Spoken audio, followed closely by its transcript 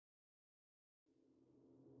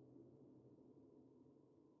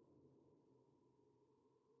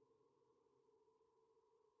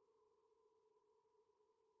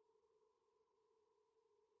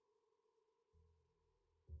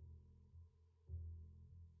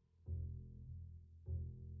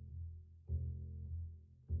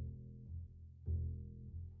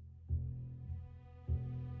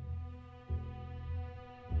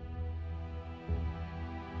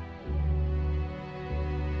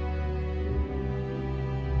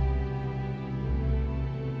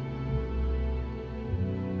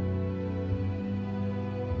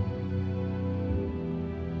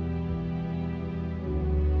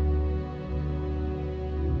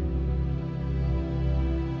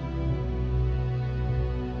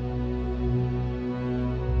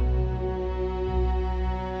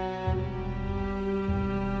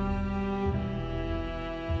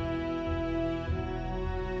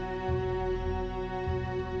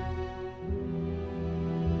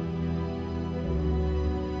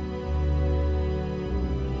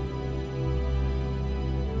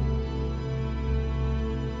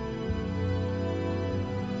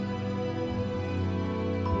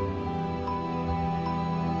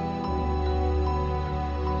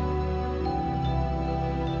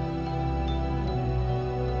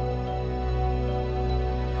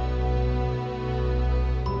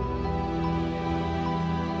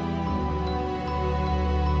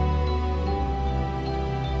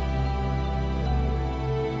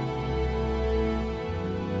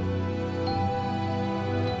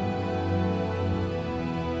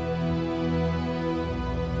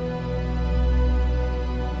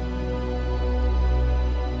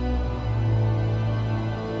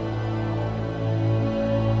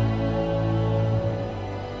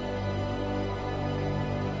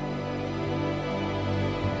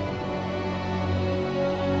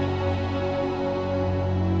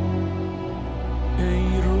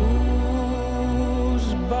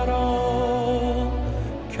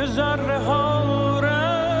ذره ها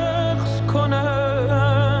رقص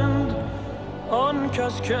کنند، آن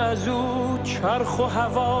کس که از او چرخ و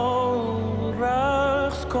هوا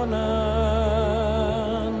رقص کنند.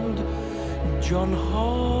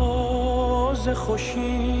 جانها ز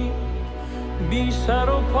خوشی بی سر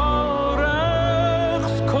و پا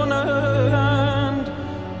رقص کنند،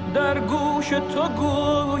 در گوش تو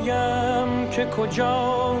گویم که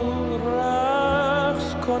کجا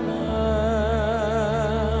رقص کنند.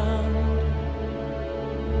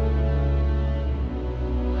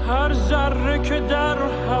 هر ذره که در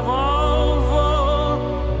هوا و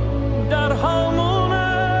در هامون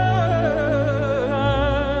است،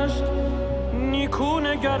 نیکو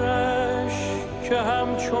نگرش که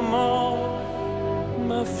همچو ما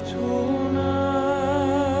مفتون است.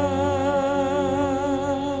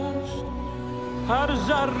 هر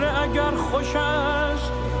ذره اگر خوش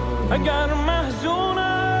است، اگر محزون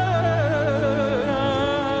است،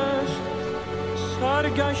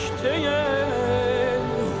 سرگشته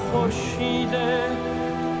خورشید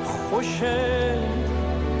خوش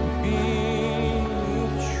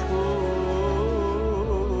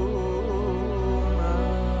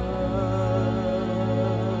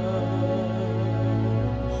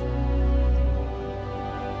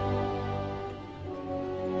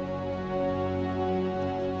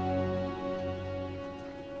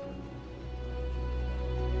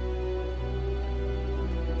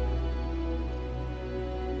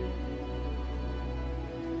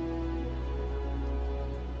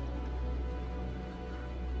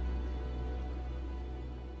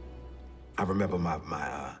I remember my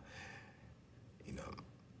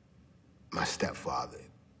stepfather,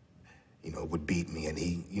 would beat me, and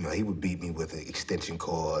he would beat me with extension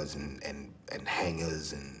cords and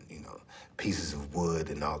hangers and, pieces of wood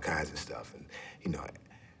and all kinds of stuff. And,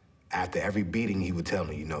 after every beating, he would tell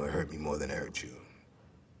me, it hurt me more than it hurt you.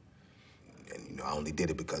 And, I only did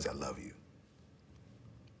it because I love you.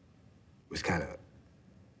 It was kind of,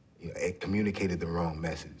 it communicated the wrong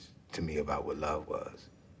message to me about what love was.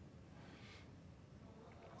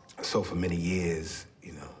 So for many years,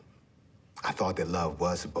 I thought that love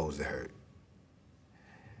was supposed to hurt.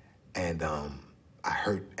 And I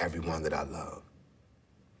hurt everyone that I loved.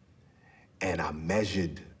 And I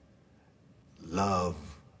measured love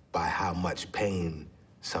by how much pain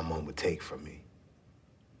someone would take from me.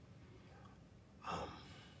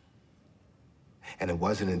 And it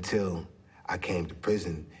wasn't until I came to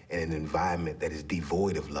prison in an environment that is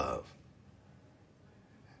devoid of love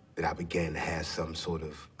that I began to have some sort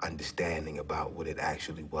of understanding about what it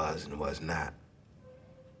actually was and was not.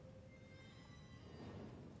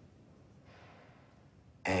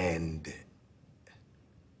 And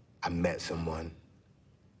I met someone,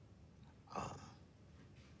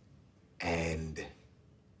 and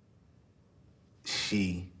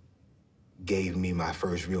she gave me my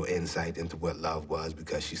first real insight into what love was,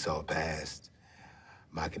 because she saw past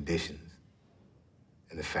my conditions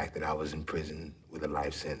and the fact that I was in prison with a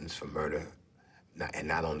life sentence for murder, and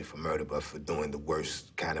not only for murder, but for doing the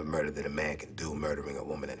worst kind of murder that a man can do, murdering a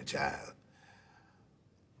woman and a child.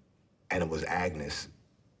 And it was Agnes,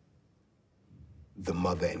 the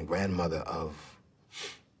mother and grandmother of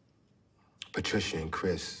Patricia and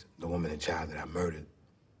Chris, the woman and child that I murdered,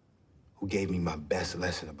 who gave me my best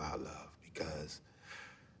lesson about love, because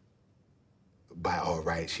by all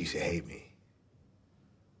rights, she should hate me.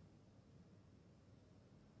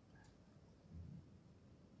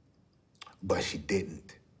 But she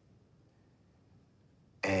didn't.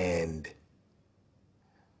 And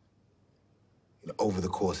over the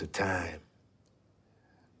course of time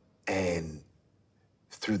and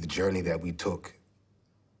through the journey that we took,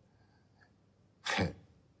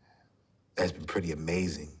 that's been pretty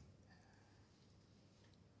amazing.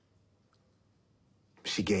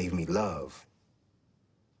 She gave me love,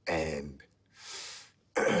 and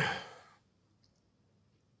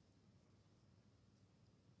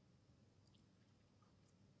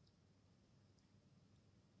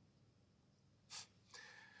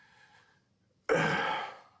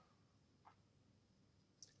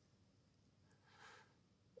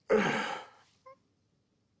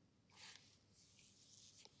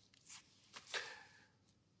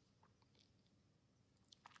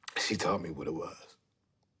she taught me what it was.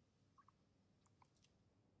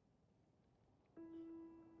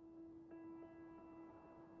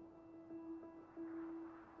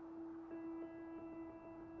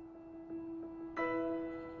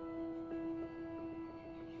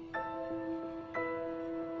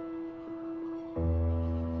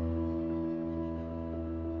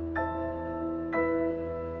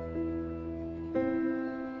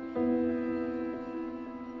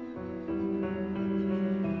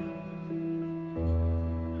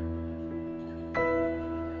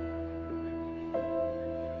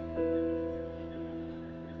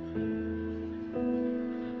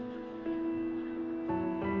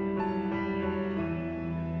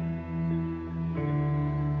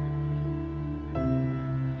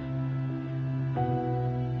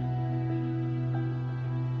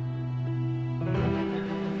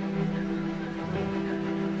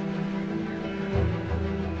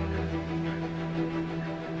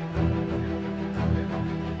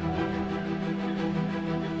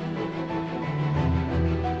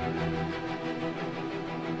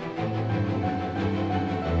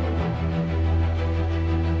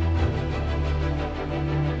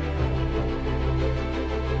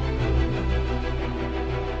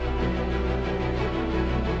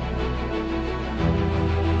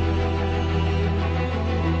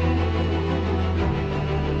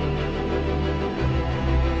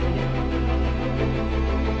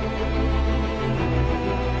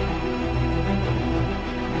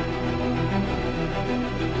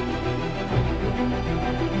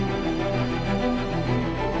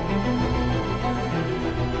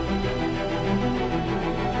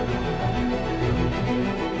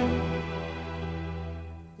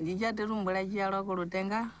 jate rumbula jalo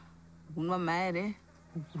kulutenga kunwa maere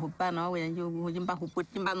hupana wa yanji hujimba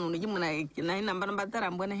huputimba nunu jimuna na ina mbana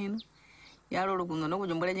batara mbona hino yalo lukuno no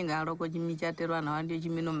kujumbula jinga lo ko jimi jate rwana wandio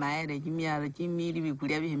jimi no maere jimi ya jimi libi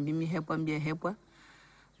kulia bihembi mi hepwa mbia hepwa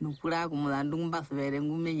nukula kumulandu mbasvere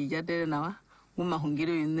ngume jate nawa nguma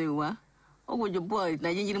hungiro yinwa ogo jobo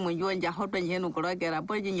na jinjiri monjo nja hotwa njenu kolakera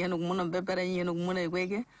po jinjenu kumuna mbepera njenu kumuna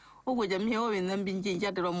ikweke ogo jamii o binambi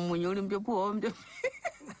njinja tero munyoli mbyo po mbyo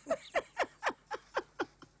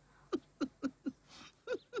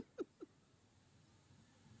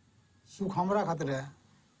सुख हमरा खातिर है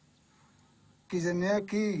कि जने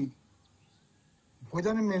की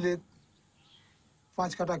भोजन मिले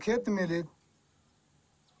 5 कट्ठा खेत मिले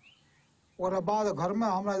और बाद घर में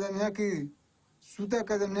हमरा जने की सुते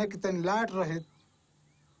के जने की तन लाइट रहे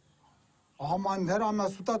हम अंधेरा में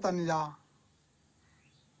सुता तन जा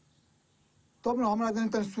तब न हमरा जने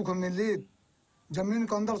तन सुख मिली जमीन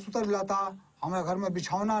के अंदर सुता लाता हमरा घर में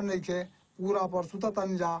बिछौना नहीं के पूरा पर सुता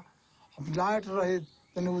तन जा हम लाइट रहे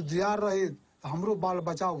तने उजियार रहे हमरो बाल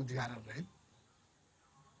बचा उजियार रहे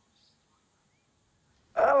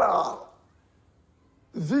Alors,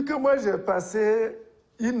 vu que moi j'ai passé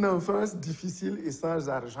une enfance difficile et sans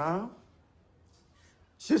argent,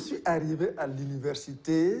 je suis arrivé à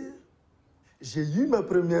l'université, j'ai eu ma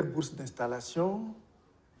première bourse d'installation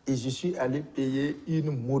et je suis allé payer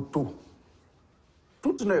une moto,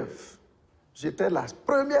 toute neuve. J'étais la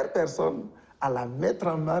première personne à la mettre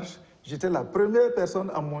en marche, j'étais la première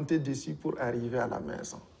personne à monter dessus pour arriver à la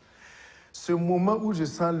maison. Ce moment où je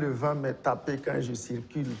sens le vent me taper quand je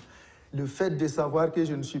circule, le fait de savoir que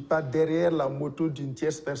je ne suis pas derrière la moto d'une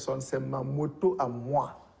tierce personne, c'est ma moto à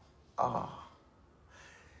moi. Ah.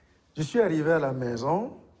 Je suis arrivé à la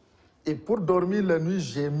maison et pour dormir la nuit,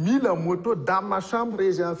 j'ai mis la moto dans ma chambre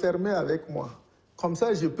et j'ai enfermé avec moi. Comme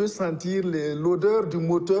ça, je peux sentir l'odeur du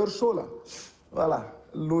moteur chaud là. Voilà,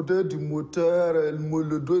 l'odeur du moteur,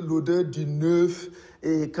 l'odeur du neuf.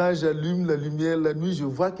 Et quand j'allume la lumière la nuit, je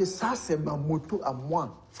vois que ça, c'est ma moto à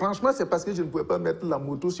moi. Franchement, c'est parce que je ne pouvais pas mettre la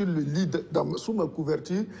moto sur le lit, sous ma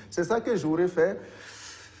couverture. C'est ça que j'aurais fait.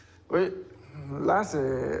 Oui, là,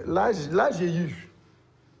 j'ai eu.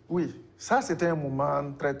 Oui, ça, c'était un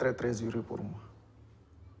moment très, très, très heureux pour moi.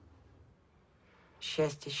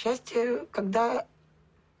 Счастье. Счастье, когда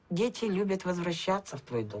дети любят возвращаться в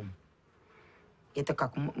твой дом. Это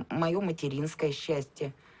как мое материнское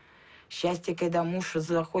счастье. Счастье, когда муж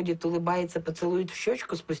заходит, улыбается, поцелует в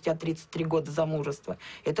щечку спустя 33 года замужества.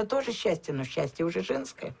 Это тоже счастье, но счастье уже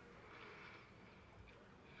женское.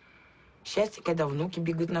 Счастье, когда внуки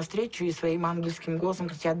бегут навстречу и своим ангельским голосом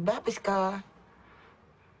кричат «Бабушка!».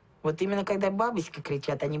 Вот именно когда бабушка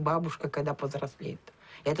кричат, а не бабушка, когда повзрослеет.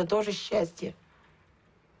 Это тоже счастье.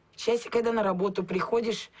 Счастье, когда на работу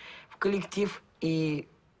приходишь в коллектив и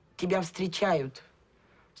тебя встречают.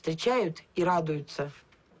 Встречают и радуются.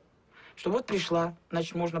 Что вот пришла,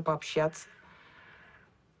 значит, можно пообщаться.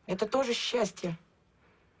 Это тоже счастье.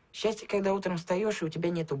 Счастье, когда утром встаешь, и у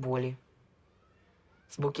тебя нету боли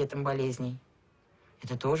с букетом болезней.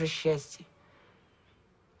 Это тоже счастье.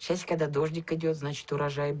 Счастье, когда дождик идет, значит,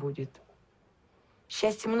 урожай будет.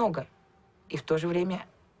 Счастья много, и в то же время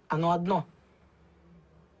оно одно.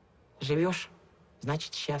 Живешь,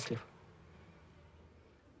 значит, счастлив.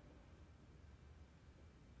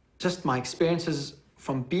 Just my experiences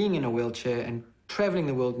from being in a wheelchair and traveling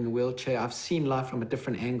the world in a wheelchair, I've seen life from a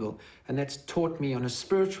different angle. And that's taught me on a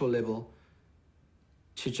spiritual level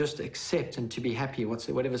to just accept and to be happy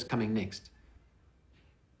whatever's coming next.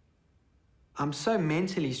 I'm so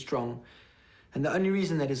mentally strong, and the only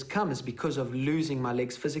reason that has come is because of losing my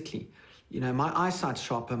legs physically. You know, my eyesight's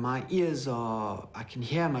sharper, my ears I can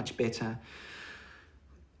hear much better.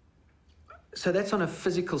 So that's on a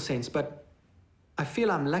physical sense, but I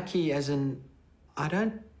feel I'm lucky as in I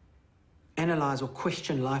don't analyze or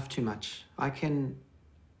question life too much. I can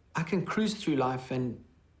cruise through life and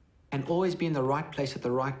always be in the right place at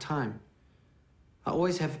the right time. I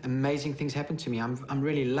always have amazing things happen to me. I'm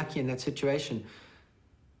really lucky in that situation.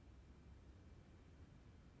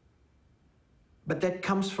 But that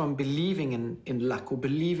comes from believing in luck, or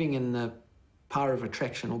believing in the power of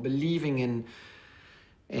attraction, or believing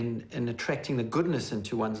in attracting the goodness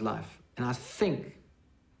into one's life. And I think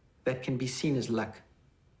that can be seen as luck.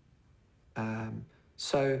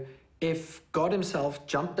 So if God himself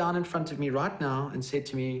jumped down in front of me right now and said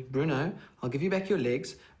to me, Bruno, I'll give you back your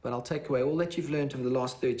legs, but I'll take away all that you've learned over the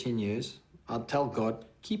last 13 years, I'll tell God,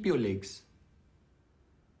 keep your legs.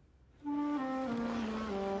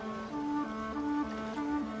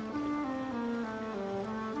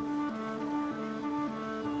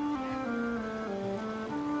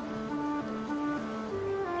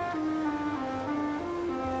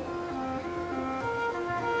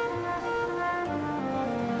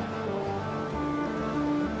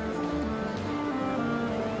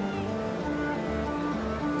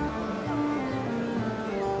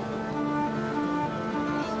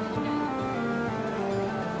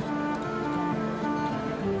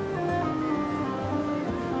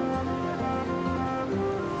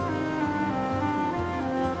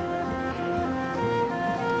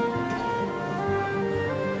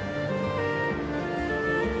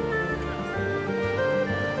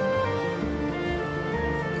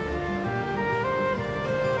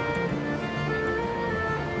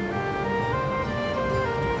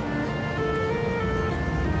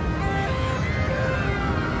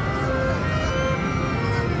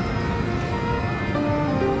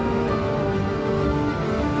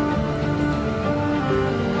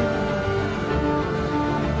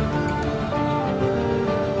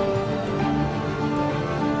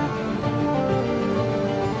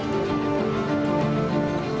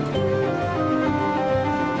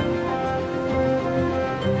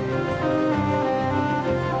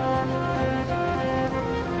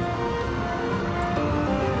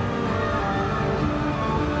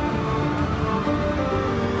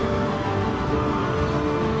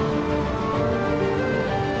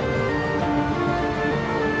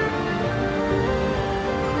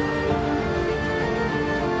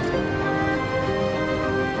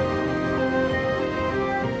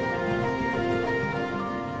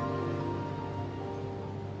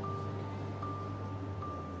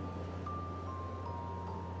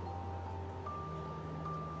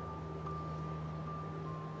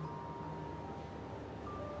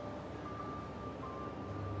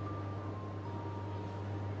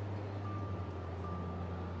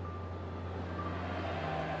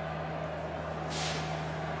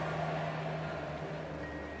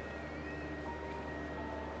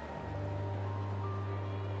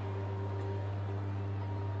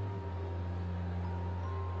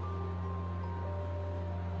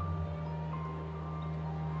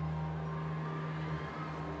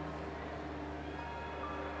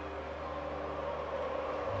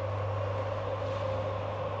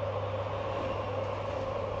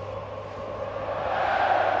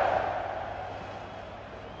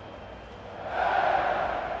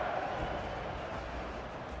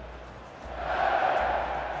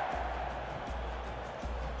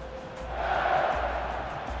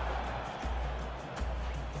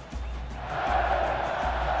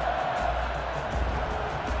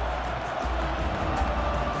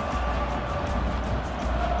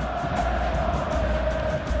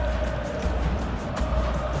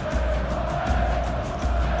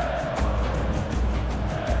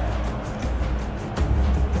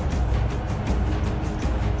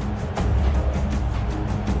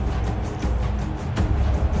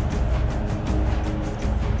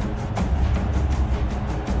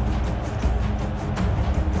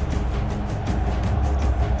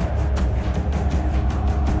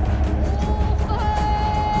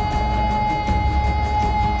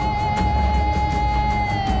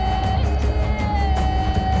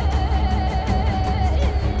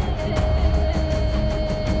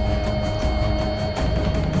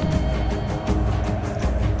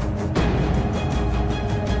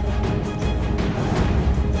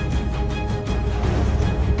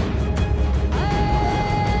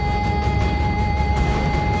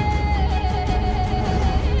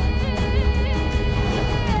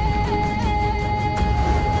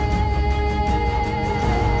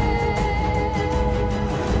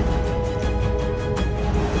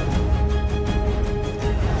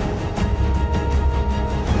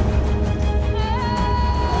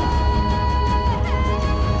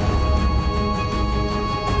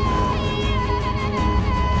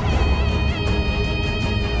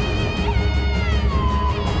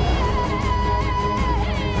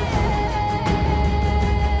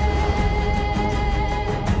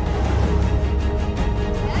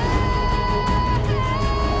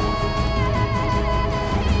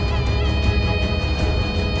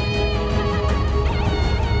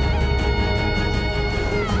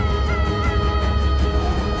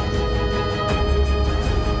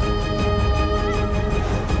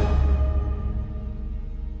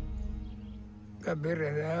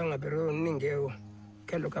 beru ninge o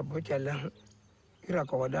kelo ka bochala ira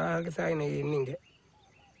ko da sai ne ninge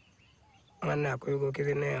manna ko yugo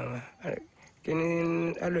kizine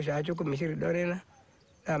kini alo shacho ko misiri dorena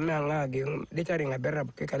ame anga ge de chari nga berra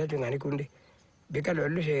ke kala to ngani kundi be kala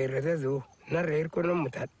lu she rezezo na re ko no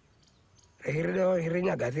mutat re do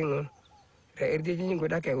nya gazingo re de jingo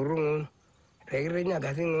da ke urungo re nya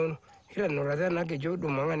gazingo ira no raza na ke jodu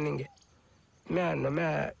manga ninge me no me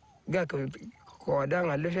ga ko da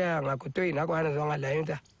nga lu she nga ko to ina ko ana zonga la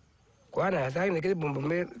yinta ko ana sai ne ke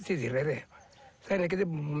bumbumbe sisi re sai ne ke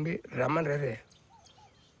bumbumbe raman re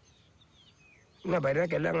na bayra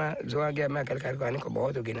kala nga zoa ge ma kal kal ko ani ko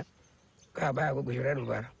bodo gina ka ba ko gujura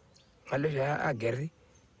nubar malu ja a gerdi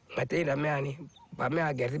mate la me ani ba me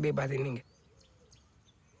a gerdi be bazininge.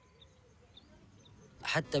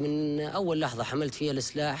 حتى من أول لحظة حملت فيها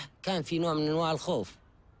السلاح كان في نوع من أنواع الخوف،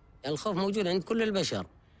 يعني الخوف موجود عند كل البشر،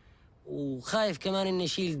 وخايف كمان إني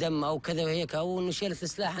أشيل دم أو كذا وهيك، أو إنه شيلت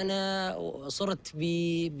السلاح. أنا صرت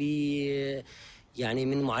يعني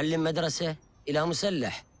من معلم مدرسة إلى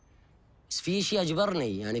مسلح، بس في شيء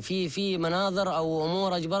أجبرني، يعني في مناظر أو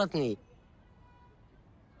أمور أجبرتني.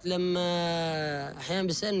 لما أحيانا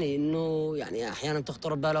بيسألني إنه يعني أحيانا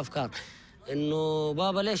بتخطر بباله أفكار إنه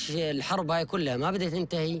بابا ليش الحرب هاي كلها ما بدها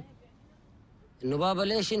تنتهي؟ إنه بابا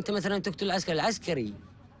ليش أنت مثلا تقتل العسكري؟ العسكري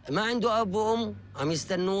ما عنده أب وأم عم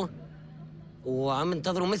يستنوه وعم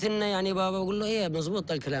ينتظروا مثلنا. يعني بابا بقول له إيه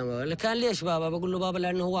مزبوط الكلام بابا. كان ليش بابا؟ بقول له بابا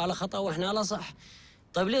لأنه هو على خطأ وإحنا على صح.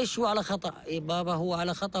 طيب ليش هو على خطأ؟ إيه بابا هو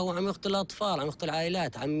على خطأ، هو عم يقتل الأطفال، عم يقتل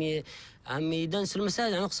عائلات، عم يدنس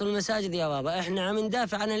المساجد، عم يقصف المساجد يا بابا. إحنا عم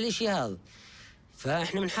ندافع عن الإشي هذا.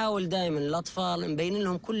 فإحنا بنحاول دائما الأطفال نبين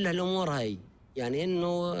لهم كل الأمور هاي، يعني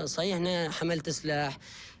إنه صحيح أنا حملت سلاح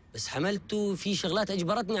بس حملته في شغلات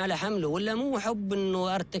أجبرتني على حمله، ولا مو حب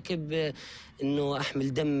إنه أرتكب إنه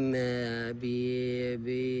أحمل دم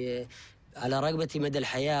على رقبتي مدى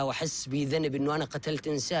الحياة وأحس بذنب إنه أنا قتلت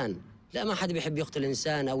إنسان. لا، ما حد بيحب يقتل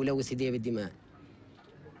إنسان أو يلوث يديه بالدماء.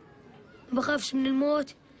 بخافش من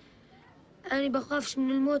الموت، أنا بخافش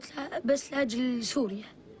من الموت بس لأجل سوريا،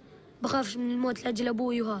 بخافش من الموت لأجل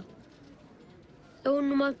أبوي. وهذا لو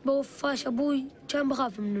إنه ما بوفاش أبوي كان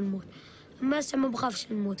بخاف من الموت، أما هسه ما بخافش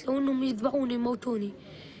من الموت. لو إنهم يذبحوني يموتوني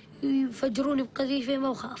يفجروني بقذيفة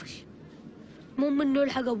ما بخافش، مو منه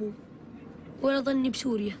الحق أبوي ولا ظني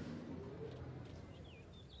بسوريا.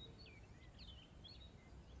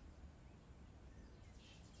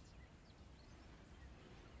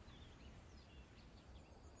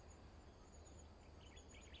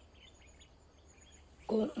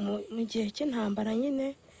 mu gihe cy'intambara nyine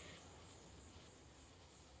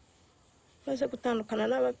maze gutandukana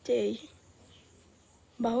n'ababyeyi,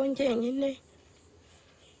 mbaho njyenyine,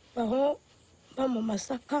 mba mu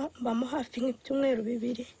Masaka, mbamo hafi nk'ibyumweru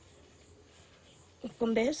 2. ubwo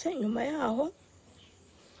mbese nyuma yaho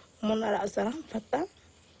umuntu araza aramfata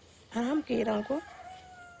arambwira ngo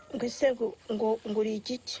ese ngo uri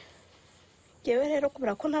igiki. Yewe rero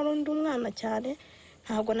kubera ko ntarundi umwana cyane,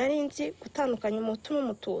 ntabwo nari nzi gutandukanya umutu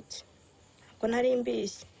n'umututsi, ntabwo nari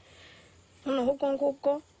mbizi. noneho ubwo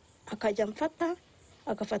ngubwo akajya mfata,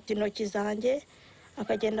 agafata intoki zanjye,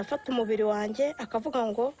 akagenda afata umubiri wanjye, akavuga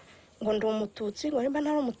ngo ndi umututsi, ngo nimba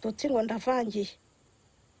ntari umututsi ngo ndavangiye.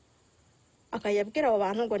 akayabwira abo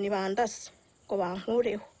bantu ngo nibandase, ngo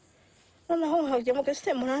bankureho. noneho nkajya muga se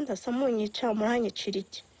murandasa munyica, muranyicira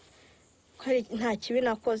iki? ko nta kibi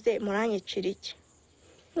nakoze, muranyicira iki?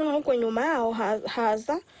 noneho ubwo nyuma yaho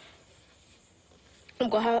haza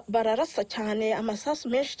ubwo bararasa cyane, amasasu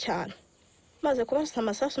menshi cyane. maze kubasa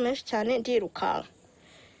amasasu menshi cyane ndirukanka.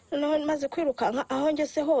 noneho maze kwirukanka, aho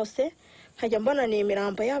ngeze hose nkajya mbona ni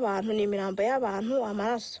imirambo y'abantu,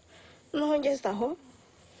 amaraso. noneho ngeze aho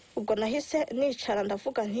ubwo nahise nicara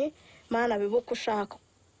ndavuga nti Mana bibuka ushaka.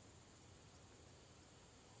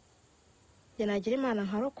 njye nagira Imana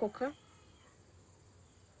nkarokoka.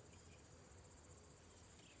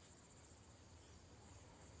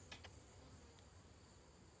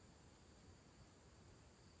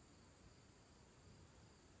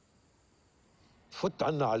 فت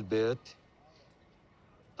عنا على البيت،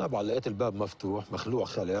 طبعا لقيت الباب مفتوح مخلوع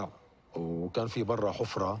خلع، وكان في برا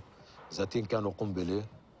حفرة ذاتين كانوا قنبلة.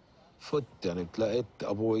 فت يعني تلاقيت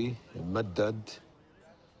أبوي ممدد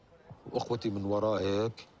وأخوتي من وراه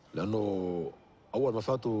هيك، لأنه أول ما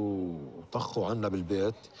فاتوا طخوا عنا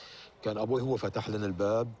بالبيت كان أبوي هو فتح لنا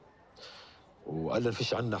الباب وقال لنا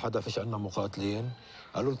فيش عنا حدا، فيش عنا مقاتلين.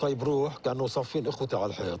 قالوا له طيب روح، كانوا صافين إخوتي على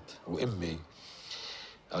الحيط وأمي.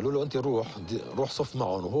 قالوا له أنت روح صف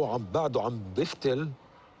معهم، وهو بعده عم بفتل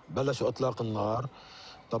بلشوا إطلاق النار.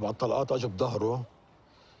 طبعا طلقات أجوا بظهره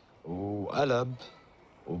وقلب،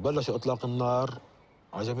 وبلشوا إطلاق النار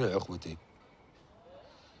على جميع إخوتي.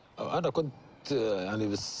 أنا كنت يعني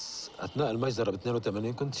بس أثناء المجزرة ب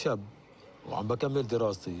 82 كنت شاب وعم بكمل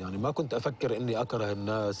دراستي، يعني ما كنت أفكر إني أكره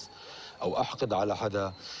الناس أو أحقد على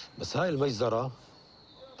حدا. بس هاي المجزرة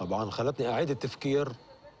طبعا خلتني أعيد التفكير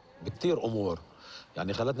بكتير أمور،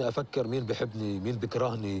 يعني خلتني أفكر مين بحبني، مين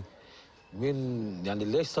بكرهني، مين يعني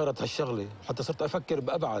ليش صارت هالشغلة، حتى صرت أفكر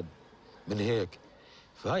بأبعد من هيك.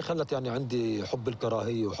 فهاي خلت يعني عندي حب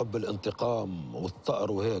الكراهية وحب الانتقام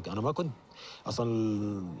والثأر وهيك. أنا ما كنت أصلا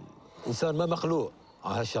إنسان ما مخلوق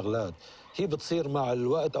على هالشغلات، هي بتصير مع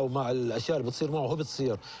الوقت أو مع الأشياء اللي بتصير معه هو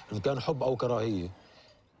بتصير، إن كان حب أو كراهية.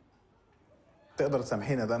 تقدر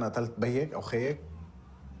تسامحيني إذا أنا قتلت بيك أو خيك؟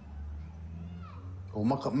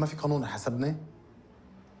 وما في قانون يحاسبني؟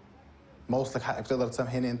 ما وصلك حقك تقدر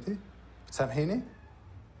تسامحيني أنت؟ تسامحيني؟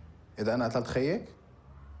 إذا أنا قتلت خيك؟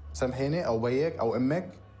 سامحيني أو بيك أو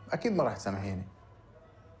أمك؟ أكيد ما راح تسامحيني.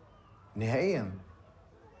 نهائياً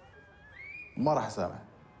ما راح أسامح.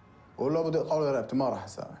 ولو بدي أقول رقبتي ما راح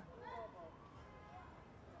أسامح.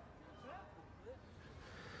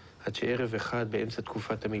 עד שערב אחד באמצע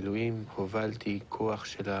תקופת המילואים הובלתי כוח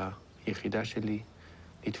של היחידה שלי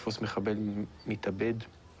לתפוס מחבל מתאבד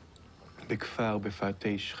בכפר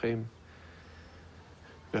בפאתי שכם.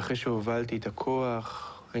 ואחרי שהובלתי את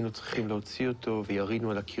הכוח היינו צריכים להוציא אותו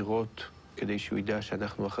וירינו על הקירות כדי שהוא ידע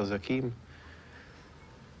שאנחנו החזקים.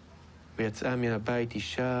 ויצאה מן הבית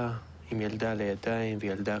אישה עם ילדה לידיים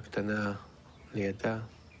וילדה קטנה לידה.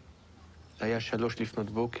 זה היה 3 לפנות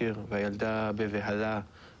בוקר והילדה בבהלה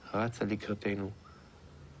רצה לקראתנו.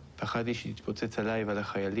 פחדתי שתתפוצץ עליי ועל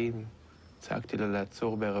החיילים. צעקתי לה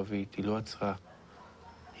לעצור בערבית, היא לא עצרה.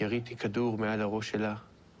 יריתי כדור מעל הראש שלה,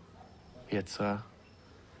 היא עצרה.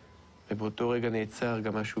 ובאותו רגע נעצר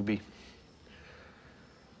גם משהו בי.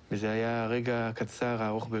 וזה היה הרגע הקצר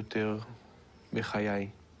הארוך ביותר בחיי.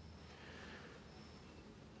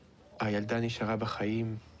 הילדה נשארה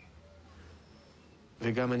בחיים,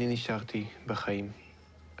 וגם אני נשארתי בחיים.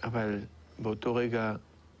 אבל באותו רגע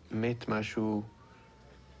מת משהו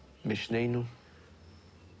בשנינו.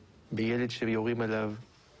 בילד שיורים עליו,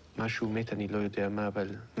 משהו מת, אני לא יודע מה,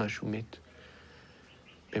 אבל משהו מת.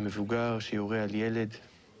 במבוגר שיורה על ילד,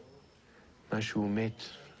 משהו מת,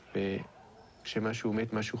 וכשמשהו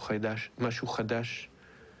מת, משהו חדש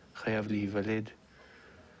חייב להיוולד.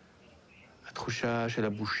 התחושה של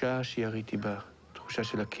הבושה שיריתי בה, התחושה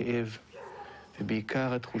של הכאב,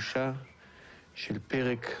 ובעיקר התחושה של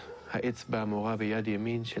פרק האצבע המורה ביד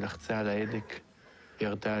ימין שלחצה על ההדק,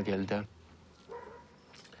 ירדה על ילדה.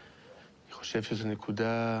 אני חושב שזו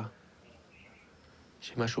נקודה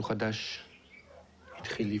שמשהו חדש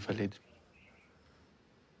התחיל להיוולד.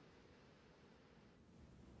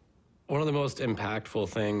 One of the most impactful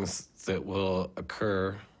things that will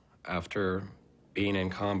occur after being in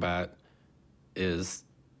combat is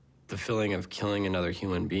the feeling of killing another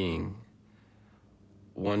human being.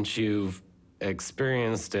 Once you've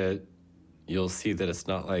experienced it, you'll see that it's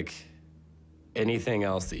not like anything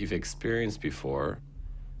else that you've experienced before.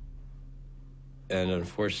 And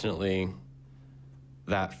unfortunately,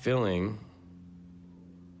 that feeling,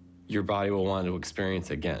 your body will want to experience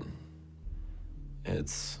again.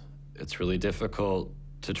 It's really difficult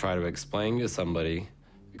to try to explain to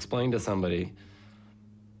somebody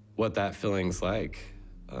what that feeling's like.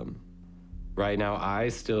 Right now, I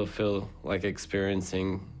still feel like experiencing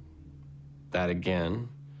that again,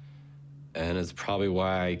 and it's probably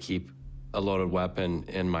why I keep a loaded weapon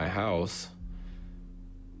in my house.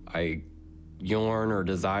 I yearn or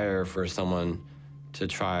desire for someone to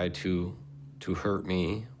try to hurt me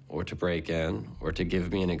or to break in or to give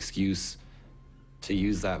me an excuse to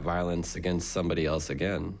use that violence against somebody else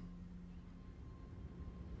again.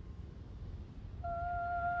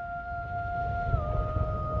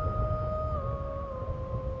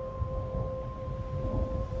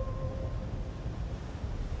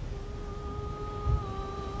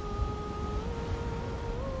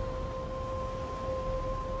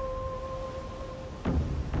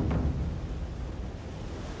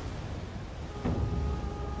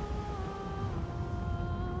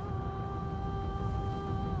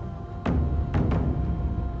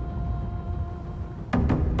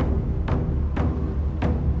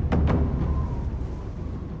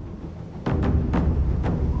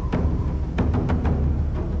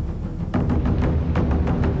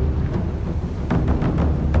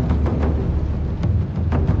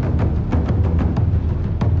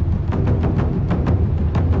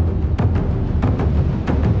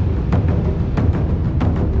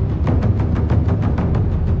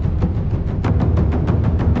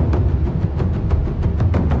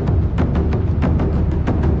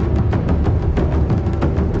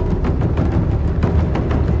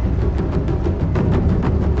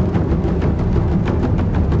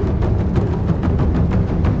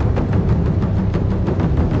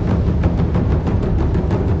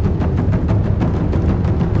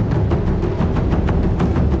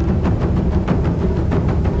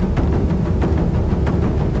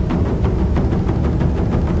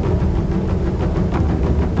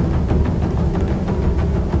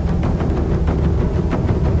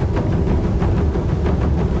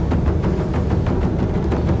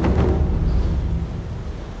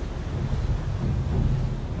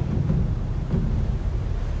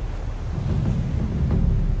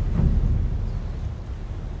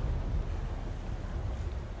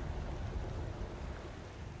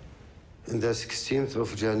 the 16th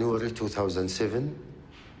of January 2007,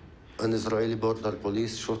 an Israeli border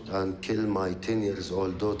police shot and killed my 10 years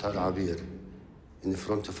old daughter Abir in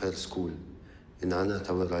front of her school in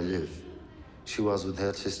Anata where I live. She was with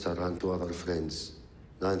her sister and two other friends,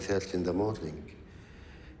 9:30 in the morning.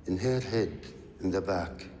 In her head, in the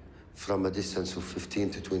back, from a distance of 15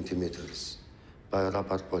 to 20 meters, by a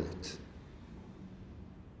rubber bullet.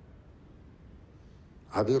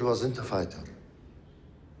 Abir wasn't a fighter.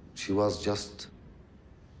 She was just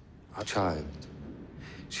a child.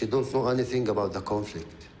 She don't know anything about the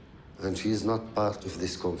conflict, and she is not part of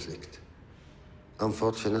this conflict.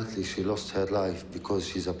 Unfortunately, she lost her life because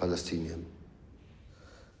she's a Palestinian.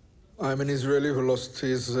 I'm an Israeli who lost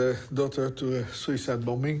his daughter to a suicide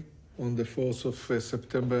bombing on the 4th of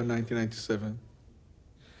September 1997.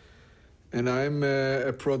 And I'm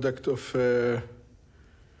a product of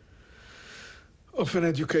an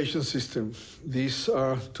education system. These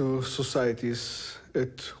are two societies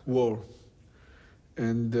at war,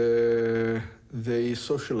 and they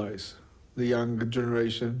socialize the young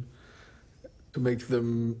generation to make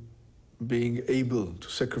them being able to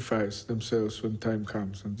sacrifice themselves when time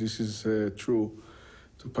comes. And this is true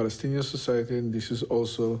to Palestinian society, and this is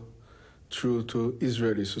also true to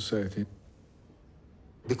Israeli society.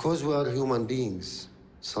 Because we are human beings,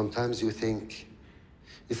 sometimes you think,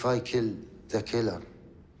 if I kill the killer,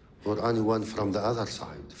 or anyone from the other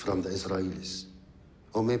side, from the Israelis,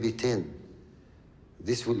 or maybe 10,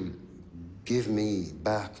 this will give me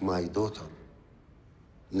back my daughter.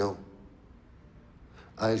 No.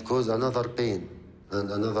 I'll cause another pain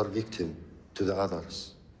and another victim to the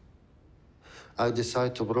others. I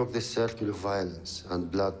decide to break this circle of violence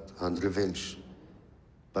and blood and revenge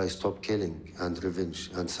by stop killing and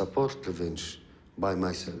revenge and support revenge by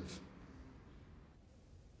myself.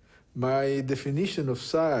 My definition of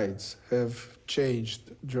sides have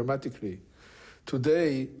changed dramatically.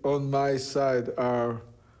 Today, on my side are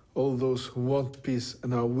all those who want peace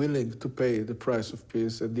and are willing to pay the price of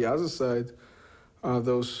peace, and the other side are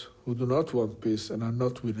those who do not want peace and are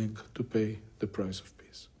not willing to pay the price of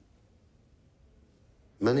peace.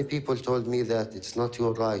 Many people told me that it's not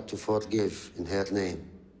your right to forgive in her name.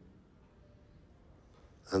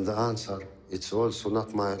 And the answer, it's also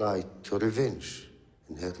not my right to revenge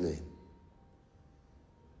in her name.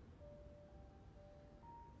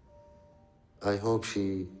 I hope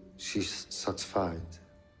she's satisfied.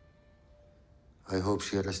 I hope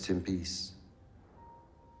she rests in peace.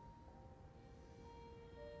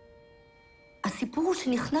 הסיפור הוא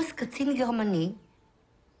שנכנס קצין גרמני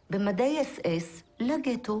במדי אס-אס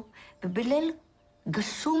לגטו, ובליל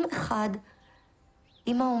גשום אחד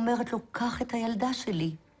אמא אומרת לו, קח את הילדה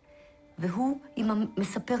שלי. אמא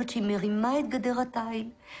מספרת שהיא מרימה את גדר התיל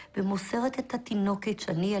ומוסרת את התינוקת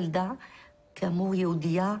שאני ילדה, כאמור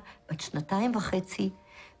יהודייה, בת 2.5,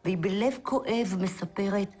 והיא בלב כואב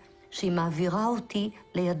מספרת שהיא מעבירה אותי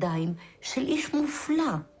לידיים של איש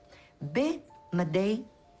מופלא במדי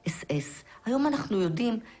אס-אס. היום אנחנו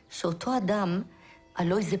יודעים שאותו אדם,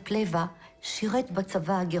 אלויזה פלווה, שירת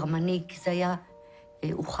בצבא הגרמני, כי זה היה,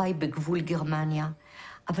 הוא חי בגבול גרמניה.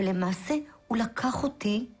 אבל למעשה הוא לקח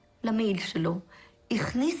אותי למעיל שלו,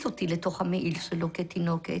 הכניס אותי לתוך המעיל שלו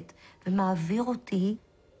כתינוקת, ומעביר אותי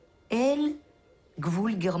אל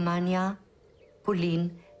גבול גרמניה, פולין,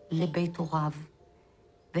 לבית הוריו.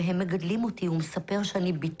 והם מגדלים אותי, הוא מספר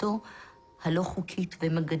שאני ביתו הלא חוקית,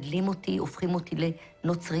 והם מגדלים אותי, הופכים אותי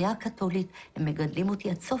לנוצריה קתולית, הם מגדלים אותי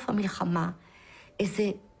עד סוף המלחמה.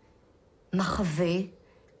 איזה מחווה,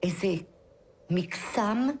 איזה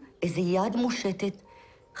מקסם, איזה יד מושטת,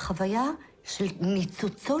 חוויה של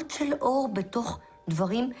ניצוצות של אור בתוך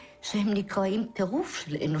דברים שהם נקראים טירוף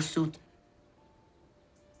של אנושות.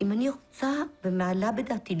 אם אני רוצה ומעלה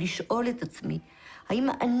בדעתי לשאול את עצמי, האם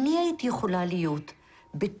אני הייתי יכולה להיות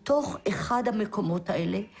בתוך אחד המקומות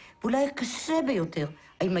האלה, ואולי הקשה ביותר,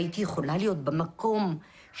 האם הייתי יכולה להיות במקום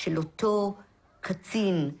של אותו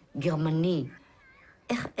קצין גרמני?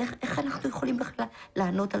 איך אנחנו יכולים בכלל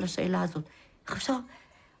לענות על השאלה הזאת? איך אפשר?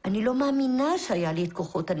 אני לא מאמינה שהיה לי את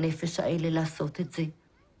כוחות הנפש האלה לעשות את זה.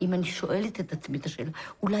 אם אני שואלת את עצמי את השאלה,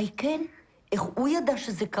 אולי כן? איך הוא ידע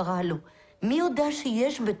שזה קרה לו? מי יודע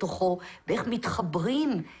שיש בתוכו, ואיך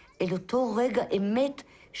מתחברים אל אותו רגע אמת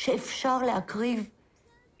שאפשר להקריב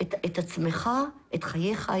את עצמך, את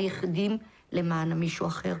חייך היחידים, למען מישהו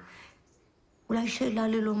אחר. אולי שאלה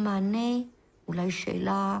ללא מענה, אולי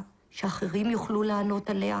שאלה שאחרים יוכלו לענות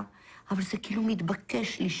עליה, אבל זה כאילו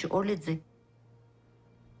מתבקש לשאול את זה.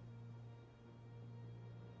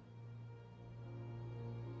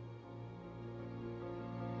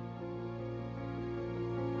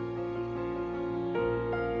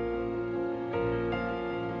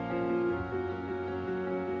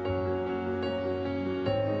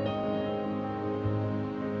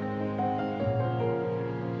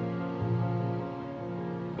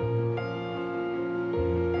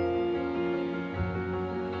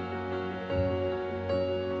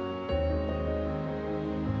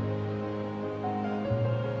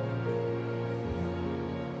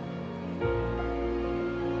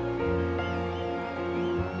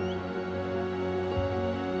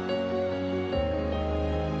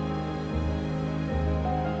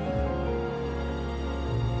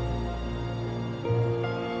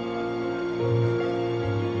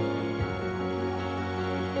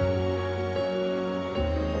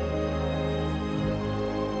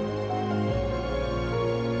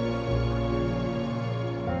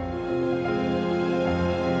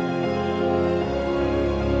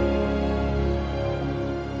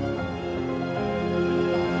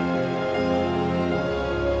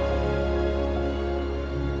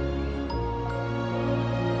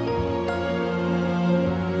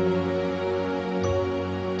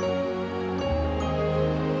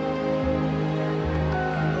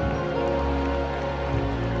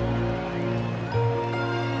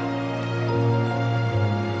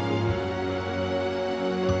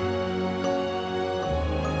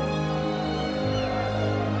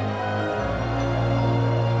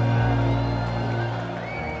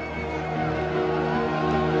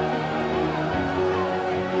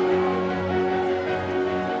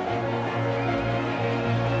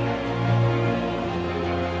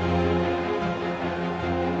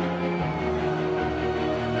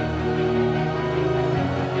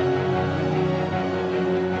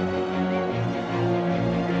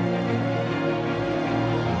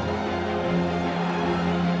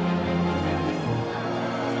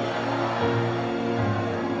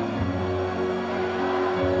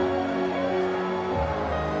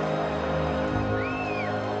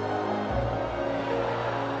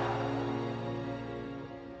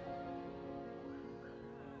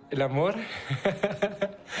 El amor,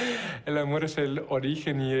 el amor es el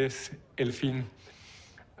origen y es el fin.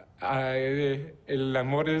 El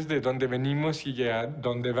amor es de donde venimos y a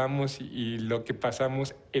donde vamos y lo que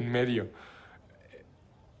pasamos en medio.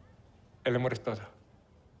 El amor es todo.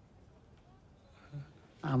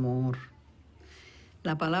 Amor.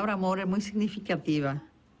 La palabra amor es muy significativa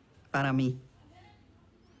para mí.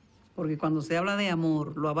 Porque cuando se habla de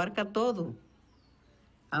amor, lo abarca todo.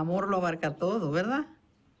 Amor lo abarca todo, ¿verdad?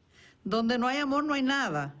 Donde no hay amor, no hay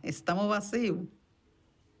nada. Estamos vacíos.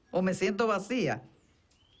 O me siento vacía.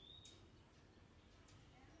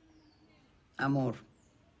 Amor.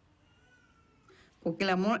 Porque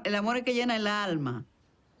el amor es que llena el alma.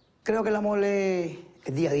 Creo que el amor es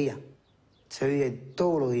día a día. Se vive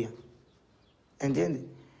todos los días. ¿Entiendes?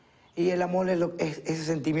 Y el amor es ese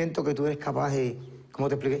sentimiento que tú eres capaz de, como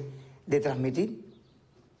te expliqué, de transmitir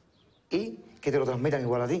y que te lo transmitan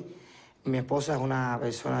igual a ti. Mi esposa es una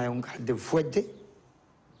persona de un carácter fuerte,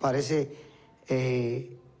 parece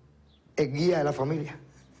el guía de la familia,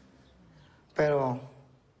 pero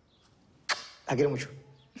la quiero mucho.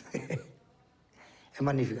 Es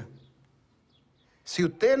magnífica. Si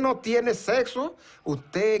usted no tiene sexo,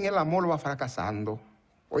 usted en el amor va fracasando.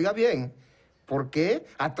 Oiga bien, porque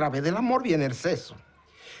a través del amor viene el sexo.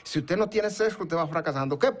 Si usted no tiene sexo, usted va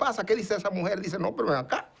fracasando. ¿Qué pasa? ¿Qué dice esa mujer? Dice, no, pero ven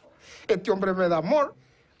acá. Este hombre me da amor,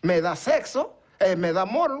 me da sexo, me da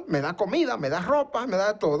amor, me da comida, me da ropa, me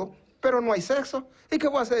da todo, pero no hay sexo. ¿Y qué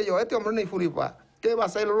voy a hacer yo? Este hombre no hay furipa. ¿Qué va a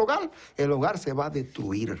hacer el hogar? El hogar se va a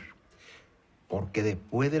destruir. Porque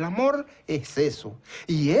después del amor es eso.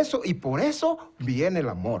 Y por eso viene el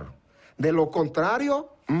amor. De lo contrario,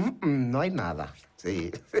 no hay nada.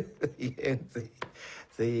 Sí, sí,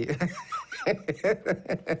 sí.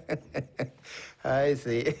 Ay,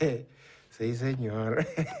 sí. Sí, señor.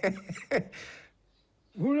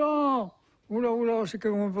 Oula, c'est que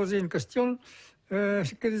vous me posez une question.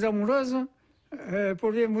 C'est que des amoureuses,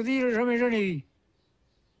 pour bien vous dire, jamais j'en ai eu.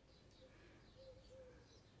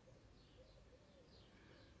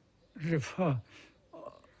 J'ai pas...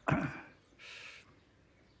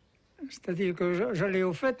 C'est-à-dire que j'allais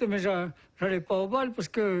aux fêtes, mais j'allais pas au bal parce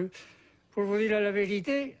que, pour vous dire la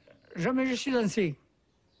vérité, jamais je suis dansé.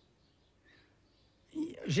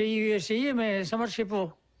 J'ai essayé, mais ça marchait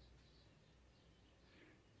pas.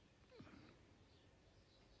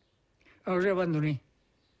 Alors j'ai abandonné.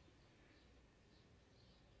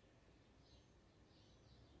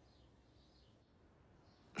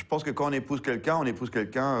 Je pense que quand on épouse quelqu'un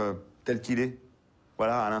tel qu'il est.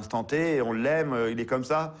 Voilà, à l'instant T, on l'aime, il est comme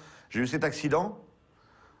ça. J'ai eu cet accident,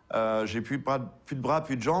 j'ai plus de bras,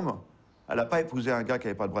 plus de jambes. Elle n'a pas épousé un gars qui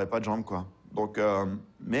n'avait pas de bras et pas de jambes, quoi. Donc,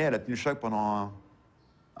 mais elle a tenu le choc pendant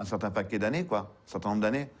un certain paquet d'années, quoi, un certain nombre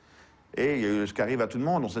d'années. Et il y a eu ce qui arrive à tout le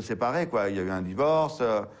monde, on s'est séparés, quoi. Il y a eu un divorce,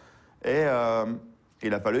 et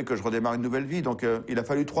il a fallu que je redémarre une nouvelle vie. Donc, il a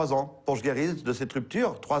fallu 3 ans pour que je guérisse de cette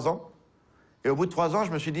rupture, 3 ans. Et au bout de 3 ans,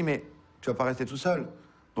 je me suis dit, mais tu vas pas rester tout seul.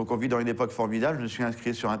 Donc, on vit dans une époque formidable, je me suis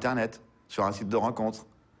inscrit sur Internet, sur un site de rencontre.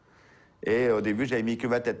 Et au début, j'avais mis que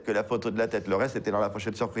ma tête, que la photo de la tête. Le reste, c'était dans la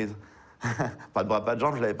pochette surprise. Pas de bras, pas de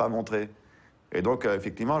jambes, je ne l'avais pas montré. Et donc,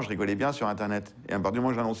 effectivement, je rigolais bien sur Internet. Et à partir du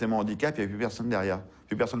moment où j'ai annoncé mon handicap, il n'y avait plus personne derrière.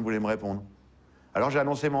 Plus personne ne voulait me répondre. Alors, j'ai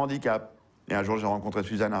annoncé mon handicap. Et un jour, j'ai rencontré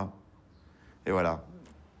Susanna. Et voilà.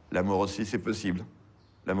 L'amour aussi, c'est possible.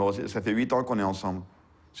 L'amour aussi, ça fait 8 ans qu'on est ensemble.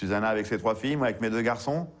 Susanna avec ses 3 filles, moi avec mes 2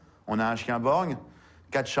 garçons. On a un chien borgne,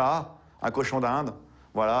 4 chats, un cochon d'Inde.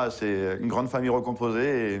 Voilà, c'est une grande famille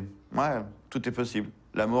recomposée. Et ouais, tout est possible.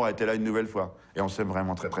 L'amour a été là une nouvelle fois. Et on s'aime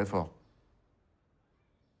vraiment très, très fort.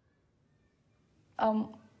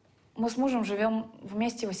 Мы с мужем живем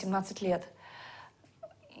вместе 18 лет.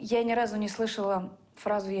 Я ни разу не слышала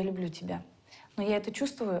фразу «я люблю тебя». Но я это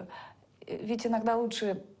чувствую, ведь иногда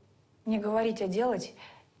лучше не говорить, а делать.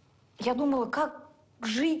 Я думала, как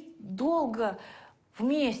жить долго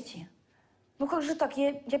вместе. Ну как же так?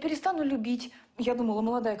 Я перестану любить. Я думала,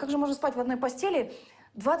 молодая, как же можно спать в одной постели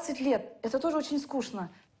 20 лет? Это тоже очень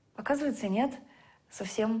скучно. Оказывается, нет.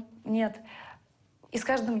 Совсем нет. И с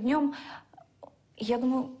каждым днем я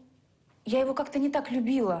думаю, я его как-то не так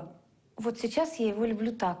любила. Вот сейчас я его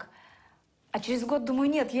люблю так. А через год думаю,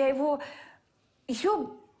 нет, я его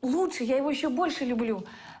еще лучше, я его еще больше люблю.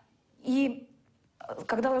 И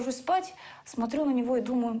когда ложусь спать, смотрю на него и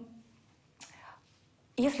думаю,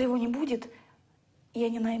 если его не будет, я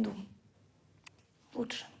не найду.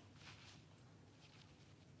 Лучше.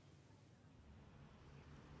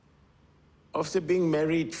 After being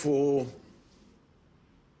married for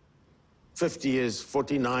 50 years,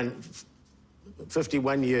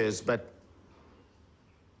 51 years, but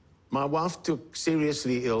my wife took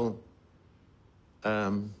seriously ill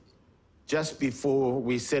just before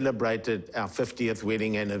we celebrated our 50th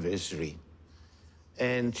wedding anniversary.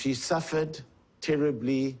 And she suffered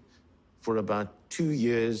terribly for about 2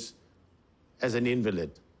 years as an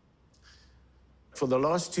invalid. For the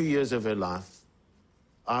last 2 years of her life,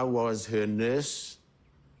 I was her nurse,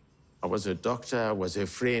 I was her doctor, I was her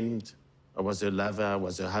friend, I was her lover, I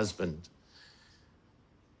was her husband.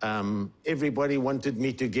 Everybody wanted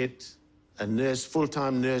me to get a nurse,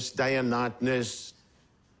 full-time nurse, day and night nurse,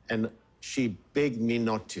 and she begged me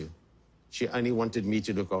not to. She only wanted me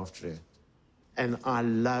to look after her. And I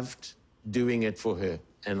loved doing it for her,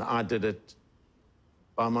 and I did it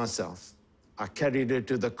by myself. I carried her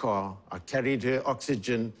to the car, I carried her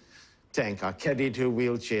oxygen tank, I carried her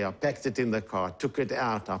wheelchair, I packed it in the car, took it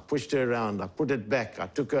out, I pushed her around, I put it back, I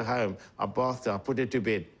took her home, I bathed her, I put her to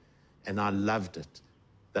bed. And I loved it,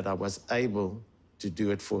 that I was able to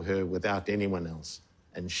do it for her without anyone else.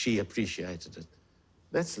 And she appreciated it.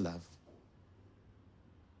 That's love.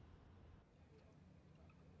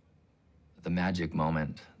 The magic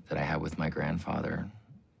moment that I had with my grandfather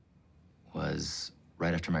was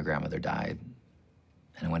right after my grandmother died.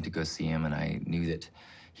 And I went to go see him, and I knew that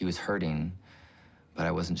he was hurting, but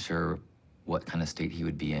I wasn't sure what kind of state he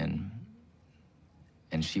would be in.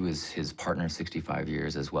 And she was his partner 65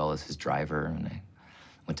 years, as well as his driver. And I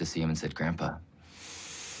went to see him and said, "Grandpa,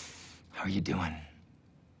 how are you doing?"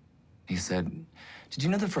 He said, "Did you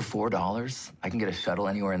know that for $4 I can get a shuttle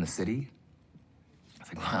anywhere in the city?" I was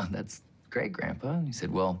like, "Wow, that's great, Grandpa." And he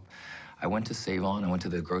said, "Well, I went to Save On, I went to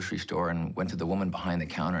the grocery store and went to the woman behind the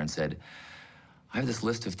counter and said, I have this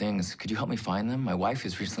list of things. Could you help me find them? My wife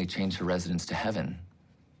has recently changed her residence to heaven."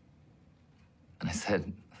 And I said,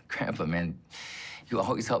 "Grandpa, man, you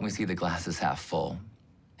always help me see the glass is half full."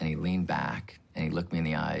 And he leaned back and he looked me in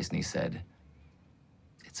the eyes and he said,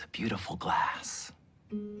 "It's a beautiful glass."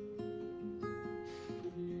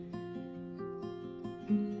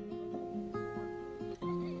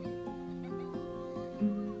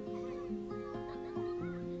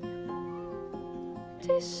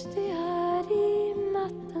 Tyst det här i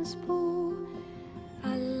nattens bo,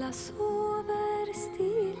 alla sover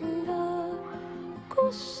stilla,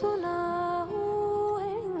 kossorna och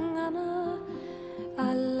ängarna,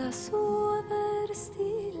 alla sover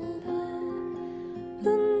stilla.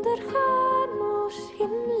 Under stjärnors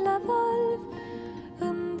himlavalv,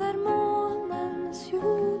 under månens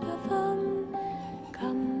jordavann,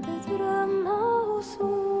 kan du drömma och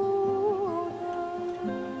sova.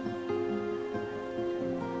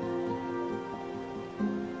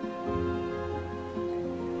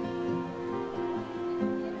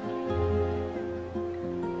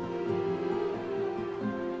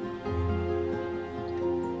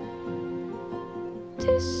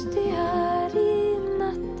 Tyst det här i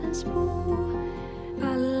nattens bo,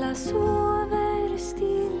 alla sover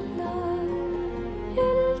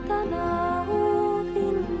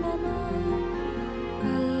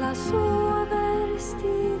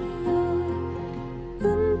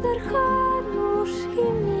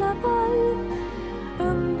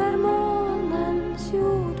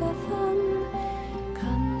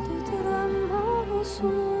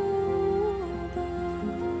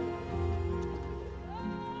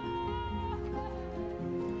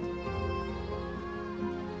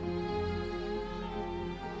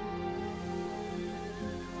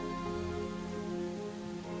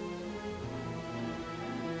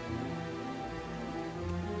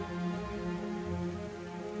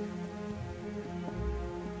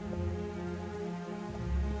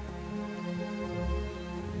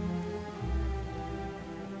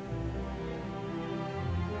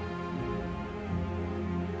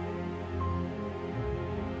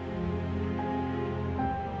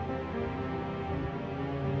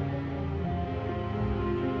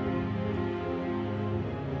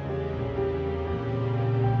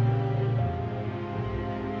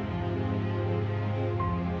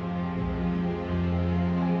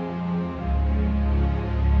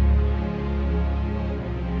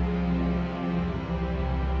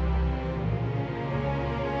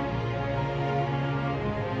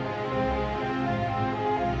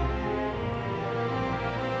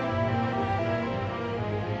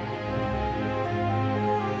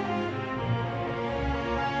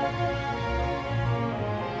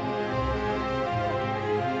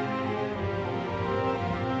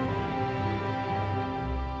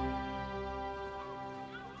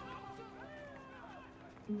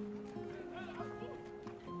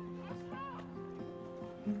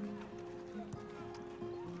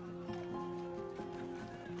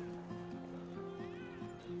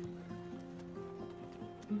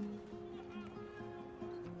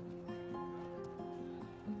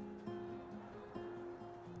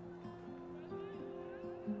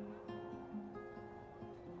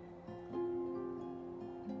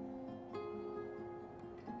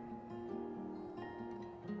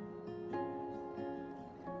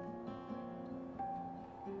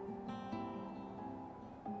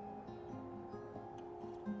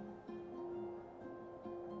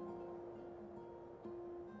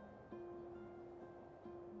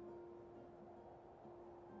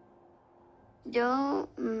Yo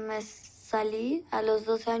me salí a los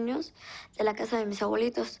 12 años de la casa de mis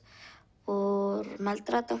abuelitos por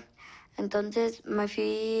maltrato. Entonces me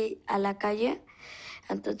fui a la calle.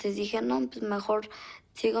 Entonces dije, no, pues mejor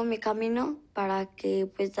sigo mi camino para que,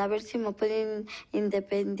 pues, a ver si me pueden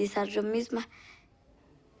independizar yo misma.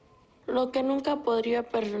 Lo que nunca podría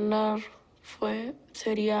perdonar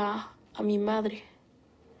sería a mi madre,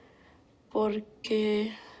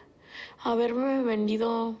 porque haberme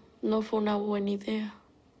vendido no fue una buena idea,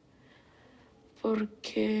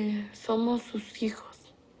 porque somos sus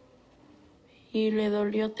hijos y le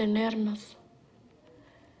dolió tenernos.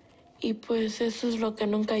 Y pues eso es lo que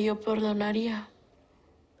nunca yo perdonaría.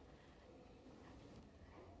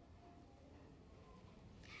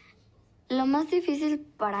 Lo más difícil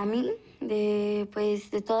para mí de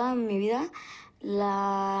toda mi vida,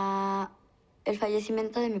 el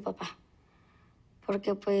fallecimiento de mi papá.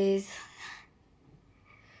 Porque pues...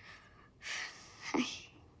 Ay,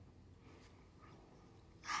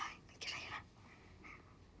 no quiero llorar.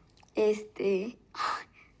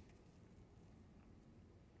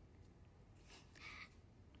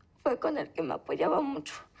 Fue con el que me apoyaba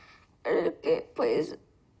mucho. El que pues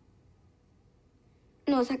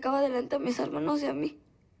nos sacaba adelante a mis hermanos y a mí.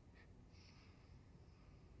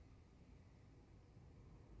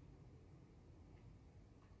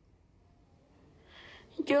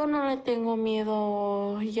 Yo no le tengo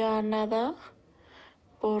miedo ya a nada,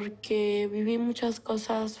 porque viví muchas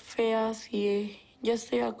cosas feas y ya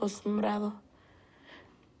estoy acostumbrado.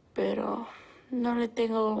 Pero no le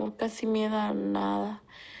tengo casi miedo a nada.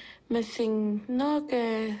 Me dicen, no,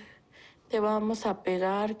 que te vamos a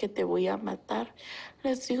pegar, que te voy a matar.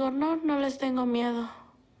 Les digo, no, no les tengo miedo.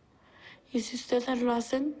 Y si ustedes lo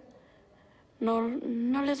hacen,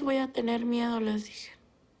 no les voy a tener miedo, les dije.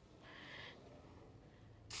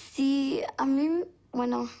 Sí, a mí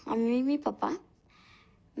mi papá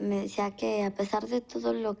me decía que a pesar de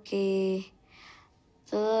todo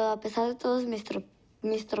a pesar de todos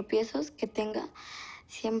mis tropiezos que tenga,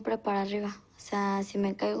 siempre para arriba. O sea, si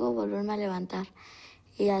me caigo, volverme a levantar.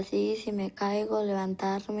 Y así, si me caigo,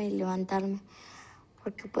 levantarme y levantarme.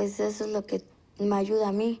 Porque pues eso es lo que me ayuda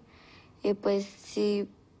a mí. Y pues si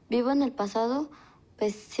vivo en el pasado,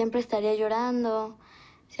 pues siempre estaría llorando,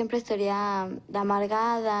 siempre estaría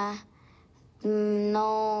amargada,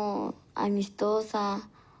 no amistosa,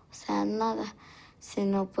 o sea, nada.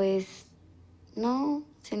 Sino pues, no,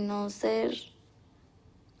 sino ser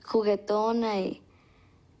juguetona y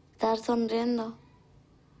estar sonriendo.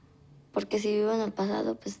 Porque si vivo en el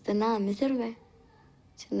pasado, pues de nada me sirve.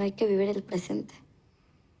 Sino hay que vivir el presente.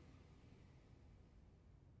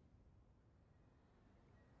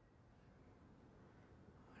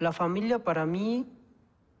 La familia para mí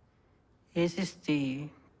es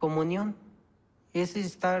comunión. Es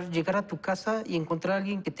llegar a tu casa y encontrar a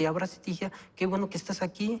alguien que te abrace y te diga, qué bueno que estás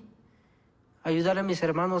aquí. Ayudar a mis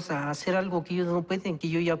hermanos a hacer algo que ellos no pueden, que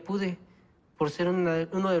yo ya pude, por ser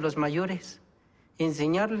uno de los mayores.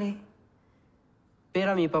 Enseñarle, ver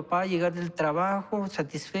a mi papá llegar del trabajo,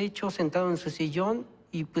 satisfecho, sentado en su sillón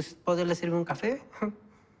y pues poderle servir un café.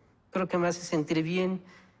 Creo que me hace sentir bien,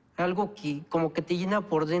 algo que como que te llena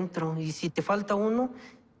por dentro. Y si te falta uno,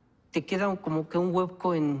 te queda como que un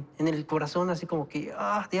hueco en el corazón, así como que,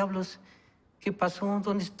 diablos, ¿qué pasó?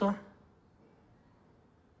 ¿Dónde está?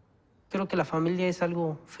 Creo que la familia es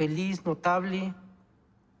algo feliz, notable.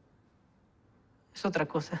 Es otra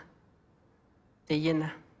cosa. Te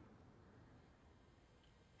llena.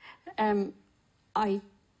 I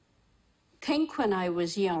think when I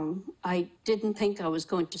was young, I didn't think I was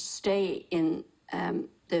going to stay in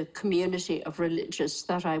the community of religious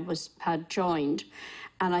that I had joined.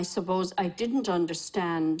 And I suppose I didn't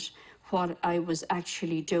understand what I was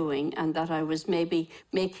actually doing, and that I was maybe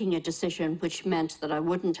making a decision which meant that I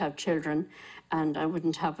wouldn't have children and I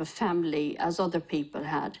wouldn't have a family as other people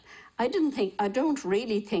had. I don't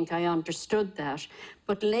really think I understood that.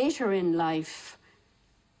 But later in life,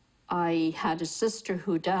 I had a sister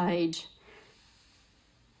who died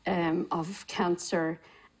of cancer,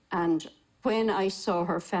 and when I saw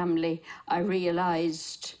her family, I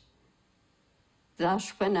realized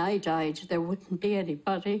that when I died, there wouldn't be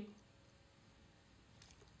anybody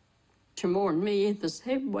to mourn me in the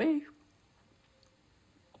same way.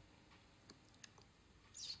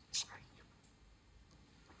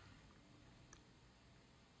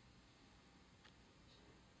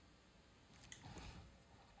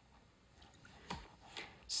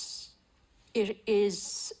 It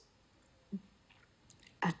is,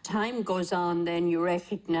 as time goes on, then you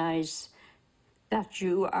recognize that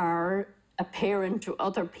you are a parent to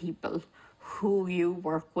other people who you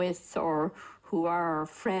work with or who are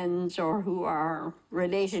friends or who are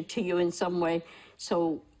related to you in some way.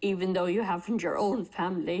 So even though you haven't your own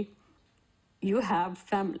family, you have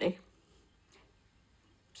family.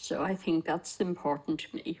 So I think that's important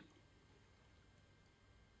to me.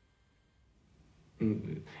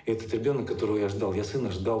 Этот ребенок, которого я ждал, я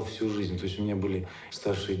сына ждал всю жизнь. То есть у меня были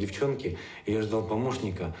старшие девчонки, и я ждал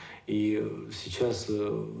помощника. И сейчас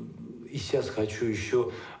хочу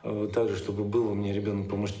еще так же, чтобы был у меня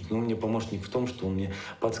ребенок-помощник. Но у меня помощник в том, что он мне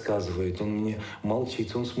подсказывает, он мне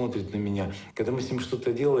молчит, он смотрит на меня. Когда мы с ним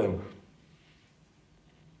что-то делаем,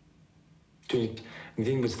 что-нибудь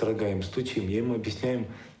где-нибудь строгаем, стучим, я ему объясняю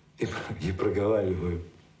и проговариваю.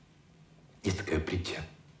 Есть такая притча.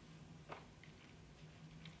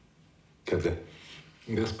 Когда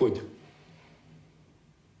Господь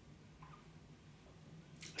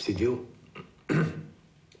сидел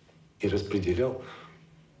и распределял,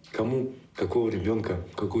 кому, какого ребенка,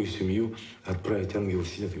 какую семью отправить, ангелы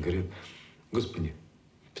сидят и говорят: Господи,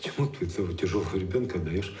 почему ты этого тяжелого ребенка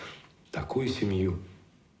даешь такую семью?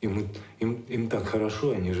 Им так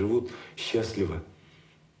хорошо, они живут счастливо.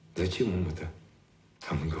 Зачем им это?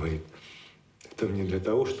 А он говорит: это мне для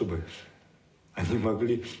того, чтобы они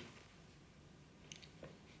могли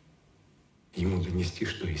ему донести,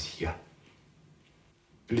 что есть я.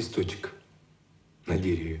 Листочек на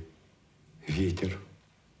дереве, ветер.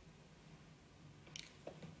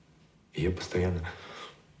 И я постоянно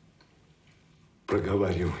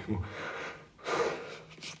проговариваю ему.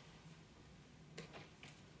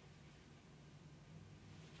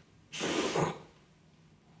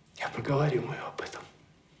 Я проговариваю ему об этом.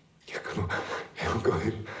 Я ему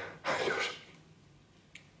говорю: Алёша,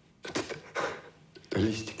 это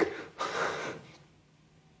листик.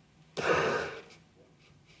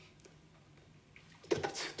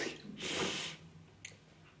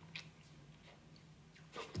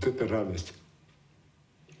 Вот это радость.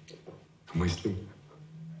 Мы с ним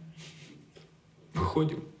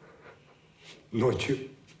выходим ночью.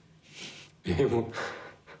 Я ему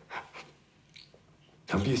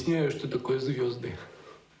объясняю, что такое звезды.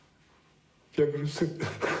 Я говорю: сын,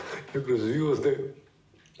 звезды.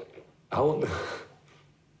 А он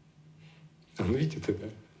видит это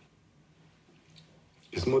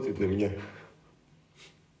и смотрит на меня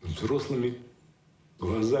взрослыми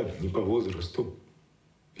глазами, не по возрасту.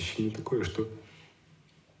 Еще не такое, что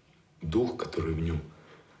дух, который в нем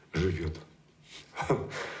живет,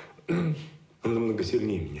 он намного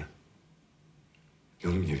сильнее меня. И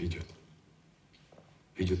он меня ведет.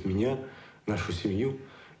 Ведет меня, нашу семью,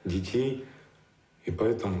 детей. И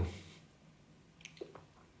поэтому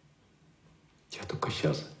я только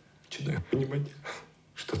сейчас начинаю понимать,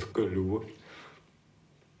 что такое любовь.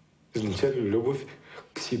 Изначально любовь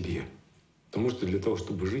к себе. Потому что для того,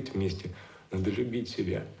 чтобы жить вместе, надо любить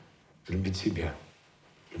себя. Любить себя.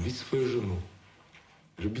 Любить свою жену.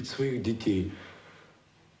 Любить своих детей.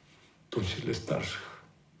 В том числе старших.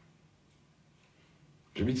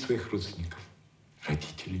 Любить своих родственников.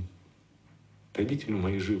 Родителей. Родители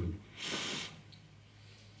мои живы.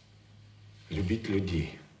 Любить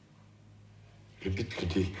людей. Любить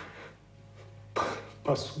людей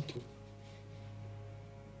по сути.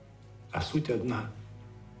 А суть одна.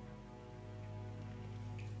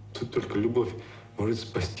 Тут только любовь может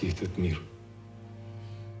спасти этот мир.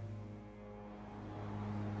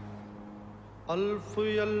 अल्फ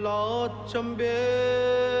अल्लाह चंबे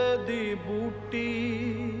दी बूटी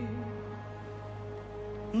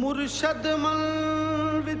मुर्शद मल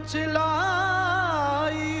विच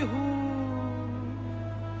लाई हूँ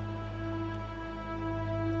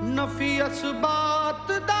नफी असबात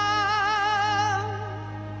दा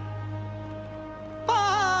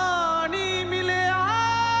पानी मिलिया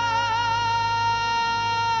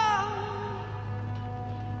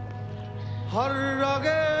हर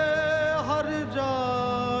रगे हर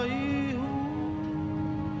जाई हूँ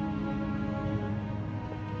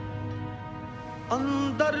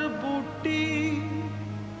अंदर बूटी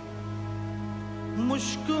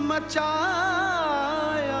मुश्क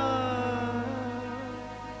मचाया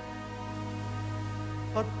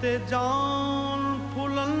अते जान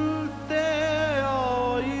फुलते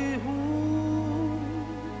आई हूँ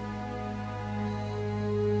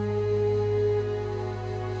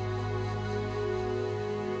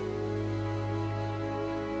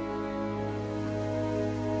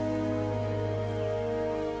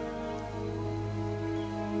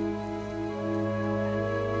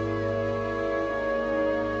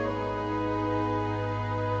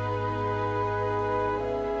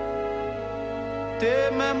ते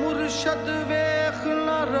मैं मुर्शद वेख न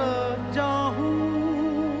रजा हूँ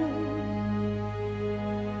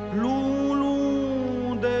लू लू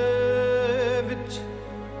दे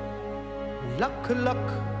लख लख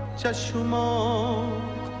चश्मा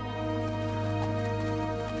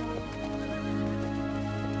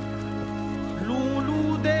लूलू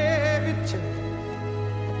दे विच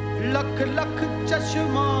लख लख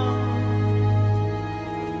चश्मा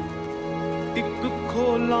एक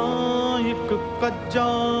खोला एक कज्जा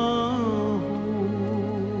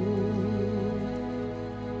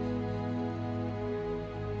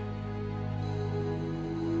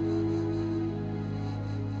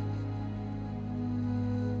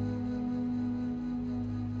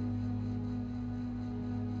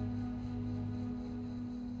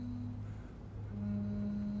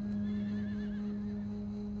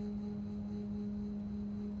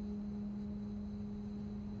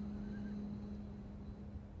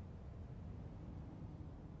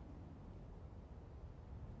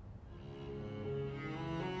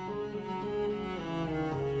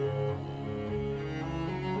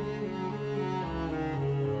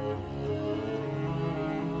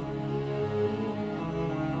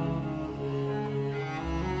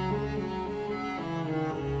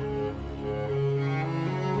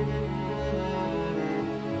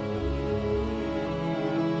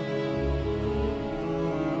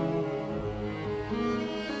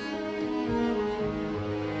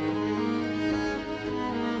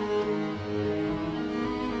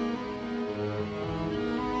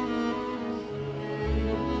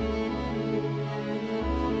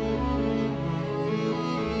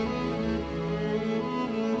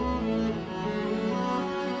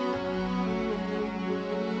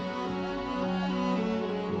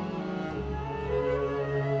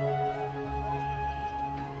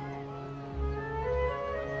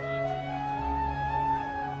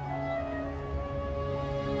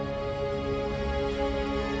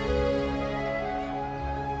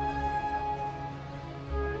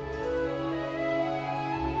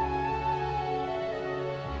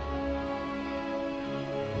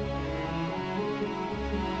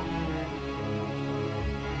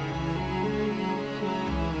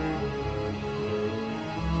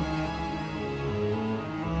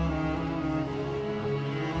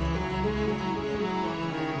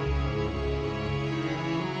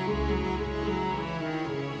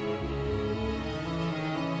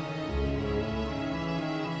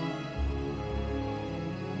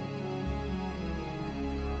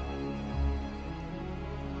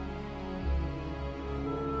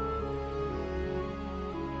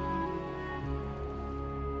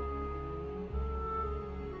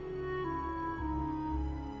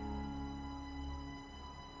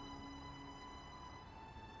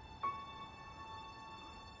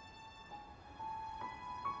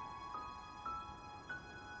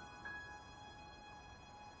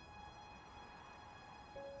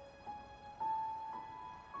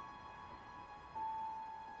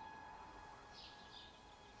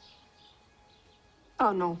Ah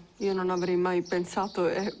no, io non avrei mai pensato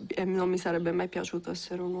e non mi sarebbe mai piaciuto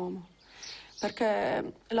essere un uomo.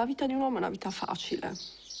 Perché la vita di un uomo è una vita facile.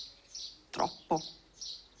 Troppo.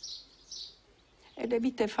 E le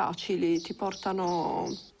vite facili ti portano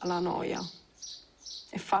alla noia.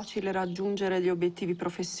 È facile raggiungere gli obiettivi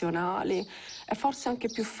professionali, è forse anche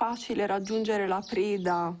più facile raggiungere la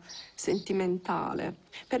preda sentimentale.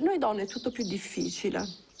 Per noi donne è tutto più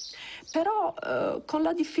difficile. Però con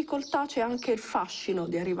la difficoltà c'è anche il fascino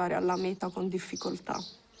di arrivare alla meta con difficoltà.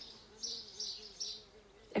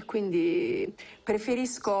 E quindi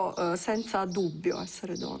preferisco senza dubbio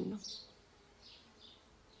essere donna.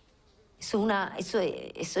 Eso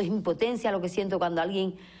es impotencia lo que siento cuando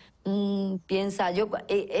alguien piensa,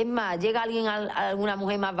 es más, llega alguien, alguna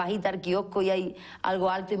mujer más bajita al kiosco y hay algo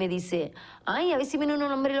alto y me dice, ay, a ver si viene un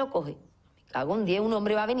hombre y lo coge. Me cago en 10, un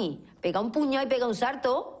hombre va a venir, pega un puñado y pega un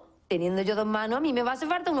salto. Teniendo yo dos manos, a mí me va a hacer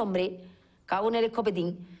falta un hombre. Cago en el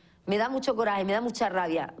escopetín. Me da mucho coraje, me da mucha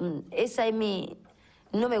rabia. Esa es mi...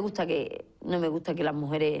 No me gusta que las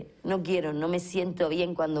mujeres... No quiero, no me siento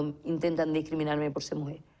bien cuando intentan discriminarme por ser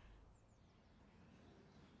mujer.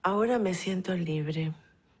 Ahora me siento libre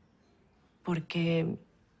porque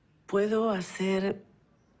puedo hacer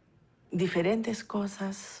diferentes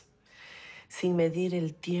cosas sin medir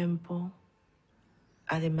el tiempo.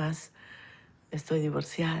 Además, estoy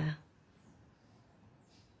divorciada.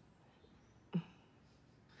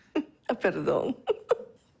 Perdón.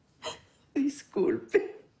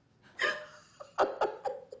 Disculpe.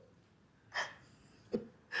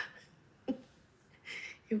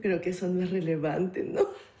 Yo creo que eso no es relevante, ¿no?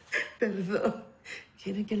 Perdón.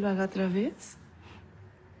 ¿Quiere que lo haga otra vez?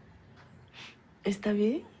 ¿Está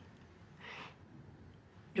bien?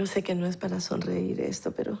 Yo sé que no es para sonreír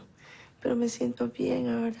esto, pero me siento bien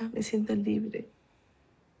ahora, me siento libre.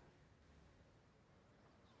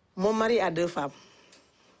 Mon mari a 2 femmes.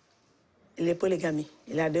 Il est polygamie.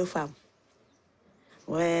 Il a 2 femmes.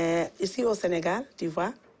 Ouais, ici au Sénégal, tu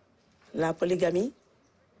vois, la polygamie,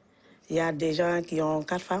 il y a des gens qui ont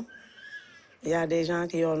 4 femmes. Il y a des gens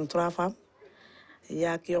qui ont 3 femmes. Il y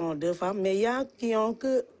a qui ont 2 femmes. Mais il y a qui ont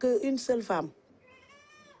que une seule femme.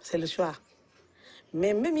 C'est le choix.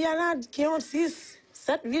 Mais même il y en a qui ont 6,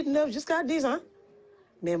 7, 8, 9, jusqu'à 10 ans.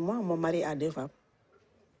 Mais moi, mon mari a 2 femmes.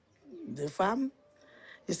 2 femmes.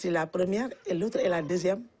 Je suis la première et l'autre est la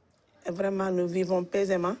deuxième. Et vraiment, nous vivons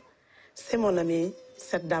paisément. C'est mon amie,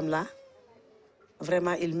 cette dame-là.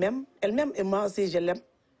 Vraiment, il m'aime. Elle m'aime et moi aussi, je l'aime.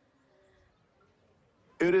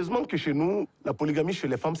 Heureusement que chez nous, la polygamie chez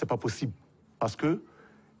les femmes, ce n'est pas possible. Parce que,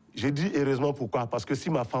 j'ai dit heureusement pourquoi? Parce que si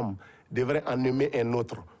ma femme devrait en aimer un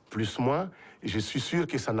autre plus moi, je suis sûr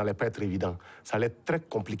que ça n'allait pas être évident. Ça allait être très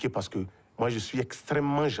compliqué parce que moi, je suis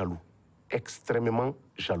extrêmement jaloux. Extrêmement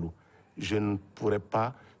jaloux. Je ne pourrais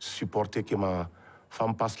pas supporter que ma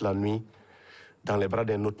femme passe la nuit dans les bras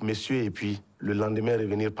d'un autre monsieur et puis le lendemain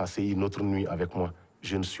revenir passer une autre nuit avec moi.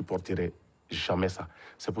 Je ne supporterai jamais ça.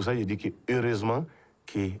 C'est pour ça que je dis que heureusement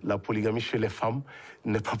que la polygamie chez les femmes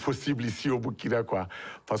n'est pas possible ici au Burkina, quoi.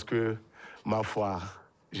 Parce que, ma foi,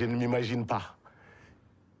 je ne m'imagine pas.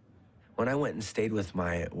 When I went and stayed with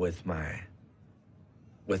my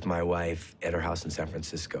wife at her house in San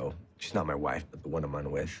Francisco, she's not my wife, but the woman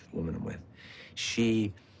I'm with,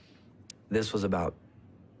 this was about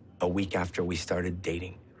a week after we started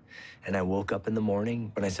dating. And I woke up in the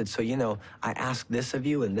morning and I said, so, you know, I asked this of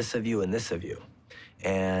you and this of you and this of you.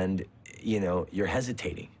 And, you know, you're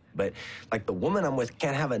hesitating. But, like, the woman I'm with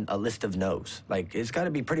can't have a list of no's. Like, it's got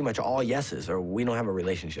to be pretty much all yeses or we don't have a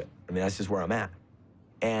relationship. I mean, that's just where I'm at.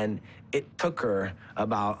 And it took her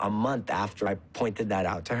about a month after I pointed that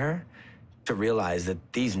out to her to realize that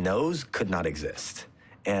these no's could not exist.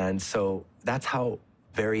 And so that's how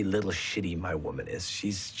very little shitty my woman is.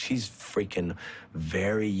 She's freaking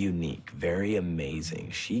very unique, very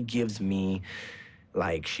amazing. She gives me,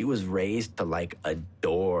 like, she was raised to, like,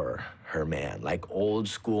 adore her man, like old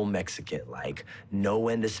school Mexican, like know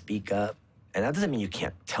when to speak up. And that doesn't mean you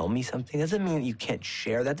can't tell me something. That doesn't mean you can't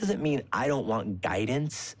share. That doesn't mean I don't want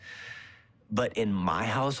guidance. But in my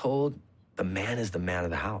household, the man is the man of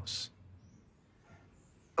the house.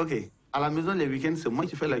 OK. À la maison, les week-ends, c'est moi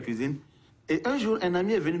qui fais la cuisine. Et un jour, un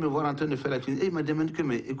ami est venu me voir en train de faire la cuisine. Et il m'a demandé que,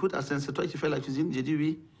 mais écoute, Hassan, c'est toi qui fais la cuisine? J'ai dit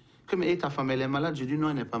oui. Que, mais ta femme, elle est malade? J'ai dit non,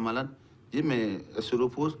 elle n'est pas malade. J'ai dit, mais elle se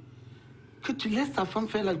repose. Que tu laisses ta femme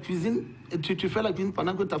faire la cuisine et tu fais la cuisine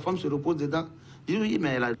pendant que ta femme se repose dedans. J'ai dit oui,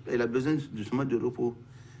 mais elle a besoin justement de repos.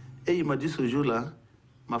 Et il m'a dit ce jour-là,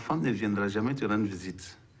 ma femme ne viendra jamais te rendre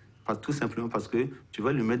visite. Tout simplement parce que tu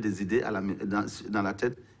vas lui mettre des idées dans la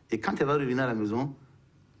tête. Et quand elle va revenir à la maison,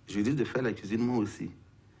 je lui dis de faire la cuisine moi aussi.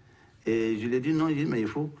 Et je lui ai dit non, mais il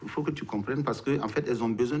faut que tu comprennes parce qu'en fait, elles ont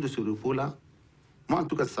besoin de ce repos-là. Moi, en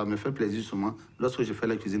tout cas, ça me fait plaisir seulement lorsque je fais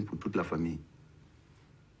la cuisine pour toute la famille.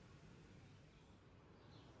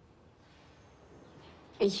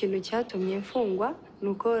 Ikintu cyatumye mfungwa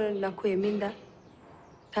nuko nakuyemo inda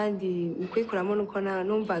kandi kwikuramo nuko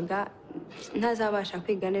numvaga ntazabasha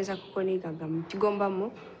kwiga neza kuko nigaga mu kigo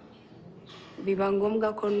mbamo biba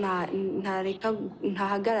ngombwa ko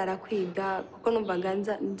ntahagarara kwiga kuko numvaga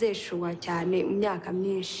nzeshuwa cyane mu myaka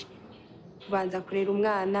myinshi kubanza kurera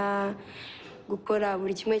umwana gukora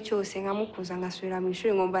buri kimwe cyose nkamukuza ngasubira mu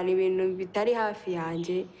ishuri ngomba ni ibintu bitari hafi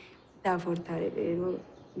yanjye ndavuta rero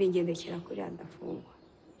bingendekera kuri ndafungwa.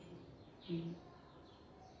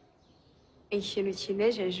 Ikintu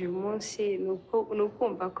kinejeje uyu munsi ni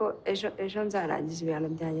ukumva ko ejo nzarangiza ibihano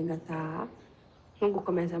byanjye ngataha no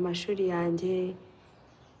gukomeza amashuri yanjye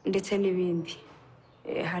ndetse n'ibindi.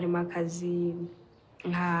 Harimo akazi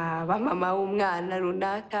nkaba mama w'umwana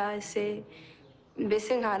runaka se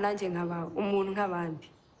mbese nanjye nkaba umuntu nk'abandi.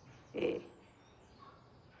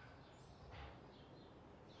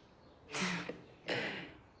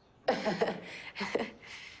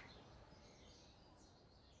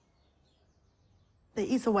 There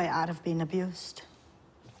is a way out of being abused.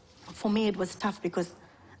 For me, it was tough because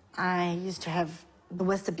I used to have the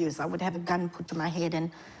worst abuse. I would have a gun put to my head and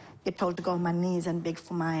get told to go on my knees and beg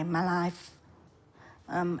for my life.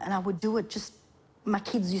 And I would do it just, my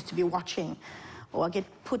kids used to be watching. Or I get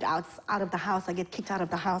put out of the house, I get kicked out of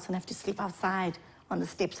the house and have to sleep outside on the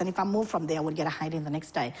steps. And if I moved from there, I would get a hiding the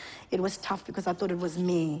next day. It was tough because I thought it was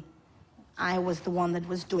me. I was the one that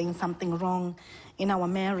was doing something wrong in our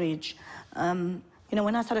marriage. You know,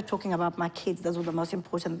 when I started talking about my kids, those were the most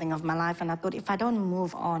important thing of my life. And I thought, if I don't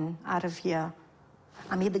move on out of here,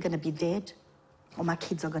 I'm either going to be dead or my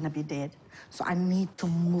kids are going to be dead. So I need to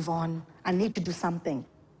move on. I need to do something.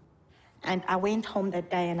 And I went home that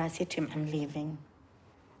day and I said to him, I'm leaving.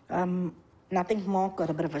 Nothing more got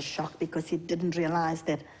a bit of a shock because he didn't realize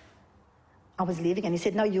that I was leaving. And he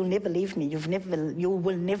said, no, you'll never leave me. You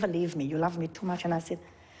will never leave me. You love me too much. And I said,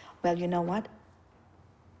 well, you know what?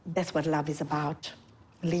 That's what love is about,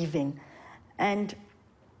 leaving. And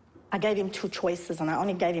I gave him two choices, and I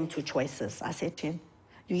only gave him two choices. I said to him,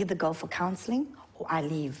 you either go for counseling or I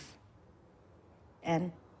leave.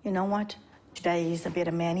 And you know what? Today he's a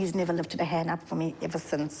better man. He's never lifted a hand up for me ever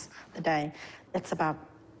since the day. That's about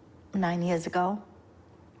 9 years ago.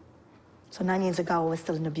 So 9 years ago, I was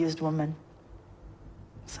still an abused woman.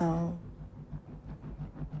 So...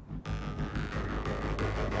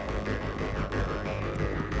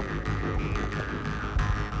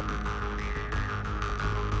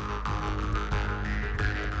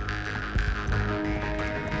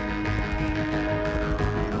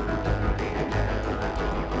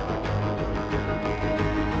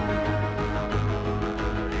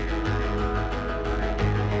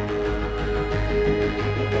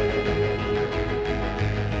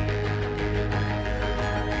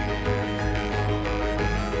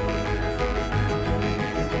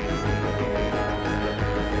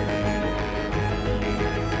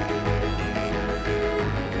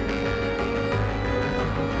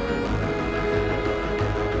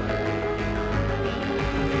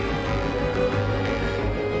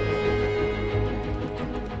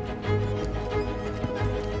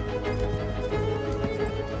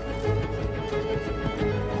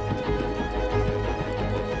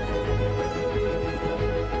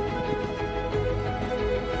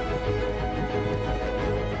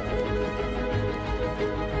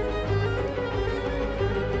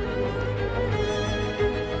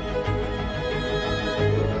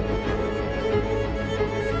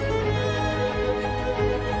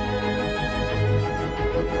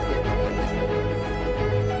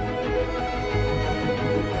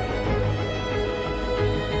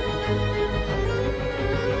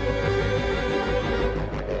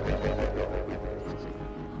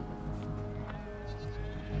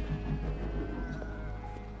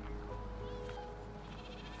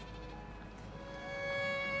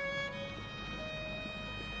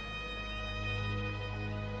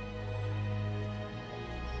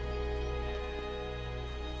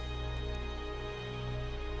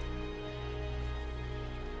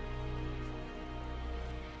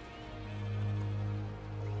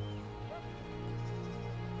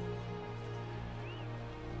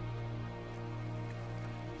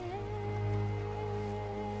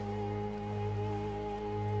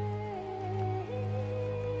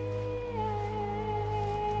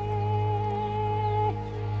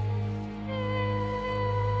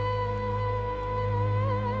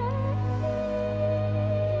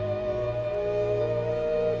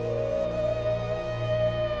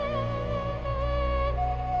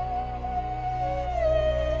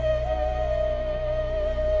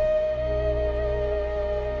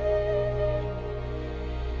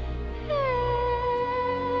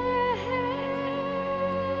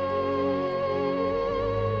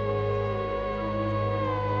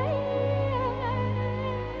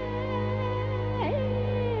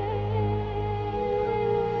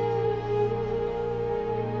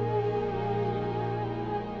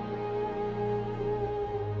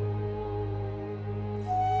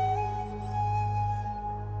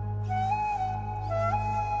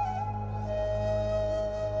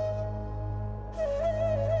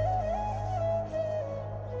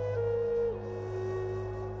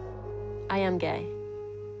 I am gay,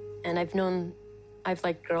 and I've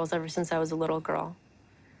liked girls ever since I was a little girl.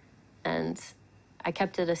 And I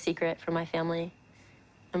kept it a secret from my family.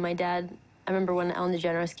 And my dad, I remember when Ellen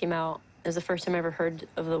DeGeneres came out, it was the first time I ever heard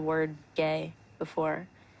of the word gay before.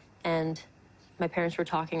 And my parents were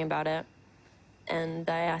talking about it. And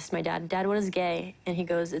I asked my dad, Dad, what is gay? And he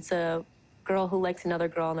goes, it's a girl who likes another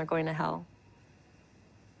girl and they're going to hell.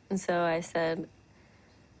 And so I said,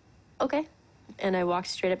 okay. And I walked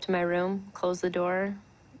straight up to my room, closed the door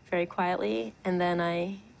very quietly, and then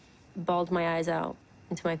I bawled my eyes out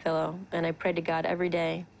into my pillow. And I prayed to God every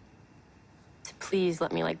day to please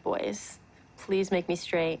let me like boys. Please make me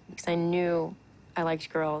straight, because I knew I liked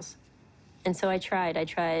girls. And so I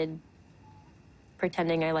tried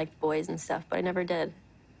pretending I liked boys and stuff, but I never did.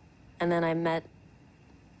 And then I met,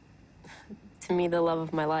 to me, the love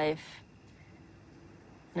of my life.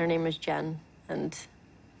 And her name was Jen, and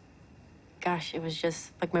gosh, it was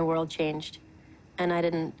just like my world changed. And I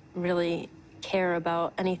didn't really care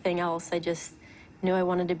about anything else. I just knew I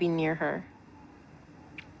wanted to be near her.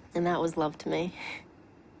 And that was love to me.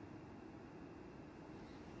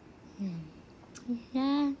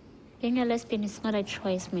 Yeah, being a lesbian is not a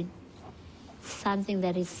choice, man. something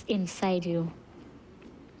that is inside you,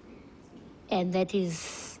 and that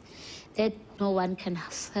no one can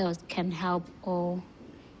help, or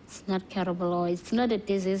it's not curable, or it's not a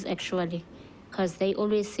disease actually, because they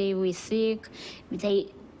always say we're sick.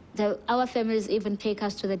 Our families even take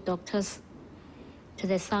us to the doctors, to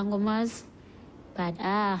the sangomas, but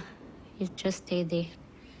you just stay there.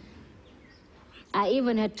 I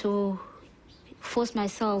even had to force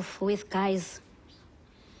myself with guys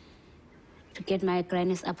to get my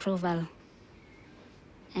granny's approval.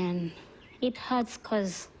 And it hurts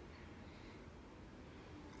because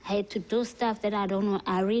I had to do stuff that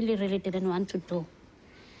I really, really didn't want to do.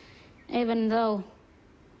 Even though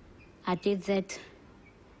I did that,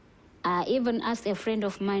 I even asked a friend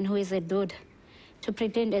of mine who is a dude to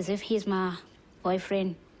pretend as if he's my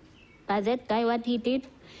boyfriend. But that guy, what he did,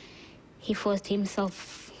 he forced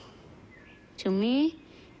himself to me,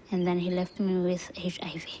 and then he left me with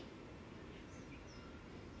HIV.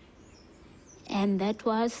 And that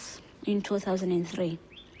was in 2003.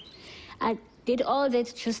 I did all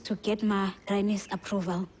that just to get my granny's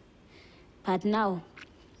approval. But now,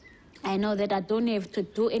 I know that I don't have to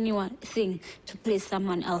do anything to please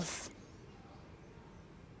someone else.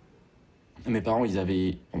 Mes parents, ils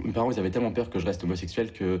avaient tellement peur que je reste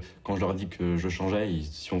homosexuel que quand je leur ai dit que je changeais, ils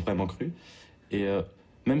s'y ont vraiment cru. Et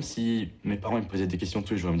même si mes parents me posaient des questions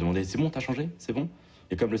tous les jours, ils me demandaient « C'est bon, t'as changé? C'est bon ?»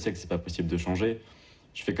 Et comme je sais que c'est pas possible de changer,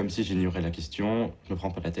 je fais comme si j'ignorais la question, je me prends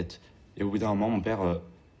pas la tête. Et au bout d'un moment, mon père,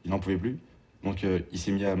 il n'en pouvait plus. Donc il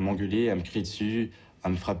s'est mis à m'engueuler, à me crier dessus, à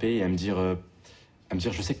me frapper et à me dire «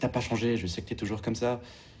 Je sais que t'as pas changé, je sais que t'es toujours comme ça. »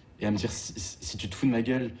 Et à me dire « Si tu te fous de ma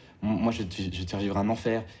gueule, moi je vais te faire vivre un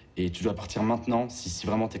enfer. Et tu dois partir maintenant si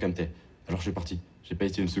vraiment t'es comme t'es. » Alors je suis parti. J'ai pas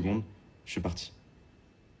hésité une seconde, je suis parti.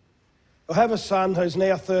 I have a son who's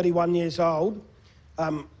now 31 years old,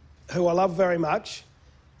 who I love very much.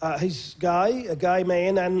 He's gay, a gay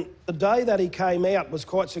man, and the day that he came out was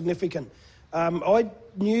quite significant. I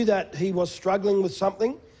knew that he was struggling with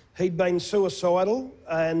something. He'd been suicidal,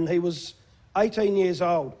 and he was 18 years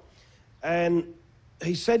old. And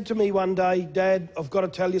he said to me one day, "Dad, I've got to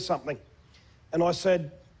tell you something." And I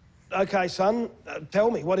said, "Okay, son, tell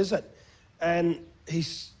me, what is it?" And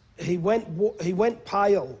he went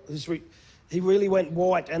pale. He really went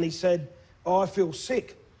white, and he said, "Oh, I feel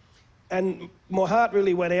sick." And my heart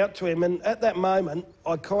really went out to him. And at that moment,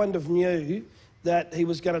 I kind of knew that he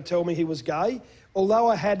was going to tell me he was gay, although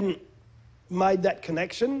I hadn't made that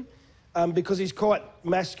connection because he's quite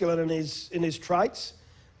masculine in his traits.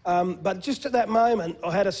 But just at that moment,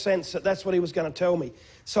 I had a sense that that's what he was going to tell me.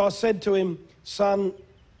 So I said to him, "Son,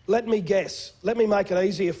 let me guess. Let me make it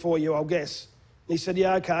easier for you, I'll guess." And he said,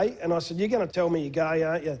 "Yeah, okay." And I said, "You're going to tell me you're gay,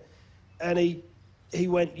 aren't you?" And he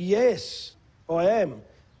went, "Yes, I am."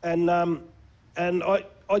 And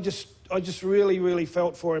I just really, really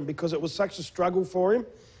felt for him because it was such a struggle for him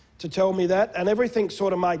to tell me that. And everything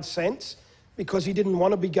sort of made sense because he didn't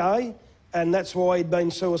want to be gay, and that's why he'd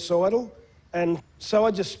been suicidal. And so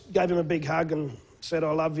I just gave him a big hug and said,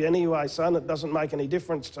 "I love you anyway, son. It doesn't make any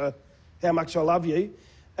difference to how much I love you."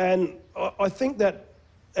 And I think that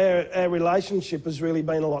our relationship has really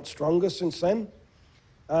been a lot stronger since then.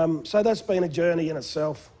 So that's been a journey in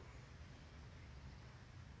itself.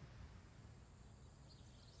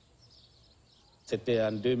 C'était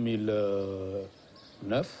en 2009,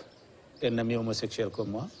 un ami homosexuel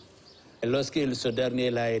comme moi. Et lorsque ce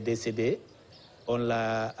dernier là est décédé, on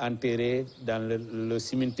l'a enterré dans le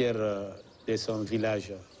cimetière de son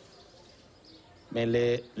village. Mais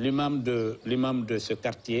l'imam de ce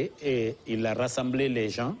quartier, et il a rassemblé les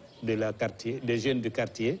gens des jeunes du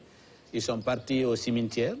quartier. Ils sont partis au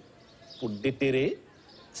cimetière pour déterrer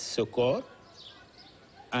ce corps,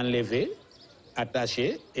 enlever,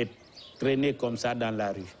 attacher et traîner comme ça dans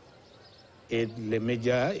la rue. Et les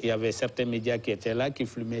médias, il y avait certains médias qui étaient là, qui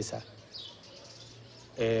filmaient ça.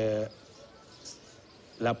 Et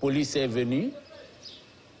la police est venue.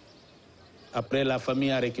 Après, la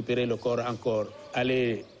famille a récupéré le corps encore,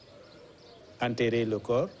 allé enterrer le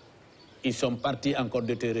corps. Ils sont partis encore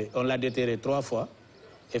déterrer. On l'a déterré 3 fois.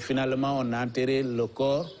 Et finalement, on a enterré le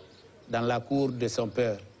corps dans la cour de son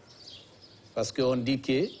père. Parce qu'on dit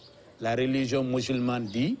que la religion musulmane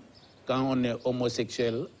dit, quand on est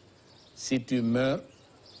homosexuel, si tu meurs,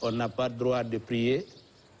 on n'a pas le droit de prier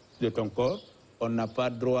de ton corps, on n'a pas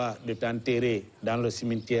le droit de t'enterrer dans le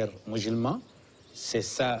cimetière musulman. C'est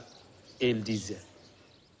ça qu'il disait.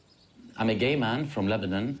 I'm a gay man from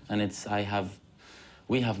Lebanon, and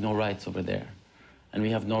we have no rights over there. And we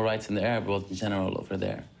have no rights in the Arab world in general over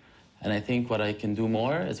there. And I think what I can do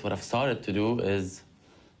more is what I've started to do is,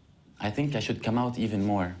 I think I should come out even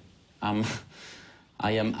more. I'm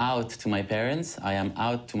I am out to my parents, I am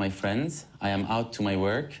out to my friends, I am out to my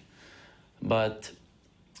work, but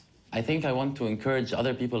I think I want to encourage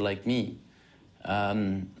other people like me,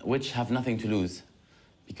 which have nothing to lose,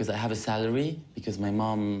 because I have a salary, because my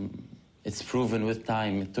mom, it's proven with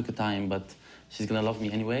time, it took a time, but she's gonna love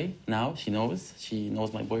me anyway. Now she knows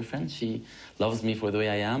my boyfriend, she loves me for the way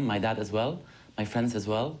I am, my dad as well, my friends as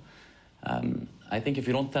well. I think if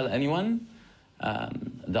you don't tell anyone,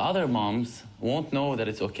 the other moms won't know that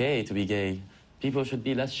it's okay to be gay. People should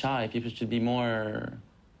be less shy, people should be more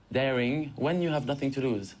daring when you have nothing to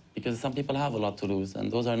lose, because some people have a lot to lose,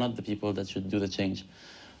 and those are not the people that should do the change,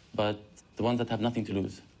 but the ones that have nothing to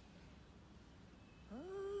lose.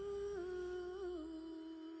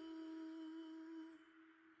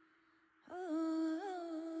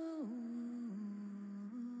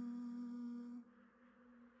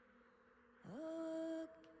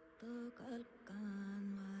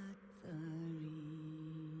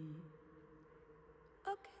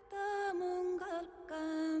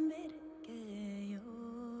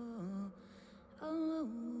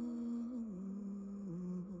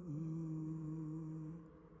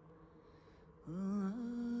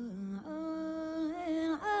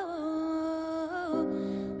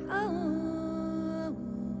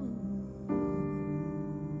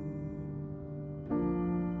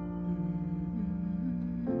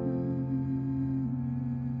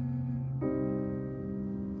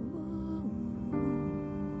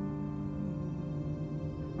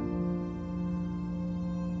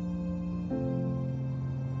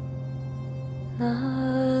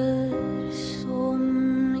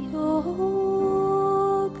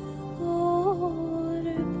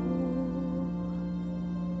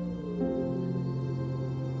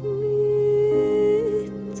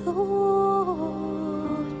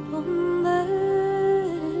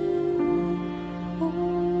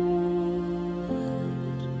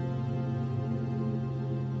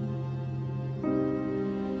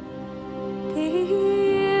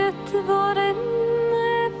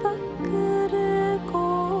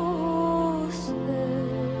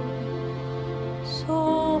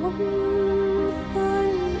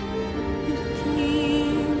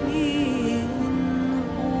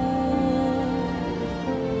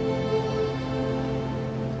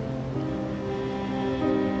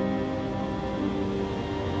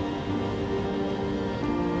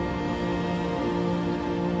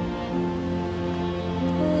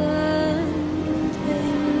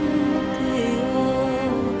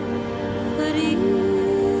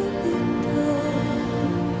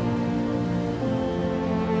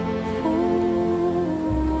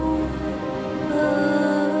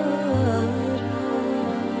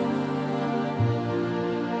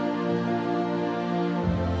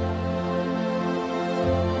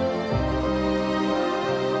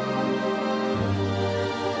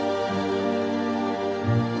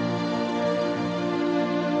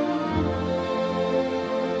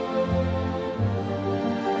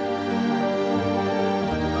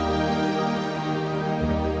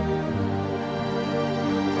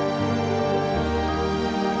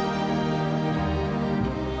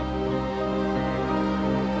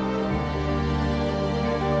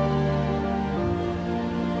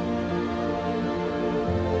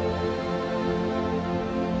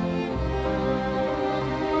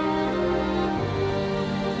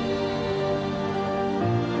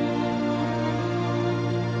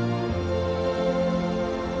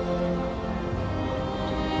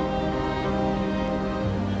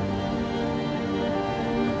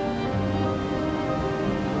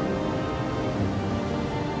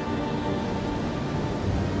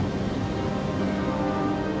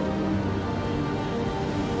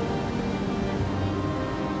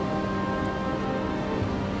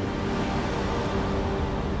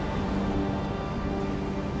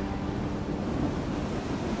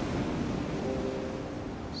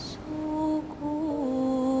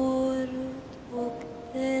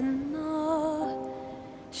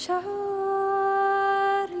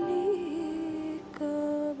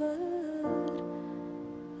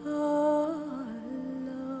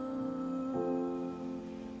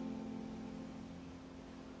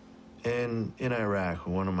 In Iraq,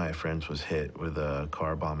 one of my friends was hit with a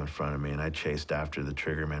car bomb in front of me, and I chased after the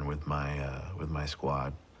triggerman with my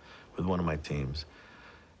squad, with one of my teams.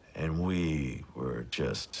 And we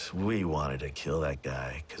wanted to kill that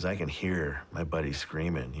guy, because I can hear my buddy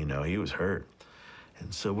screaming, you know, he was hurt.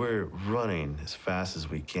 And so we're running as fast as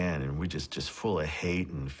we can, and we just full of hate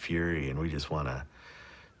and fury, and we just want to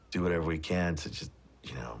do whatever we can to just,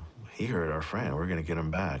 you know, he hurt our friend, we're going to get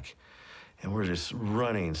him back. And we're just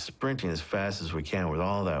running, sprinting as fast as we can with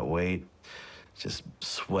all that weight, just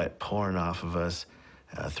sweat pouring off of us.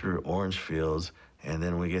 through orange fields, and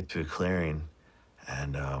then we get to a clearing,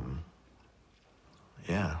 and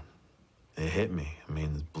yeah, it hit me. I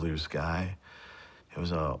mean, blue sky. It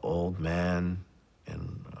was an old man in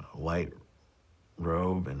a white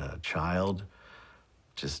robe and a child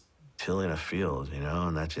just tilling a field, you know,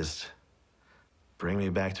 and that just bring me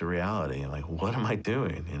back to reality. Like, what am I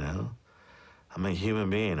doing, you know? I'm a human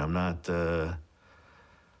being. I'm not, I'm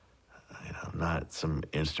not some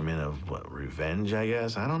instrument of what, revenge, I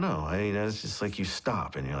guess. I don't know. It's just like you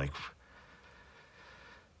stop and you're like,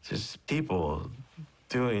 just people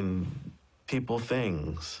doing people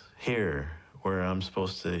things here where I'm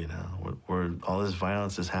supposed to, where all this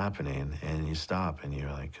violence is happening, and you stop and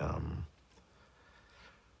you're like, I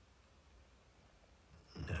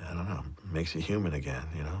don't know, makes you human again,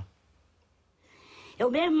 you know? Eu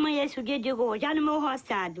mesmo amanheço o dia e digo, já no meu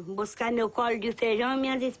roçado, buscar meu colo de feijão e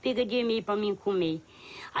minhas espigas de milho para mim comer.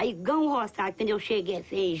 Aí ganho o roçado, quando eu chego é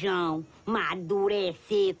feijão, maduro, é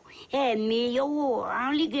seco, é milho, a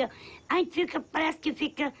alegria. A gente fica, parece que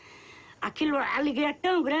fica, aquilo, a alegria é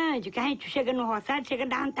tão grande que a gente chega no roçado, chega a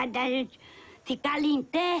dar vontade da gente ficar ali em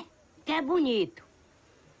pé, que é bonito.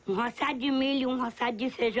 Um roçado de milho, um roçado de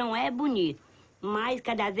feijão é bonito, mas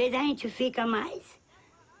cada vez a gente fica mais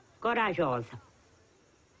corajosa.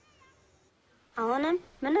 አሁንም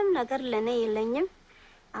ምንም ነገር ለኔ የለኝም።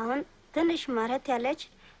 አሁን ትንሽ መሬት ያለች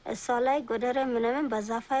እሷ ላይ ጎደረ ምንም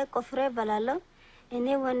በዛፋይ ቆፍሬ በላለሁ። እኔ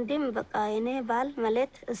ወንድም በቃ እኔ ባል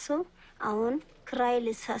ማለት እሱ አሁን ክራይ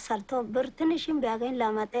ሰርቶ ብር ትንሽም ቢያገኝ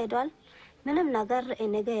ላመጣ ሄዷል። ምንም ነገር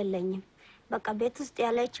እኔ ጋር የለኝም። በቃ ቤት ውስጥ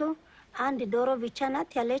ያለችው አንድ ዶሮ ብቻ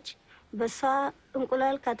ናት ያለች። በሷ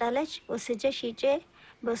እንቁላል ከጣለች ወስጄ ሽጬ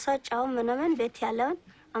በሷ ጫው ምንም ቤት ያለውን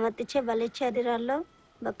አመጥቼ በልቼ አድራለሁ።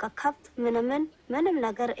 በቃ ከብት ምንም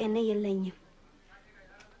ነገር እኔ የለኝም።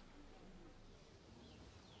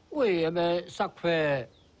 Oui, mais ça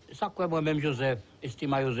que moi-même Joseph,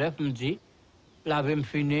 estima Joseph me dit, la vie me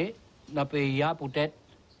finit dans le pays peut-être,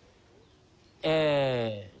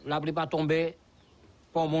 et la pluie pas tomber,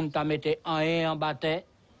 pour le monde t'a metté en bataille,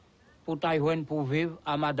 pour Taïwan pour vivre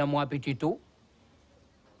à madame ou petit tout.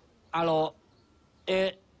 Alors,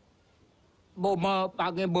 et bon, moi,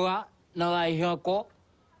 pas de bois dans la région encore,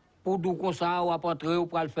 pour tout comme ça, ou à rentrer, ou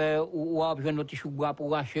pour le faire, ou à besoin de petit chou-bois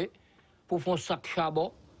pour racher, pour faire un sac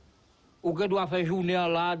charbon, ou que doit faire journée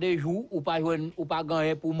là, des jours, ou pas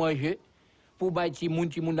gagner pour manger, pour bailler si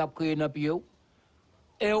moun a créé dans le pied.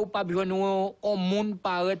 Et ou pas besoin de un monde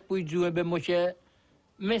paraître pour dire, ben, mon cher,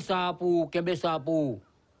 mais ça pour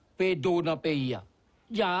payer d'eau dans le pays.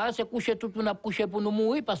 Ja, c'est coucher tout le monde a couché pour nous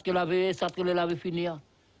mourir parce que la vie, ça la vie finie.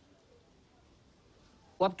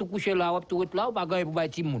 Ou tout coucher là, ou tout là, ou pas gagner pour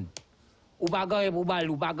bailler si moun. Ou pas gagner pour bailler,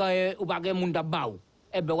 ou pas gagner moun da baou.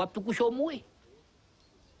 Eh ben, ou tout coucher au mourir.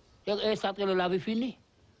 Et ça la vie finie.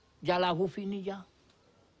 Ja, la vie finie, ja.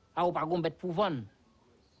 Ah, ou pas gagner pour vendre.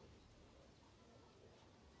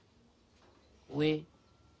 Oui.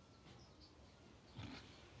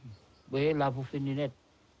 Oui, la vie finie net.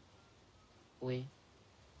 Oui.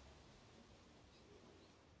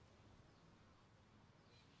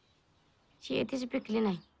 शेतीच पिकली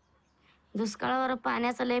नाही. दुष्काळावर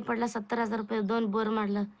पाण्याचा लय पडला. 70,000 रुपये 2 bore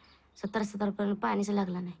मारलं. 70,000 रुपये पाणीच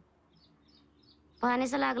लागलं नाही.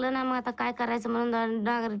 पाणीच लागलं ना, मग आता काय करायचं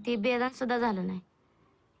म्हणून ते बेदान सुद्धा झालं नाही.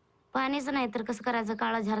 पाणीच नाही तर कसं करायचं.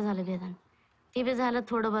 काळा झार झालं बेदान. ते बी झालं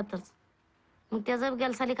थोडं बातच. मग त्याचं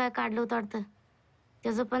गेलसाली काय काढलं होतं वाटतं.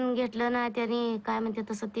 त्याचं पण घेतलं ना त्यांनी, काय म्हणते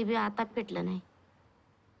तसं ते बी आता पेटलं नाही.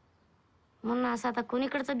 म्हणून असं आता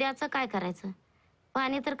कोणीकडचं द्यायचं, काय करायचं.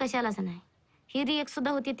 पाणी तर कशालाच नाही. हिरी एक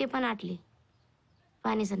सुद्धा होती ते पण आटली.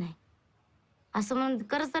 पाणीच नाही. असं म्हणून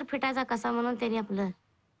कर्ज तर फिटायचा कसा म्हणून त्यांनी आपलं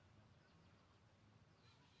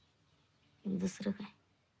दुसरं काय.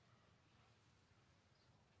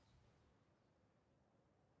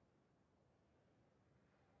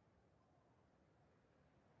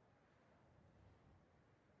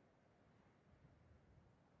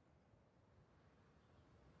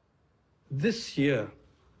 This year,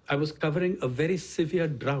 I was covering a very severe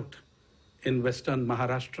drought in Western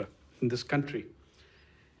Maharashtra, in this country.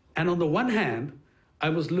 And on the one hand, I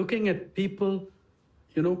was looking at people,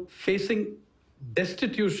 facing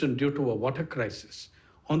destitution due to a water crisis.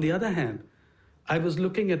 On the other hand, I was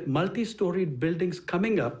looking at multi-storied buildings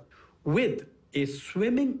coming up with a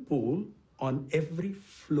swimming pool on every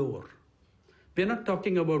floor. We're not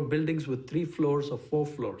talking about buildings with 3 floors or 4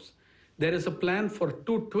 floors. There is a plan for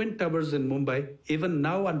 2 twin towers in Mumbai, even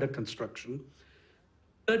now under construction,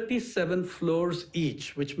 37 floors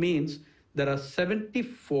each, which means there are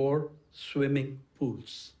 74 swimming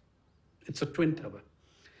pools. It's a twin tower.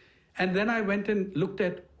 And then I went and looked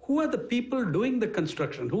at who are the people doing the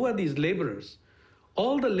construction? Who are these laborers?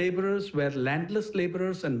 All the laborers were landless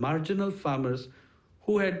laborers and marginal farmers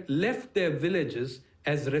who had left their villages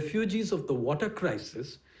as refugees of the water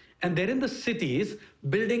crisis, and they're in the cities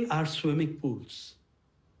building our swimming pools.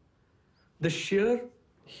 The sheer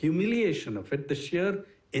humiliation of it, the sheer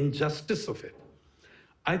injustice of it.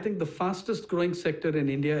 I think the fastest growing sector in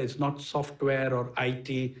India is not software or IT,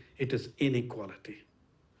 it is inequality.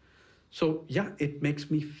 So yeah, it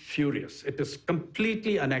makes me furious. It is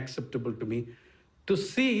completely unacceptable to me to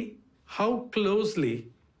see how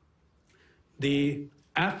closely the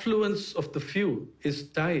affluence of the few is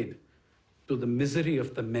tied to the misery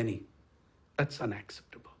of the many. That's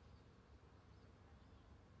unacceptable.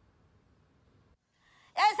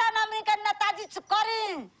 ऐसा हमनी के नेताजी करी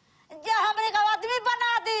जे हमनी के आदमी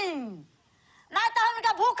बना दी, नहीं तो हमनी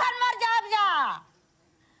के भूखन मर जाब जा।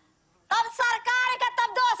 तब सरकार के तब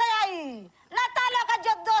दोष आई, नेता लोग के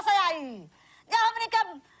जो दोष आई, जे हमनी के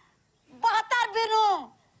 72 बिनु,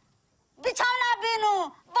 बिछौना बिनु,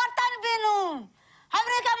 बर्तन बिनु,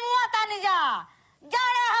 हमनी के मुँह तानी जा,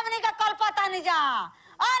 जाने हमनी के कलपता नहीं जा,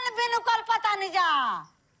 अन्न बिनु कलपता नहीं जा,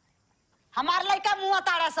 हमार लइका मुँह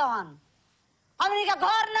ताड़ा सन। हमनी का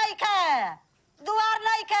घर नहीं खे, दुआर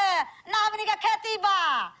नहीं खे, ना हमनी का खेती बा,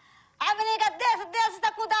 हमनी का देश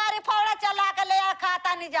तक कुदारी फौड़ा चला के ले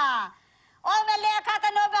खाता नहीं जा, ओ में ले खाता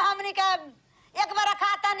नो में हमनी का एक बार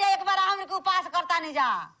खाता नहीं, एक बार हमनी को उपास करता नहीं जा,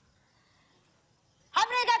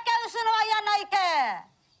 हमनी का क्यों सुनवाया नहीं खे,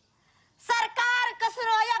 सरकार का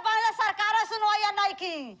सुनवाया बाने सरकारों सुनवाया नहीं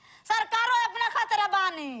की, सरकारों अपना खतरा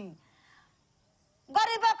बानी,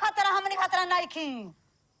 गरीबों खतरा हमनी खतरा नहीं की।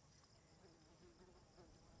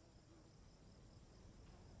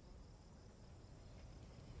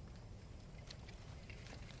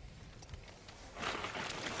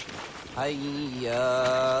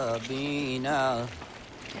 هيا بينا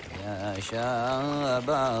يا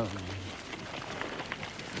شباب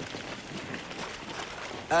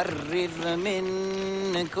قرب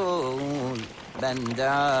منكم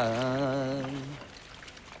بندان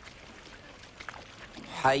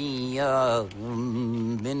حيا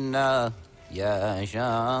بنا يا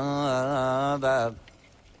شباب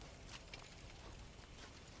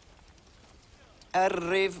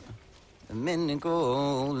قرب من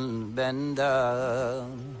كل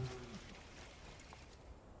بندان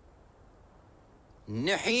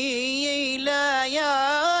نحيي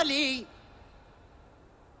ليالي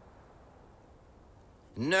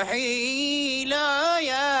نحيي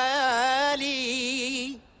ليالي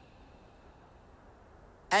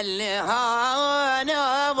الهنا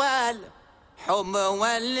والحب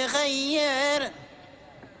والخير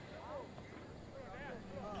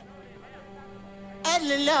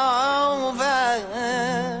اللوفا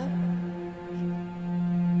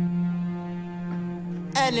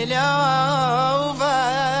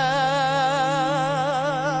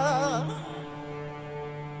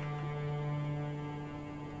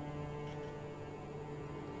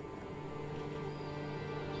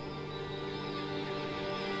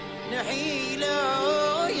نحيل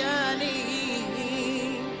يالي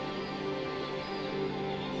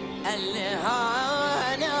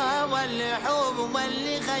الهنا والحب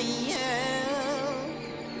والخيال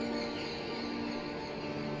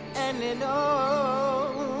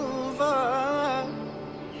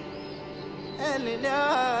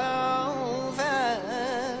اللوفا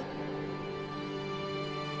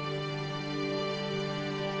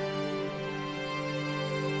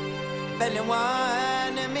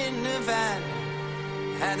بلوان من فن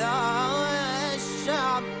هذا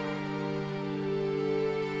الشعب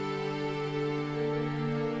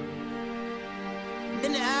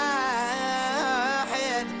من أحد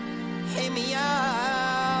حمياه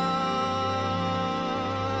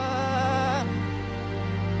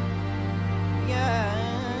يا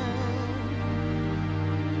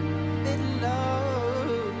بلادي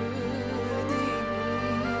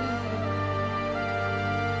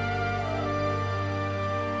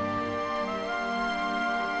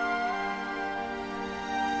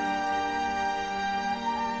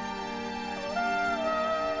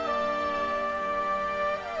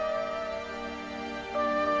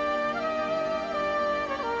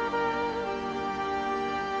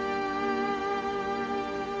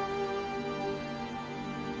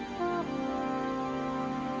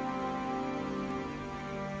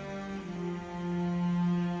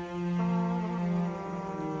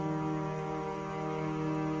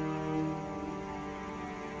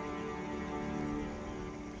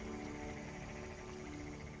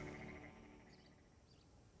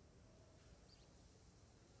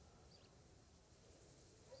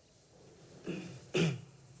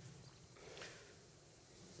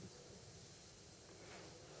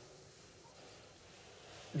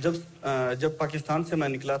जब पाकिस्तान से मैं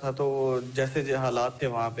निकला था तो जैसे हालात थे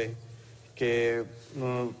वहाँ पे कि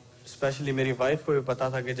स्पेशली मेरी वाइफ को भी पता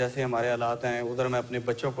था कि जैसे हमारे हालात हैं उधर मैं अपने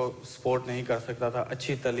बच्चों को सपोर्ट नहीं कर सकता था,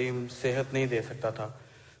 अच्छी तालीम सेहत नहीं दे सकता था।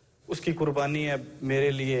 उसकी कुर्बानी है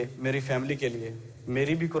मेरे लिए, मेरी फैमिली के लिए,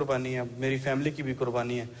 मेरी भी कुर्बानी है, मेरी फैमिली की भी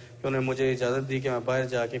कुर्बानी है कि उन्होंने मुझे इजाज़त दी कि मैं बाहर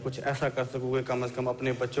जाके कुछ ऐसा कर सकूँ कि कम से कम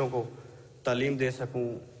अपने बच्चों को तालीम दे सकूँ,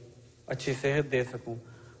 अच्छी सेहत दे सकूँ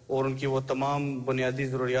और उनकी वो तमाम बुनियादी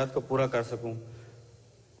ज़रूरियात को पूरा कर सकूँ।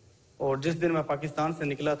 और जिस दिन मैं पाकिस्तान से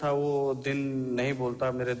निकला था वो दिन नहीं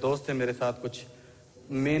भूलता। मेरे दोस्त थे मेरे साथ, कुछ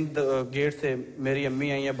मेन गेट से मेरी अम्मी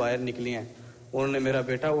आई हैं, बाहर निकली हैं, उन्होंने मेरा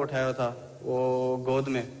बेटा उठाया था वो गोद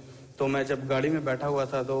में। तो मैं जब गाड़ी में बैठा हुआ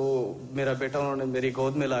था तो मेरा बेटा उन्होंने मेरी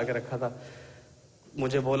गोद में ला के रखा था।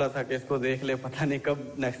 मुझे बोला था कि इसको देख ले, पता नहीं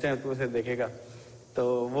कब नेक्स्ट टाइम तू इसे देखेगा। तो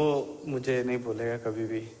वो मुझे नहीं भूलेगा कभी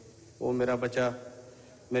भी। वो मेरा बच्चा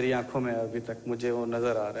मेरी आंखों में अभी तक मुझे वो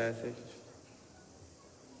नज़र आ रहा है ऐसे।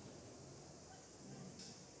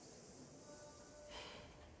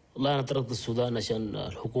 والله أنا تركت السودان عشان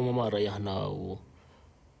الحكومة ما ريحنا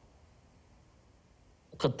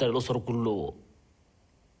وكتر الأسر كله،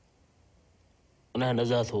 ونحن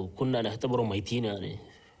ذاته كنا نعتبره ميتين يعني،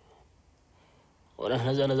 ونحن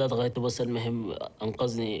ذات غايته بس المهم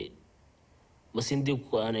أنقذني بس عندي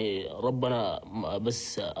يعني ربنا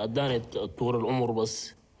بس أداني طول العمر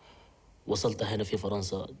بس وصلت هنا في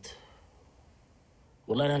فرنسا.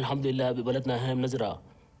 والله نحن الحمد لله ببلدنا هنا بنزرع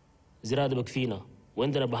زراعة بكفينا،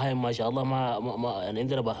 وعندنا بهايم ما شاء الله ما يعني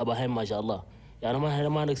عندنا بهايم ما شاء الله، يعني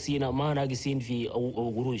ما ناقصين ما ناقصين في أو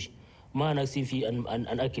قروش، ما ناقصين في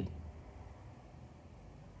أن أكل،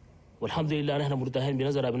 والحمد لله نحن مرتاحين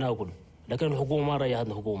بنزرع بناكل، لكن الحكومة ما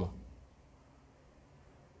ريحتنا حكومة.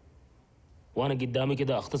 وانا قدامي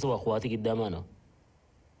كده اغتصب اخواتي قدامي انا.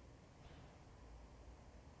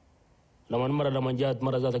 لما جات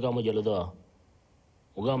مرة ذاتها قاموا جلدوها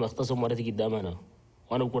وقاموا اغتصبوا مرتي قدامي انا،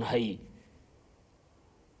 وانا بكون حي.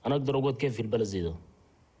 انا اقدر اقعد كيف في البلد زي ده؟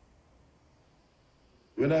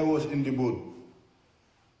 When I was in the boat,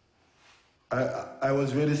 I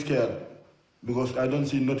was very scared because I don't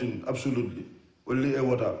see nothing, absolutely, only a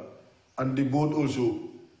water. And the boat also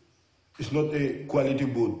is not a quality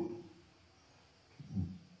boat.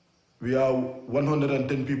 We are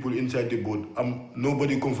 110 people inside the boat.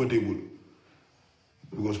 Nobody comfortable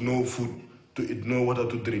because no food to eat, no water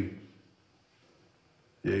to drink.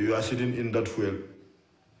 Yeah, you are sitting in that fuel.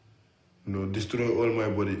 Destroy all my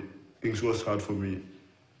body. Things was hard for me.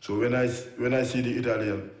 So when I see the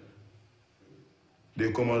Italian,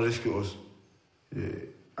 they come and rescue us.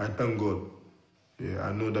 Yeah, I thank God. Yeah,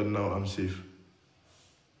 I know that now I'm safe.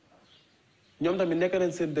 ñoom tamit nekk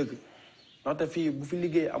nañ seen dëgg ndaxte fii bu fi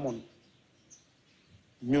liggéey amoon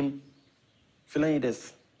ñun fi la ñuy des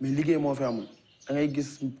mais liggéey moo fi amul da ngay gis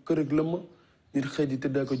kër ak lëmm nit xëy di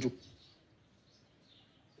tëdd ak a jug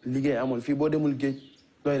liggéey amul fii boo demul géej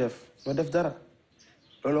looy def doo def dara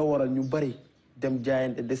looloo waral ñu bari dem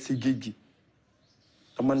jaayante des si géej gi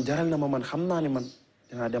te man jaral na ma man xam naa ni man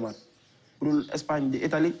dinaa demaat pour Espagne di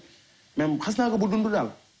Italie même xas naa ko bu dund daal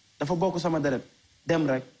dafa bokk sama deret dem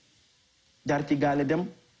rek jaar ci gaale dem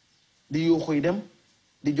di yuuxuy dem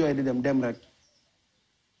di jooy di dem rek.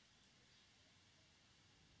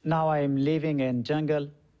 Now I am living in jungle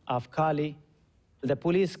of Kali. The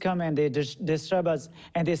police come and they disturb us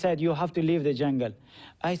and they said, you have to leave the jungle.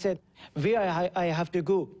 I said, where I have to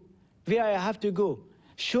go? Where I have to go?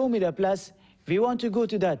 Show me the place. We want to go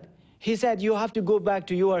to that. He said, you have to go back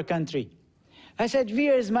to your country. I said,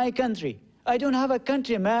 where is my country? I don't have a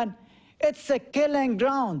country, man. It's a killing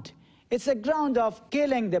ground. It's a ground of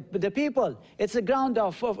killing the people. It's a ground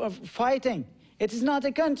of fighting. It is not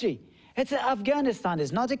a country. It's Afghanistan.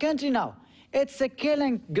 It's not a country now. It's a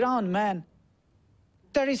killing ground, man.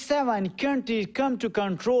 37 countries come to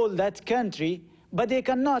control that country, but they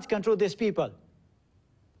cannot control these people.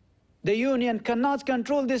 The union cannot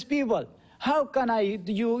control these people. How can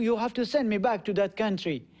you have to send me back to that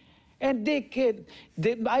country. And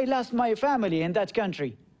I lost my family in that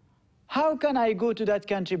country. How can I go to that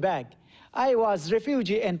country back? I was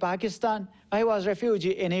refugee in Pakistan. I was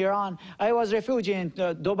refugee in Iran. I was refugee in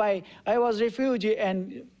Dubai. I was refugee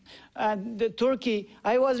in Turkey.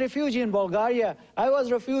 I was refugee in Bulgaria. I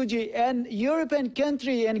was refugee in European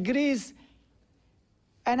country in Greece.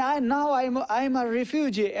 And now I'm a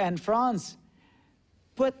refugee in France.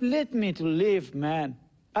 But let me to live, man.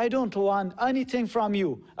 I don't want anything from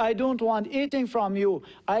you. I don't want eating from you.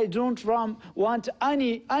 I don't want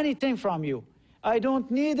anything from you. I don't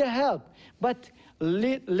need the help, but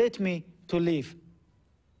let me to live.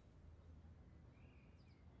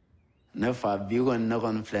 ne fa bi ne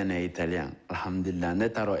kon filɛ nin ye italien alhamdulillah ne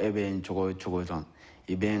t'a dɔn e bɛ n cogo dɔn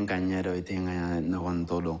i bɛ n ka ɲɛ dɔn i tɛ n ka ne kɔni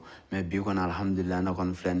t'o dɔn mais bi kɔni alhamdulillah ne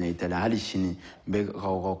kɔni filɛ nin ye italien hali sini n bɛ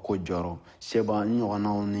k'aw ka ko jɔrɔ seba n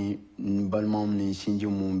ɲɔgɔnnaw ni n balimaw ni sinji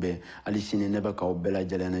mun bɛ hali sini ne bɛ k'aw bɛɛ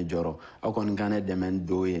lajɛlen ne jɔrɔ aw kɔni ka ne dɛmɛ ni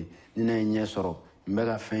dɔw ye ni ne ye ɲɛ sɔrɔ n bɛ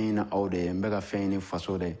ka fɛn ɲini aw de ye n bɛ ka fɛn ɲini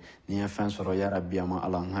faso de ye ni n ye fɛn sɔrɔ yarabi a ma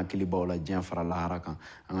ala n hakili b'aw la diɲɛ fara lahara kan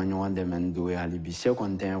an ka ɲɔgɔn dɛmɛ ni dɔw ye hali bi se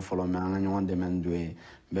kɔni tɛ n fɔlɔ mɛ an ka ɲɔgɔn dɛmɛ ni dɔw ye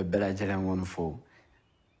n bɛ bɛɛ lajɛlen kɔni fo.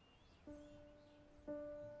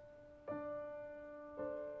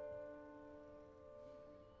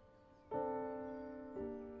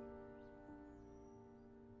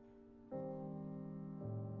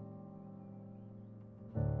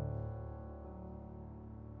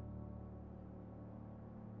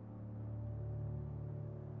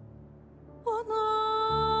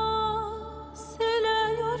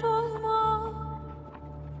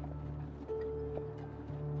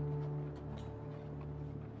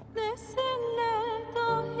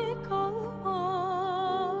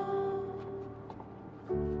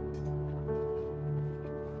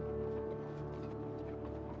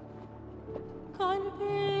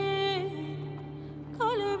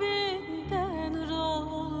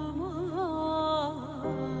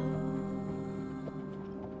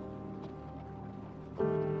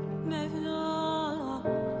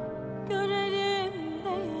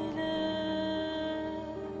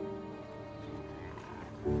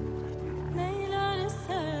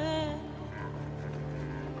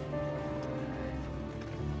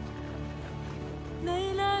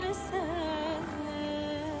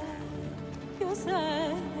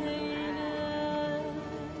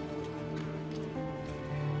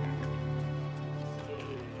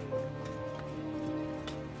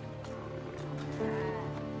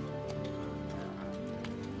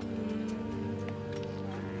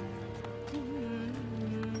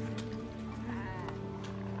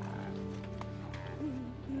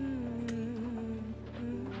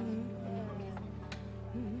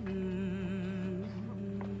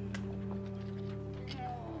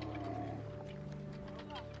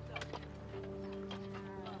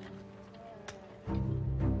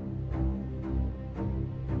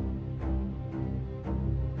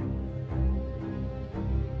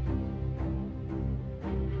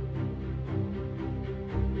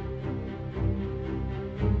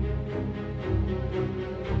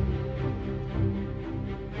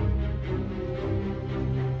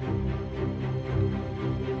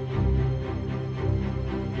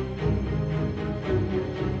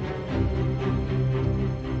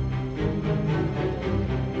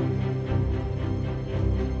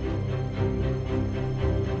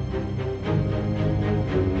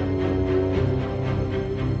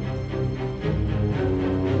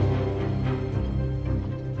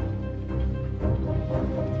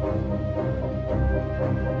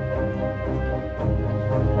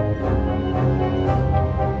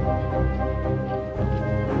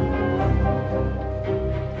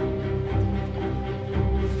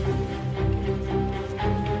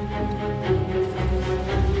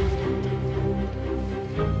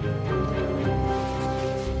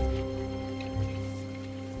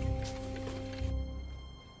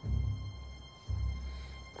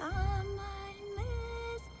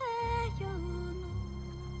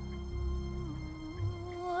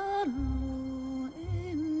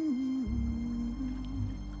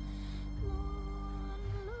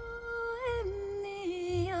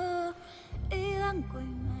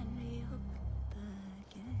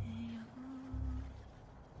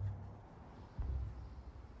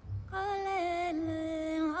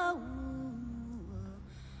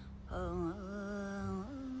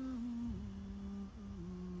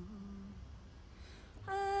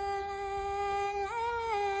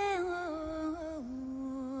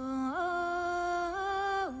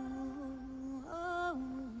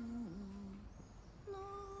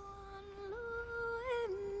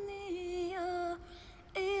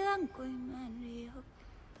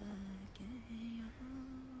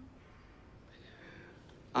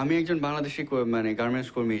 আমি একজন Bangladeshi garments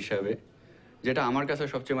কর্মী হিসাবে যেটা আমার কাছে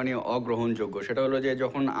সবচেয়ে অগ্রহণযোগ্য সেটা হলো যে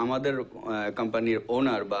যখন আমাদের কোম্পানির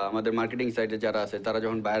ওনার বা আমাদের মার্কেটিং সাইডে যারা আছে তারা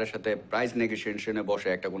যখন বাইরের সাথে প্রাইস নেগোসিয়েশনে বসে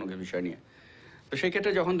একটা কোনো বিষয় নিয়ে, তো সেই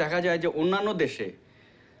ক্ষেত্রে যখন দেখা যায় যে অন্যান্য দেশে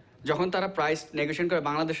যখন তারা প্রাইস নেগোসিয়েশন করে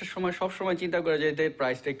বাংলাদেশের সময় সব সময় চিন্তা করে যে এতে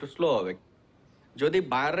প্রাইসটা একটু স্লো হবে। যদি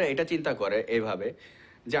বাইরে এটা চিন্তা করে এইভাবে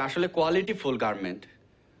যে আসলে কোয়ালিটিফুল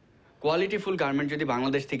গার্মেন্ট যদি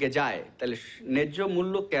বাংলাদেশ থেকে যায় তাহলে ন্যায্য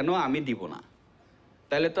মূল্য কেন আমি দিব না,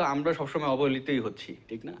 তাহলে তো আমরা সবসময় অবহেলিতই হচ্ছি,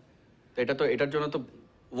 ঠিক না? তো এটার জন্য তো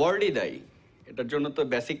ওয়ার্ল্ডই দায়ী, এটার জন্য তো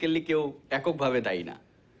বেসিক্যালি কেউ এককভাবে দায়ী না।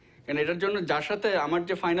 কারণ এটার জন্য যার সাথে আমার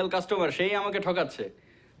যে ফাইনাল কাস্টমার সেই আমাকে ঠকাচ্ছে,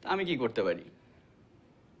 তা আমি কি করতে পারি?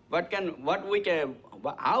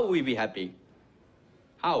 How we be happy?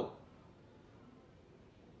 How?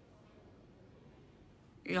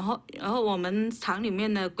 然后我们厂里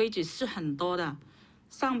面的规矩是很多的，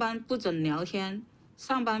上班不准聊天，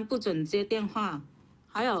上班不准接电话，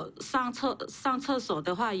还有上厕所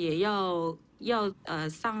的话也要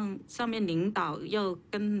上面领导要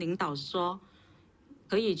跟领导说，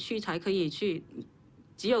可以去才可以去，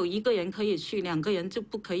只有一个人可以去，2个人就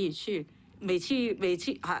不可以去。每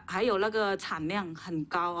期还有那个产量很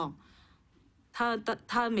高哦，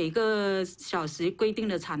他每个小时规定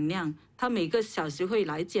的产量，他每个小时会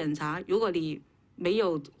来检查，如果你没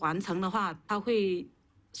有完成的话，他会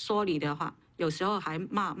说你的话，有时候还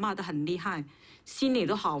骂得很厉害，心里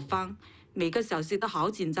都好慌，每个小时都好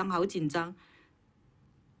紧张好紧张，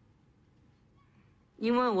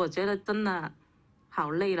因为我觉得真的好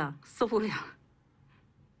累了，受不了，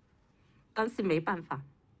但是没办法。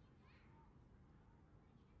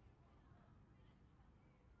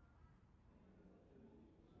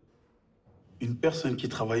Une personne qui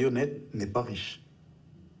travaille honnête n'est pas riche.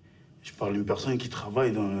 Je parle d'une personne qui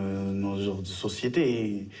travaille dans ce genre de société,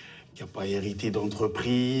 qui n'a pas hérité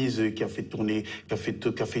d'entreprise, qui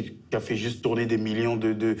a fait juste tourner des millions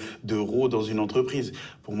d'euros dans une entreprise.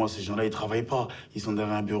 Pour moi, ces gens-là, ils ne travaillent pas. Ils sont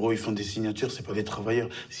derrière un bureau, ils font des signatures, ce n'est pas des travailleurs.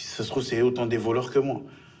 Si ça se trouve, c'est autant des voleurs que moi.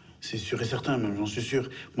 C'est sûr et certain, même, j'en suis sûr.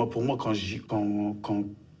 Pour moi,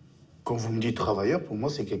 quand vous me dites travailleur, pour moi,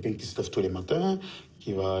 c'est quelqu'un qui se lève tous les matins,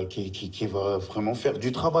 qui va vraiment faire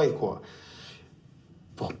du travail, quoi.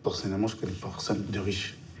 Personnellement, je connais personne de riche.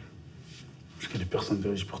 Je connais personne de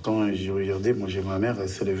riche. Pourtant, j'ai regardé, moi j'ai ma mère, elle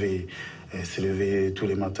s'est levée tous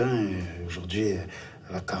les matins. Aujourd'hui,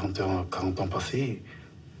 elle a 40 ans passés.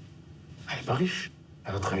 Elle n'est pas riche.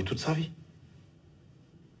 Elle a travaillé toute sa vie.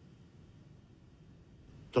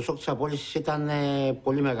 Το σοκ της απόλυσης ήταν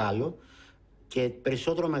πολύ μεγάλο και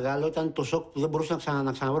περισσότερο μεγάλο ήταν το σοκ που δεν μπορούσα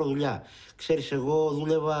να ξαναβρω δουλειά. Ξέρεις, εγώ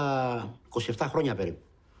δούλευα 27 χρόνια περίπου.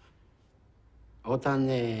 Όταν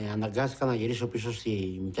αναγκάστηκα να γυρίσω πίσω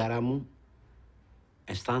στη μητέρα μου,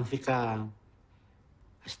 αισθάνθηκα,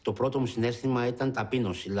 το πρώτο μου συναίσθημα ήταν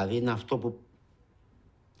ταπείνωση, δηλαδή είναι αυτό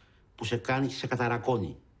που σε κάνει και σε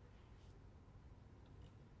καταρακώνει.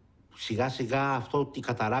 Σιγά σιγά αυτό η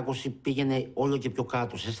καταράκωση πήγαινε όλο και πιο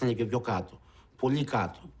κάτω, σε έστελνε και πιο κάτω, πολύ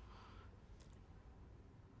κάτω.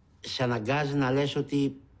 Σε αναγκάζει να λες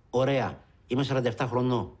ότι ωραία, είμαι 47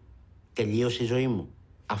 χρονών, τελείωσε η ζωή μου,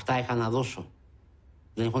 αυτά είχα να δώσω,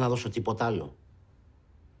 δεν έχω να δώσω τίποτα άλλο.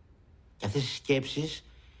 Και αυτές οι σκέψεις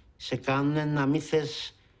σε κάνουν να μην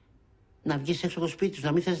θες να βγεις έξω από το σπίτι σου,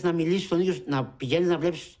 να μην θες να μιλήσεις τον ίδιο, να πηγαίνεις να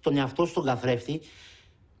βλέπεις τον εαυτό σου στον καθρέφτη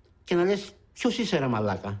και να λες ποιος είσαι ρε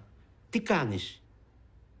μαλάκα, τι κάνεις,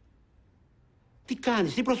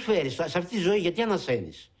 τι προσφέρεις σε αυτή τη ζωή, γιατί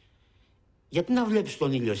ανασένεις, γιατί να βλέπεις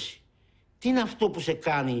τον ήλιο εσύ, τι είναι αυτό που σε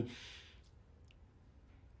κάνει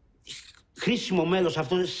χρήσιμο μέλος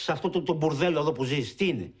σε αυτό το μπουρδέλο εδώ που ζεις, τι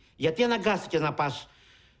είναι, γιατί αναγκάστηκες να πας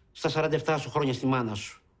στα 47 σου χρόνια στη μάνα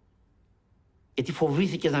σου, γιατί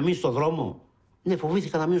φοβήθηκες να μείνεις στον δρόμο, ναι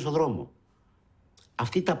φοβήθηκα να μείνω στον δρόμο,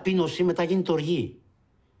 αυτή η ταπείνωση μετά γίνεται οργή.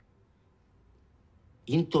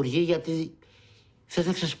 Γίνεται οργή γιατί θες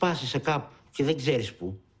να ξεσπάσεις σε κάπου και δεν ξέρεις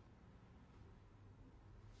πού.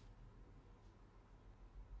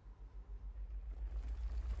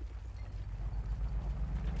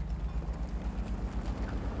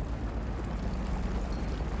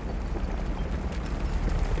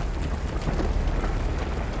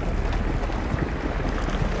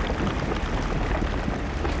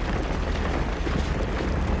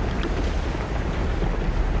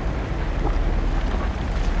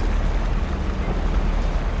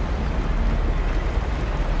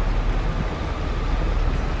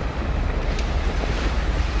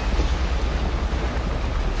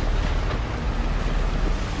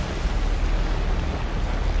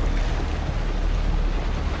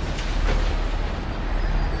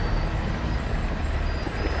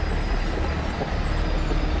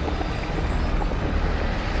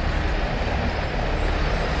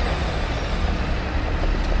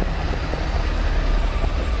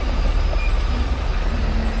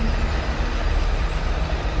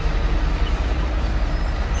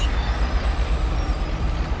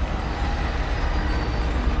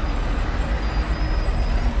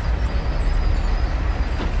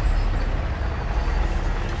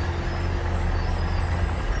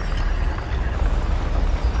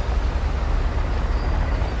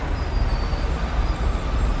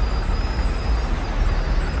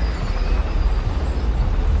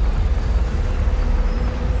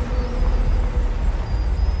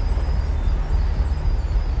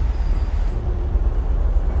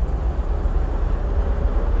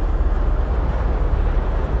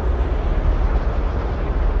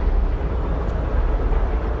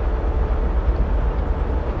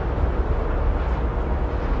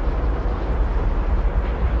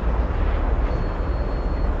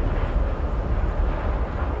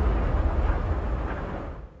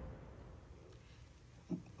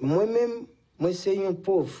 Moi-même, moi c'est un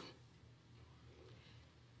pauvre.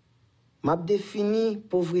 M'a défini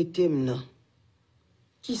pauvreté maintenant.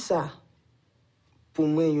 Qui ça? Pour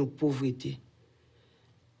moi, une pauvreté.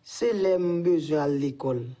 C'est les besoin à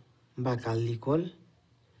l'école, m'pas à l'école.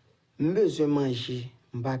 Besoin manger,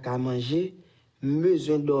 m'pas à manger.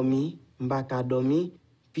 Besoin dormir, m'pas à dormir.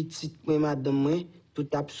 Petite moi madame moi, tout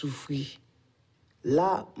a souffri.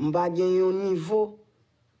 Là, m'pas gagner un niveau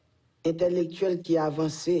intellectuel qui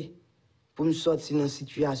avancé pour me sortir dans une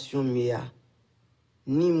situation meilleure.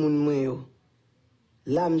 Ni moun mwen yo.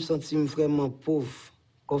 Là, me sens vraiment pauvre.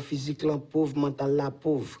 Corps physique là pauvre, mental là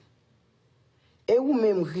pauvre. Et ou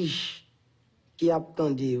même riche qui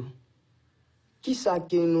attendent yo. Qui ça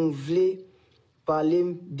que nous voulons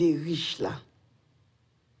parler des riches là?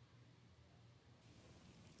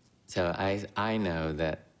 So I know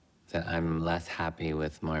that I'm less happy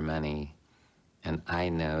with more money, and I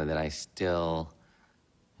know that I still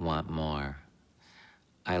want more.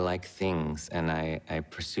 I like things, and I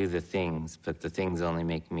pursue the things, but the things only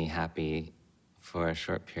make me happy for a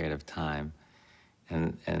short period of time,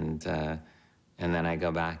 and then I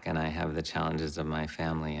go back and I have the challenges of my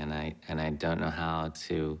family, and I don't know how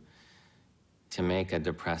to make a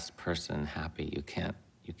depressed person happy.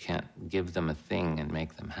 You can't give them a thing and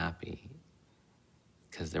make them happy,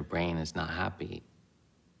 because their brain is not happy.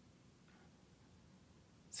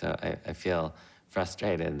 So I feel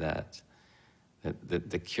frustrated that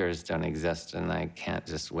the cures don't exist, and I can't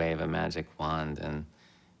just wave a magic wand and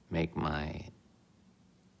make my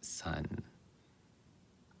son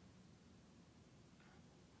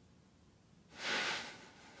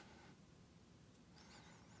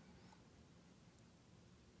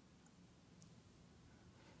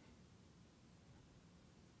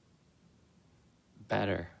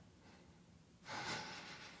better.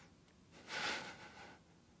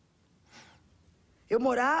 Eu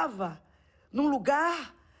morava num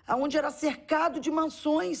lugar onde era cercado de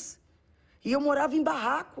mansões. E eu morava em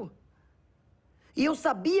barraco. E eu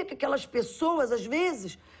sabia que aquelas pessoas, às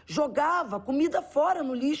vezes, jogavam comida fora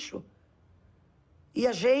no lixo. E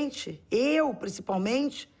a gente, eu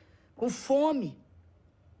principalmente, com fome,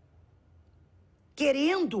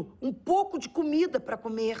 querendo um pouco de comida para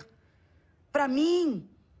comer. Para mim,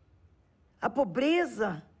 a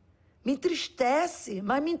pobreza me entristece,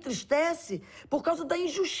 mas me entristece por causa da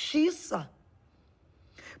injustiça.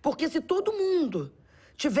 Porque se todo mundo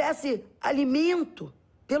tivesse alimento,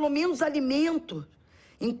 pelo menos alimento,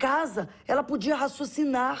 em casa, ela podia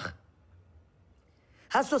raciocinar.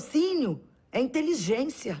 Raciocínio é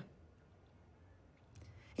inteligência.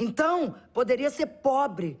 Então, poderia ser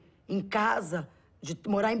pobre em casa, de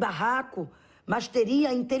morar em barraco, mas teria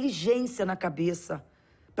a inteligência na cabeça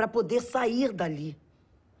para poder sair dali.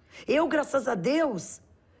 Eu, graças a Deus,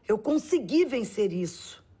 eu consegui vencer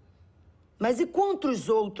isso. Mas e quantos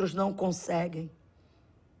outros não conseguem?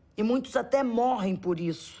 E muitos até morrem por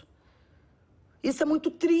isso. Isso é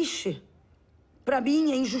muito triste. Para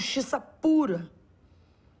mim, é injustiça pura.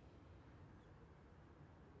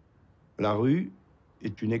 La rue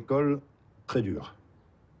est une école très dure.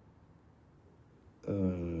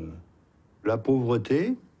 La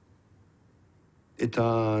pauvreté est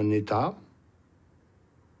un état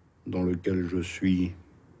dans lequel je suis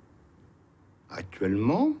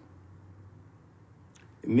actuellement,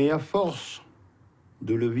 mais à force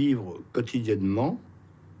de le vivre quotidiennement,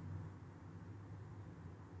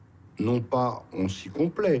 non pas on s'y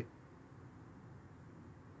complaît,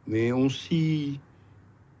 mais on s'y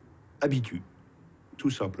habitue, tout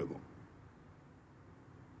simplement.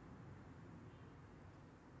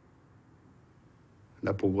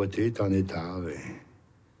 La pauvreté est un état,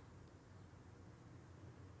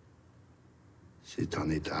 c'est un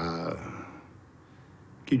état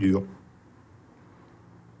qui dure.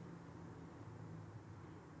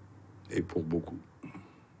 Et pour beaucoup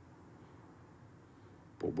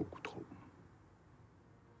trop.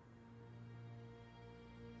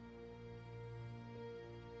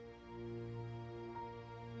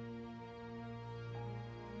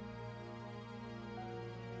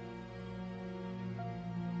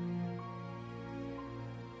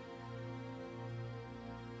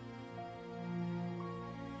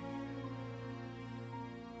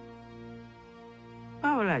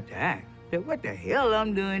 I would like to ask, what the hell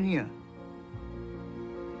I'm doing here?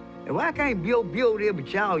 And why I can't be over there,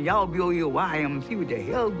 but y'all be over here where I am and see what the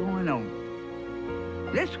hell going on?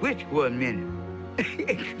 Let's switch for a minute.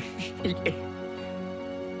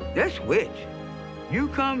 Let's switch. You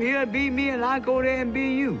come here and be me, and I go there and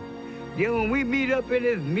be you. Then when we meet up in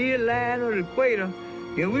this midline or the equator,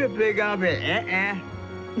 then we'll play golf at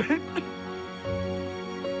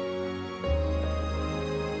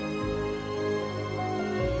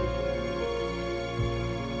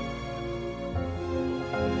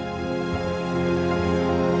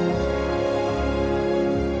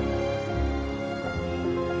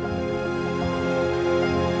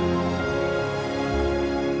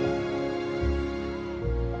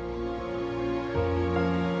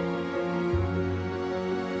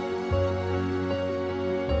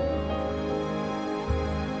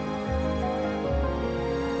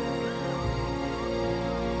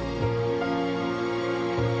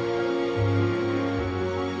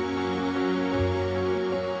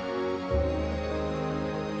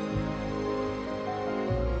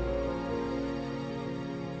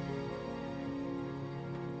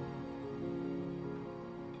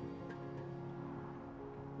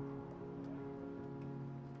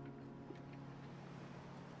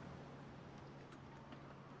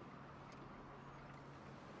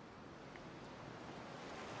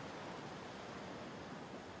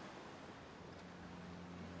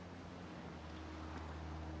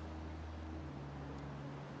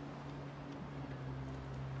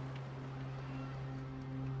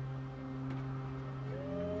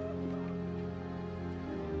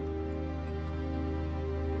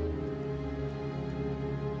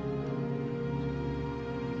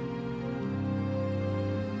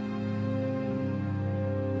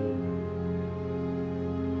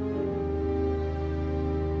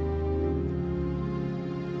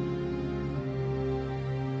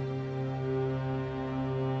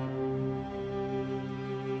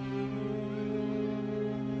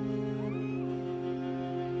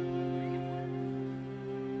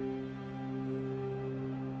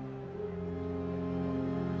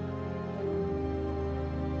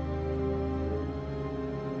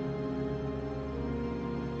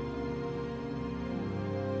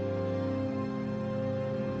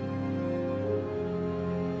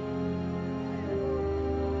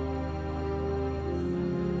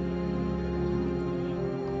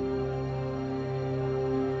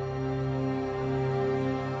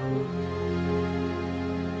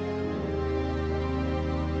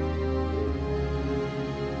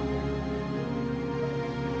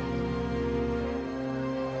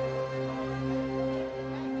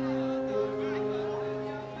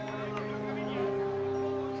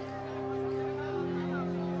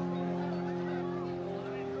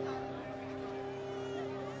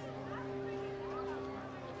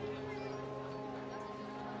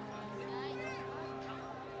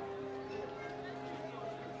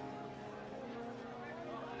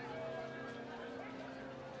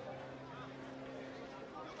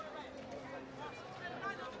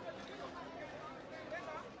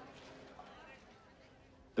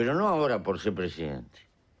Pero no ahora por ser presidente.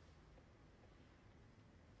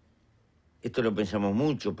 Esto lo pensamos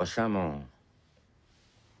mucho, pasamos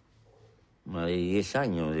más de 10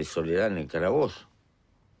 años de soledad en el calabozo.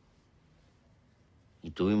 Y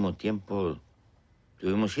tuvimos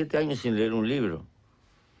 7 años sin leer un libro.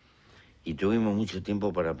 Y tuvimos mucho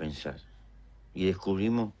tiempo para pensar. Y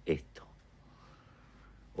descubrimos esto.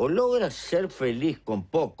 O logras ser feliz con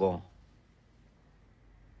poco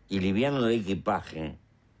y liviano de equipaje,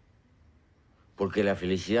 porque la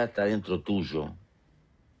felicidad está dentro tuyo,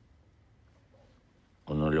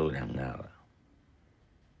 o no logras nada.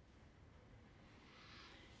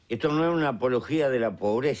 Esto no es una apología de la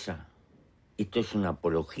pobreza, esto es una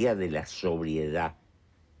apología de la sobriedad.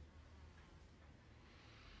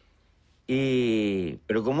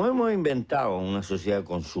 Pero como hemos inventado una sociedad de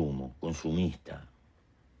consumo, consumista,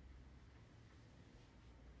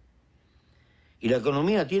 y la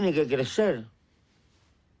economía tiene que crecer,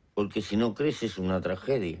 porque si no crece es una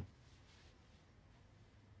tragedia.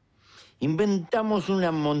 Inventamos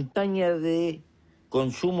una montaña de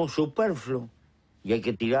consumo superfluo y hay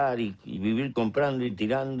que tirar y vivir comprando y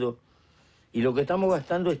tirando. Y lo que estamos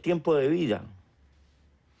gastando es tiempo de vida.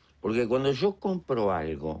 Porque cuando yo compro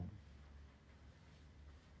algo,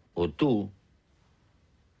 o tú,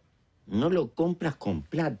 no lo compras con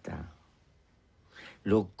plata.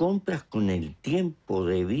 Lo compras con el tiempo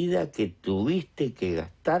de vida que tuviste que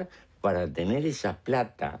gastar para tener esa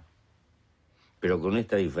plata. Pero con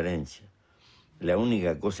esta diferencia. La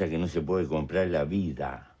única cosa que no se puede comprar es la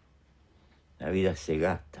vida. La vida se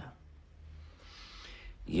gasta.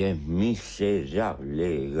 Y es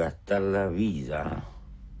miserable gastar la vida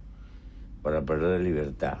para perder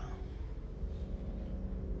libertad.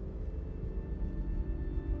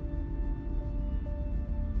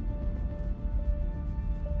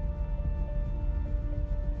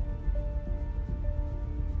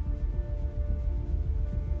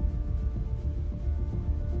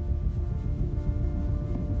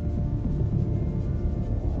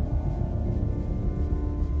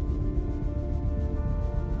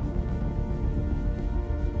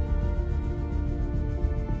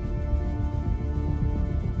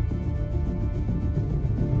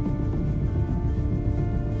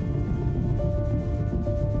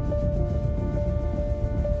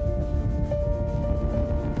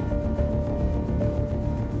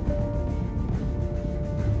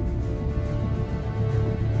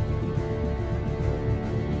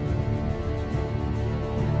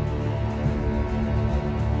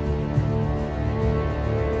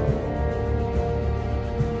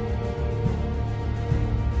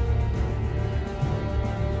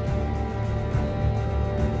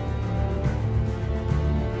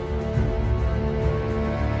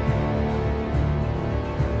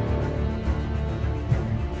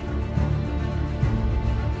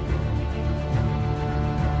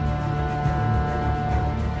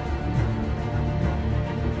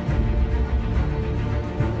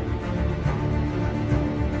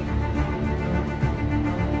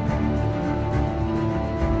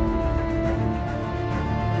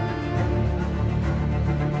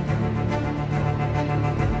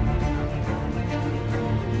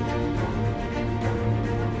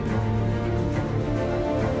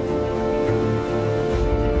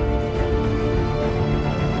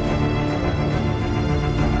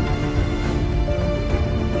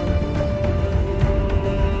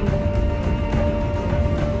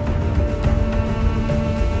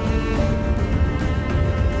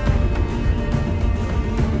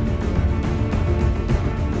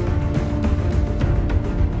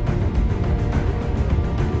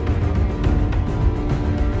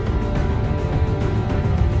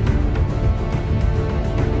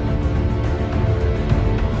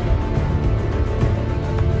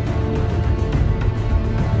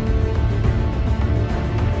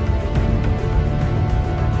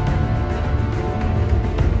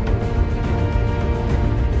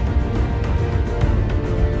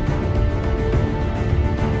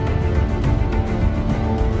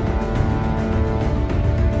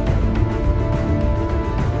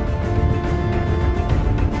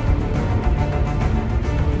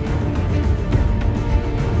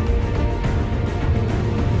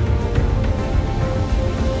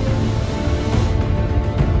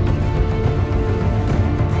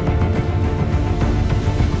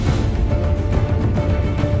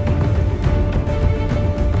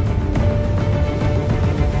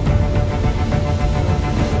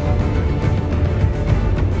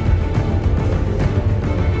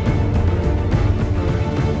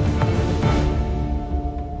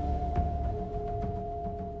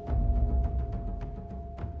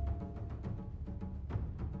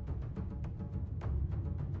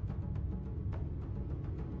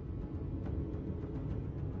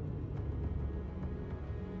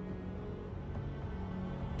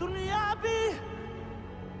 dunia bi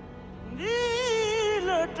nii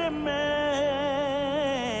la demee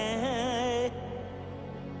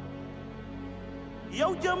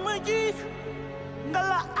yow jëmm ji nga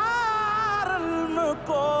la aaral na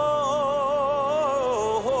ko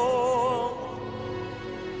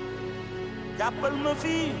jàppal ma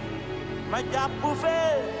fii ma jàpp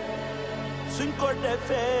fee suñ ko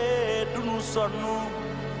defee duñu sonn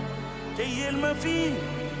téyel ma fii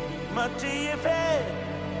ma téye fee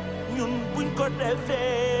ñun buñ ko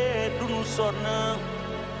defee duñu sonn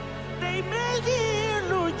day meegi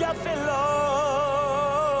lu jafe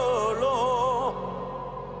loolo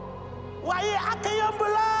waaye ak yomb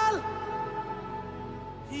laal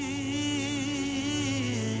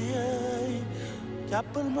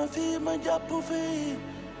jàppal ma fii ma jàpp fii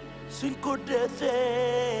suñ ko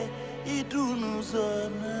defee i duñu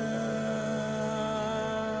sonn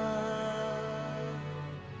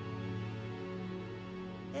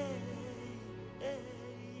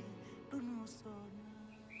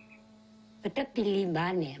Peut-être qu'il est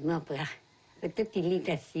banné, mon frère. Peut-être qu'il est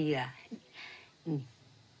assis là.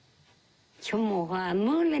 Je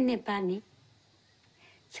me le n'est pas né.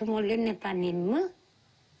 Je me le n'est pas né, me.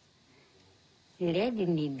 Il est du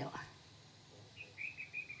nido.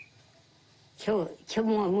 Je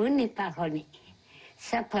me n'est pas connu.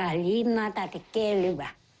 Ça parle, mata te quelle va.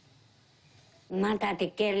 Mata te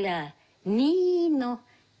quelle nino.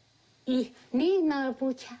 Nino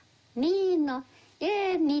pucha. Nino.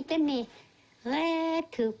 Ni te ne. Re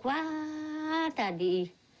thứ quá ta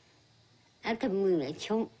đi à cái mưa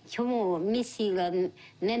cho mồ mi xì là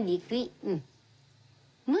nên đi quỵ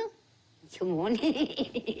mưa cho mồ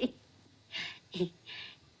đi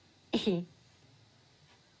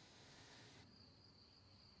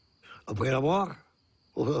Après la mort,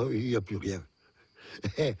 il n'y a plus rien.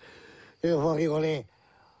 Il faut rigoler.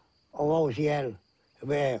 On va au ciel,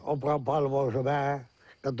 mais on ne prend pas le bon chemin.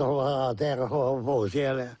 Quand on va à la terre, on va au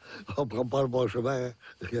ciel, on ne prend pas le bon chemin.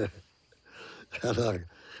 Alors,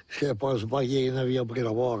 je ne pense pas qu'il y ait une vie après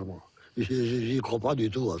la mort, moi. Je n'y crois pas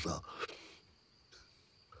du tout à ça.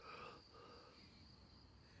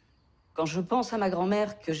 Quand je pense à ma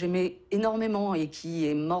grand-mère que j'aimais énormément et qui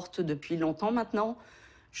est morte depuis longtemps maintenant,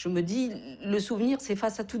 je me dis, le souvenir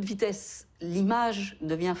s'efface à toute vitesse. L'image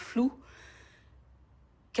devient floue.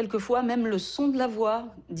 Quelquefois, même le son de la voix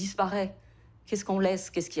disparaît. Qu'est-ce qu'on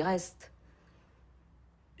laisse? Qu'est-ce qui reste?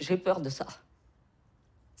 J'ai peur de ça.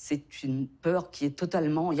 C'est une peur qui est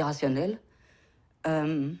totalement irrationnelle,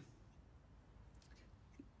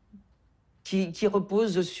 qui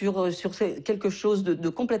repose sur quelque chose de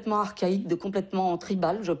complètement archaïque, de complètement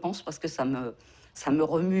tribal, je pense, parce que ça me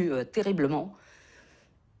remue terriblement.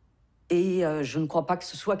 Et je ne crois pas que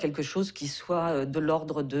ce soit quelque chose qui soit de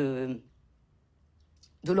l'ordre de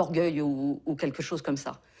l'orgueil ou quelque chose comme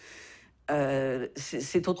ça.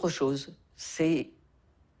 C'est autre chose.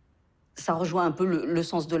 Ça rejoint un peu le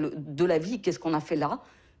sens de la vie. Qu'est-ce qu'on a fait là?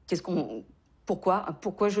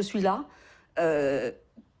 Pourquoi je suis là? Je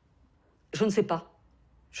ne sais pas.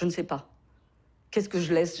 Je ne sais pas. Qu'est-ce que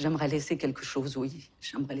je laisse? J'aimerais laisser quelque chose, oui.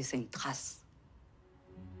 J'aimerais laisser une trace.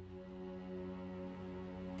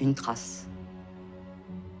 Une trace.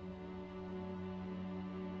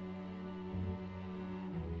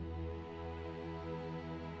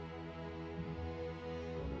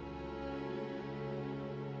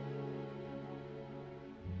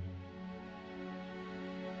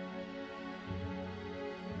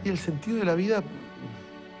 Y el sentido de la vida,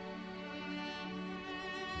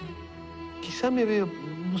 quizá me veo,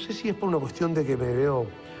 no sé si es por una cuestión de que me veo,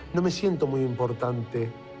 no me siento muy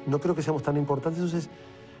importante, no creo que seamos tan importantes, entonces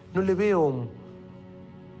no le veo,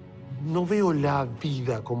 no veo la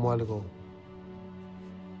vida como algo.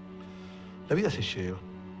 La vida se lleva.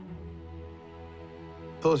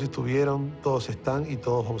 Todos estuvieron, todos están y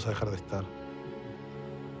todos vamos a dejar de estar.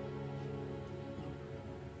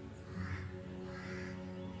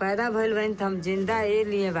 पैदा भइल बानी त हम जिंदा ये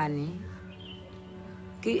लिए बानी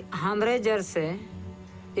कि हमरे जर से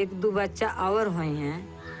एक दो बच्चा और हुए हैं,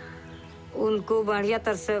 उनको बढ़िया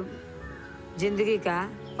तरह से जिंदगी का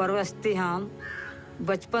परवस्ती हम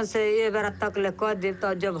बचपन से ये बार तक ले कर दे,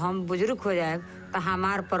 तो जब हम बुजुर्ग हो जाए तो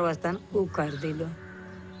हमार परवस्तन उ कर दिलो।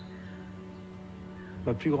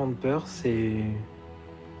 Ma plus grande peur, c'est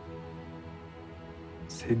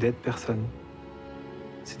d'être personne,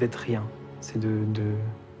 c'est d'être rien, c'est de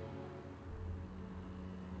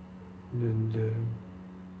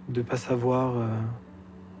pas savoir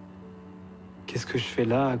qu'est-ce que je fais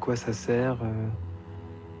là, à quoi ça sert,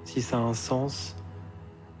 si ça a un sens,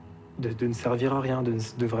 de ne servir à rien,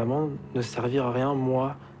 de vraiment ne servir à rien,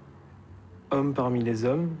 moi, homme parmi les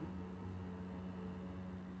hommes,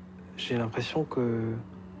 j'ai l'impression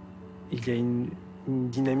qu'il y a une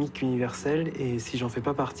dynamique universelle et si j'en fais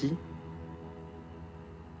pas partie,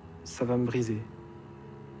 ça va me briser.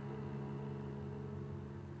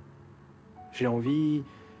 J'ai envie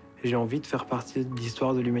de faire partie de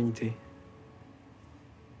l'histoire de l'humanité.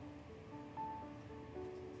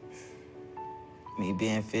 Me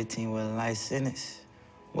being 15 with a life sentence,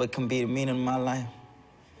 what can be the meaning of my life?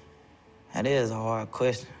 That is a hard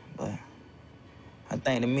question, but I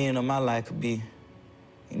think the meaning of my life could be,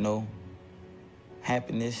 you know,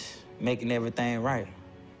 happiness, making everything right,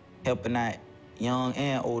 helping out young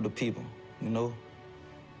and older people, you know,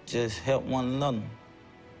 just help one another,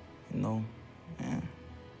 you know, and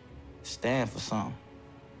stand for something.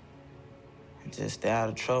 And just stay out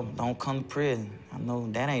of trouble. Don't come to prison. I know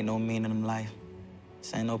that ain't no meaning in life.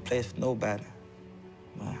 This ain't no place for nobody.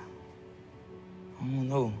 But I don't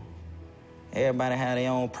know. Everybody have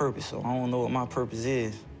their own purpose, so I don't know what my purpose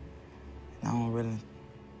is. I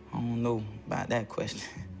don't know about that question.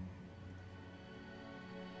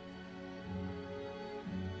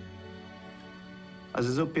 Às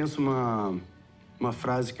vezes eu penso uma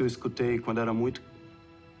frase que eu escutei quando era muito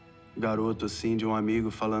garoto, assim, de um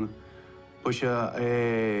amigo falando: poxa,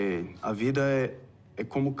 a vida é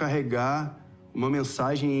como carregar uma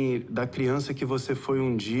mensagem da criança que você foi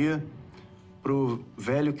um dia pro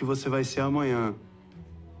velho que você vai ser amanhã.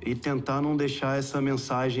 E tentar não deixar essa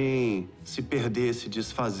mensagem se perder, se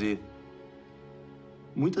desfazer.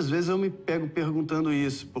 Muitas vezes eu me pego perguntando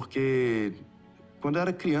isso, porque quando eu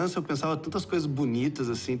era criança eu pensava tantas coisas bonitas,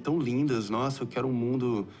 assim, tão lindas. Nossa, eu quero um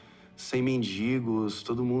mundo sem mendigos,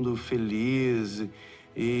 todo mundo feliz.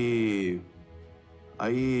 E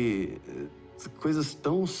aí, coisas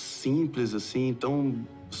tão simples, assim, tão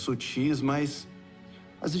sutis, mas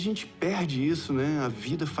às vezes a gente perde isso, né? A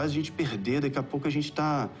vida faz a gente perder. Daqui a pouco a gente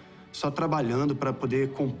tá só trabalhando para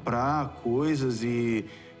poder comprar coisas e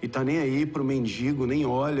tá nem aí pro mendigo, nem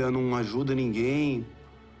olha, não ajuda ninguém.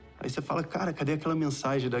 Aí você fala, cara, cadê aquela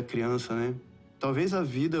mensagem da criança, né? Talvez a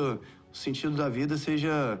vida, o sentido da vida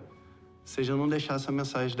seja não deixar essa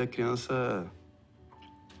mensagem da criança,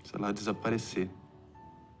 sei lá, desaparecer.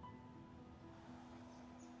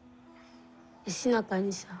 Sina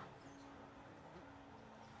kanisa.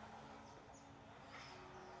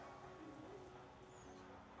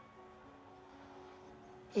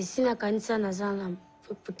 Sina kanisa nazana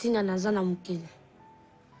putina nazana mukili.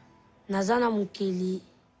 Nazana mukili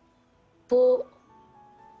po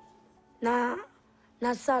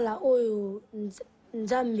na sala oyo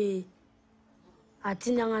nzambe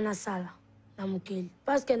atinanga na sala na mukili.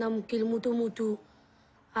 Parce que na mukili mutu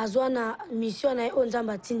azwa na mission na o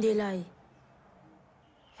nzambe atindela ye.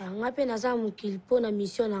 Ngape nazana mukili po na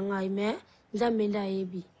mission na ngai mais nzambe nda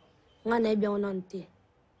yebi. Nga na yebi ona nte.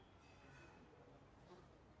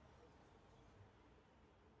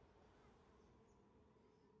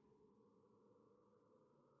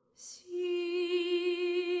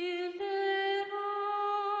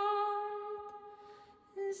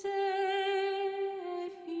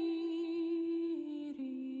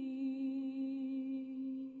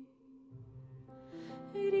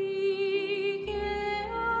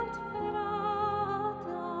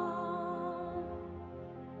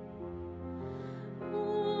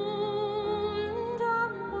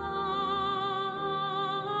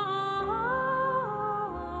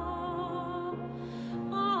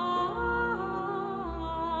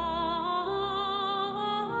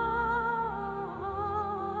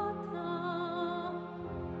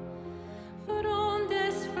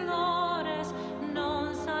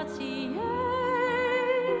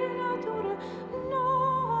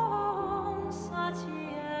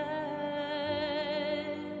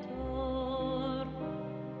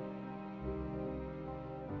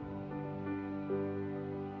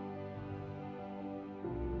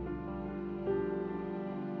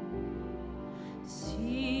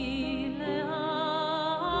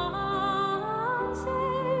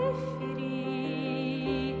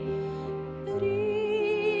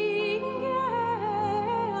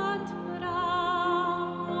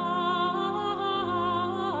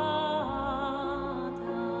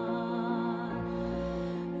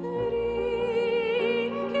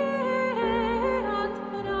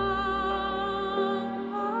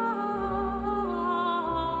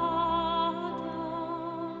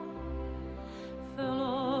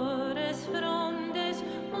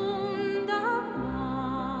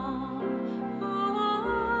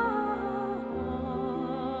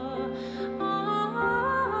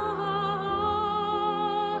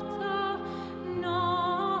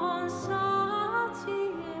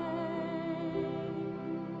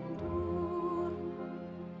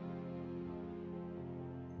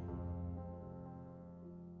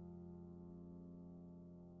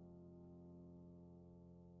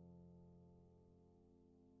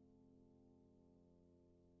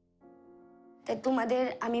 তাই তোমাদের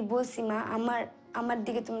আমি বলছি মা আমার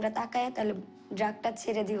দিকে তোমরা তাকায় তাহলে ড্রাগটা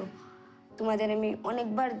ছেড়ে দিও তোমাদের আমি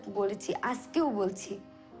অনেকবার বলেছি আজকেও বলছি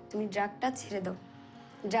তুমি ড্রাগটা ছেড়ে দাও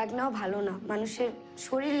ড্রাগ নাও ভালো না মানুষের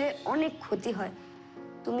শরীরে অনেক ক্ষতি হয়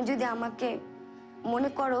তুমি যদি আমাকে মনে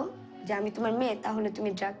করো যে আমি তোমার মেয়ে তাহলে তুমি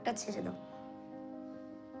ড্রাগটা ছেড়ে দাও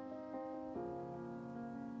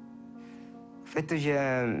En fait, j'ai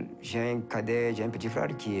un cadet, j'ai un petit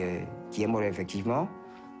frère qui est mort effectivement.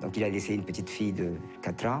 Donc il a laissé une petite fille de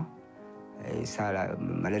 4 ans. Et ça,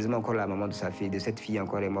 malheureusement, encore la maman de cette fille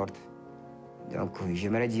encore est morte. Donc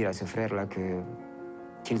j'aimerais dire à ce frère-là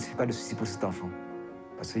qu'il ne se fait pas de soucis pour cet enfant.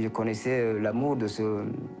 Parce que je connaissais l'amour de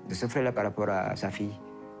ce frère-là par rapport à sa fille.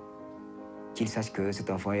 Qu'il sache que cet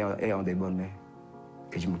enfant est en des bonnes mains.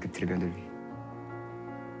 Que je m'occupe très bien de lui.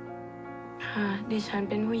 ค่ะดิฉัน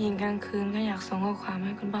เป็นผู้หญิงกลางคืนก็อยากส่งข้อความใ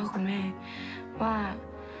ห้คุณพ่อคุณแม่ว่า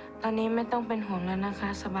ตอนนี้ไม่ต้องเป็นห่วงแล้วนะคะ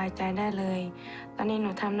สบายใจได้เลยตอนนี้หนู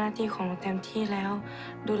ทำหน้าที่ของหนูเต็มที่แล้ว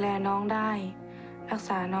ดูแลน้องได้รักษ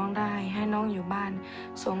าน้องได้ให้น้องอยู่บ้าน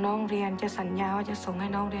ส่งน้องเรียนจะสัญญาว่าจะส่งให้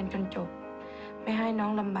น้องเรียนจนจบไม่ให้น้อ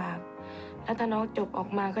งลำบากแล้วถ้าน้องจบออก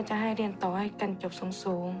มาก็จะให้เรียนต่อให้กันจบ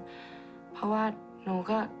สูงๆเพราะว่าหนู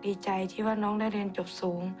ก็ดีใจที่ว่าน้องได้เรียนจบ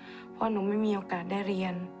สูงเพราะหนูไม่มีโอกาสได้เรีย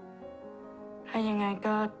นถ้ายังไง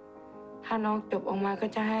ก็ถ้าน้องจบออกมาก็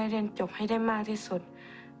จะให้เรียนจบให้ได้มากที่สุด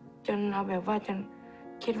จนเอาแบบว่าจน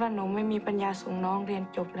คิดว่าหนูไม่มีปัญญาส่งน้องเรียน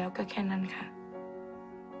จบแล้วก็แค่นั้นค่ะ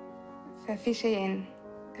ففي شيئين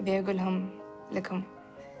أبي أقولهم لكم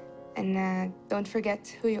and don't forget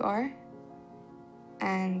who you are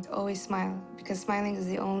and always smile because smiling is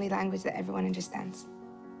the only language that everyone understands.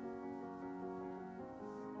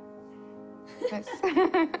 Yes.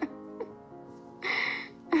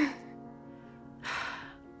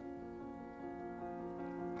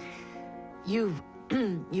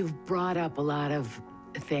 You've brought up a lot of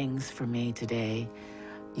things for me today.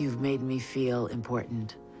 You've made me feel important.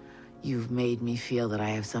 You've made me feel that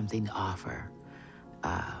I have something to offer.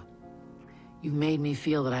 You made me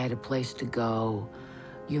feel that I had a place to go.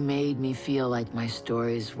 You made me feel like my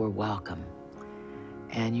stories were welcome.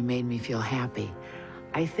 And you made me feel happy.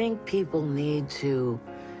 I think people need to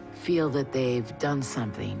feel that they've done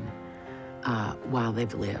something while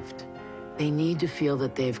they've lived. They need to feel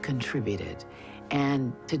that they've contributed. And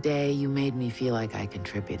today you made me feel like I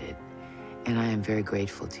contributed. And I am very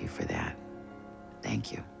grateful to you for that.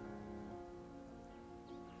 Thank you.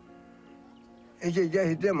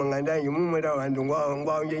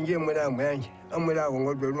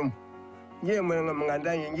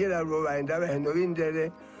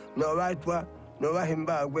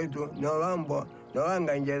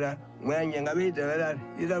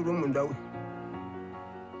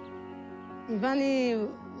 Ivani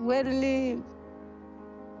werli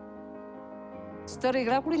story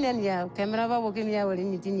gra kulinya ya kamera ba bokin ya wali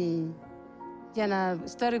mitini jana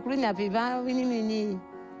story kulinya pi ba wini mini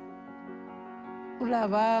ula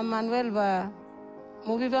ba Manuel ba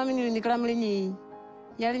movie ba mini ni kramli ni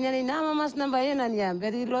yali ni nama mas namba yena ni ya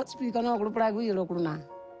beri lot speaker no kulu pragu yelo kuluna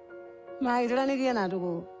ma ira ni gena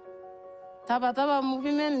dugo taba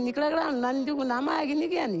movie men nikla gram nan dugo nama agini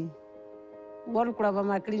gani wal kula ba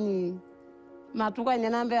maklini matuka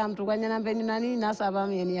nyanambe amtuka nyanambe ni nani nasaba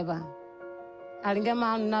meni yaba alinga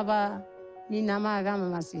ma naba ni nama agama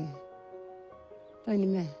masi to ni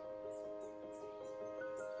me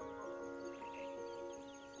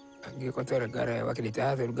agi kotor gara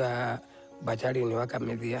wakilita turga bachari ni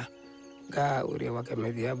wakamedia ga uri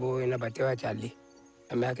wakamedia bo ina batewa chali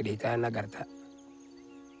ame akilita na garta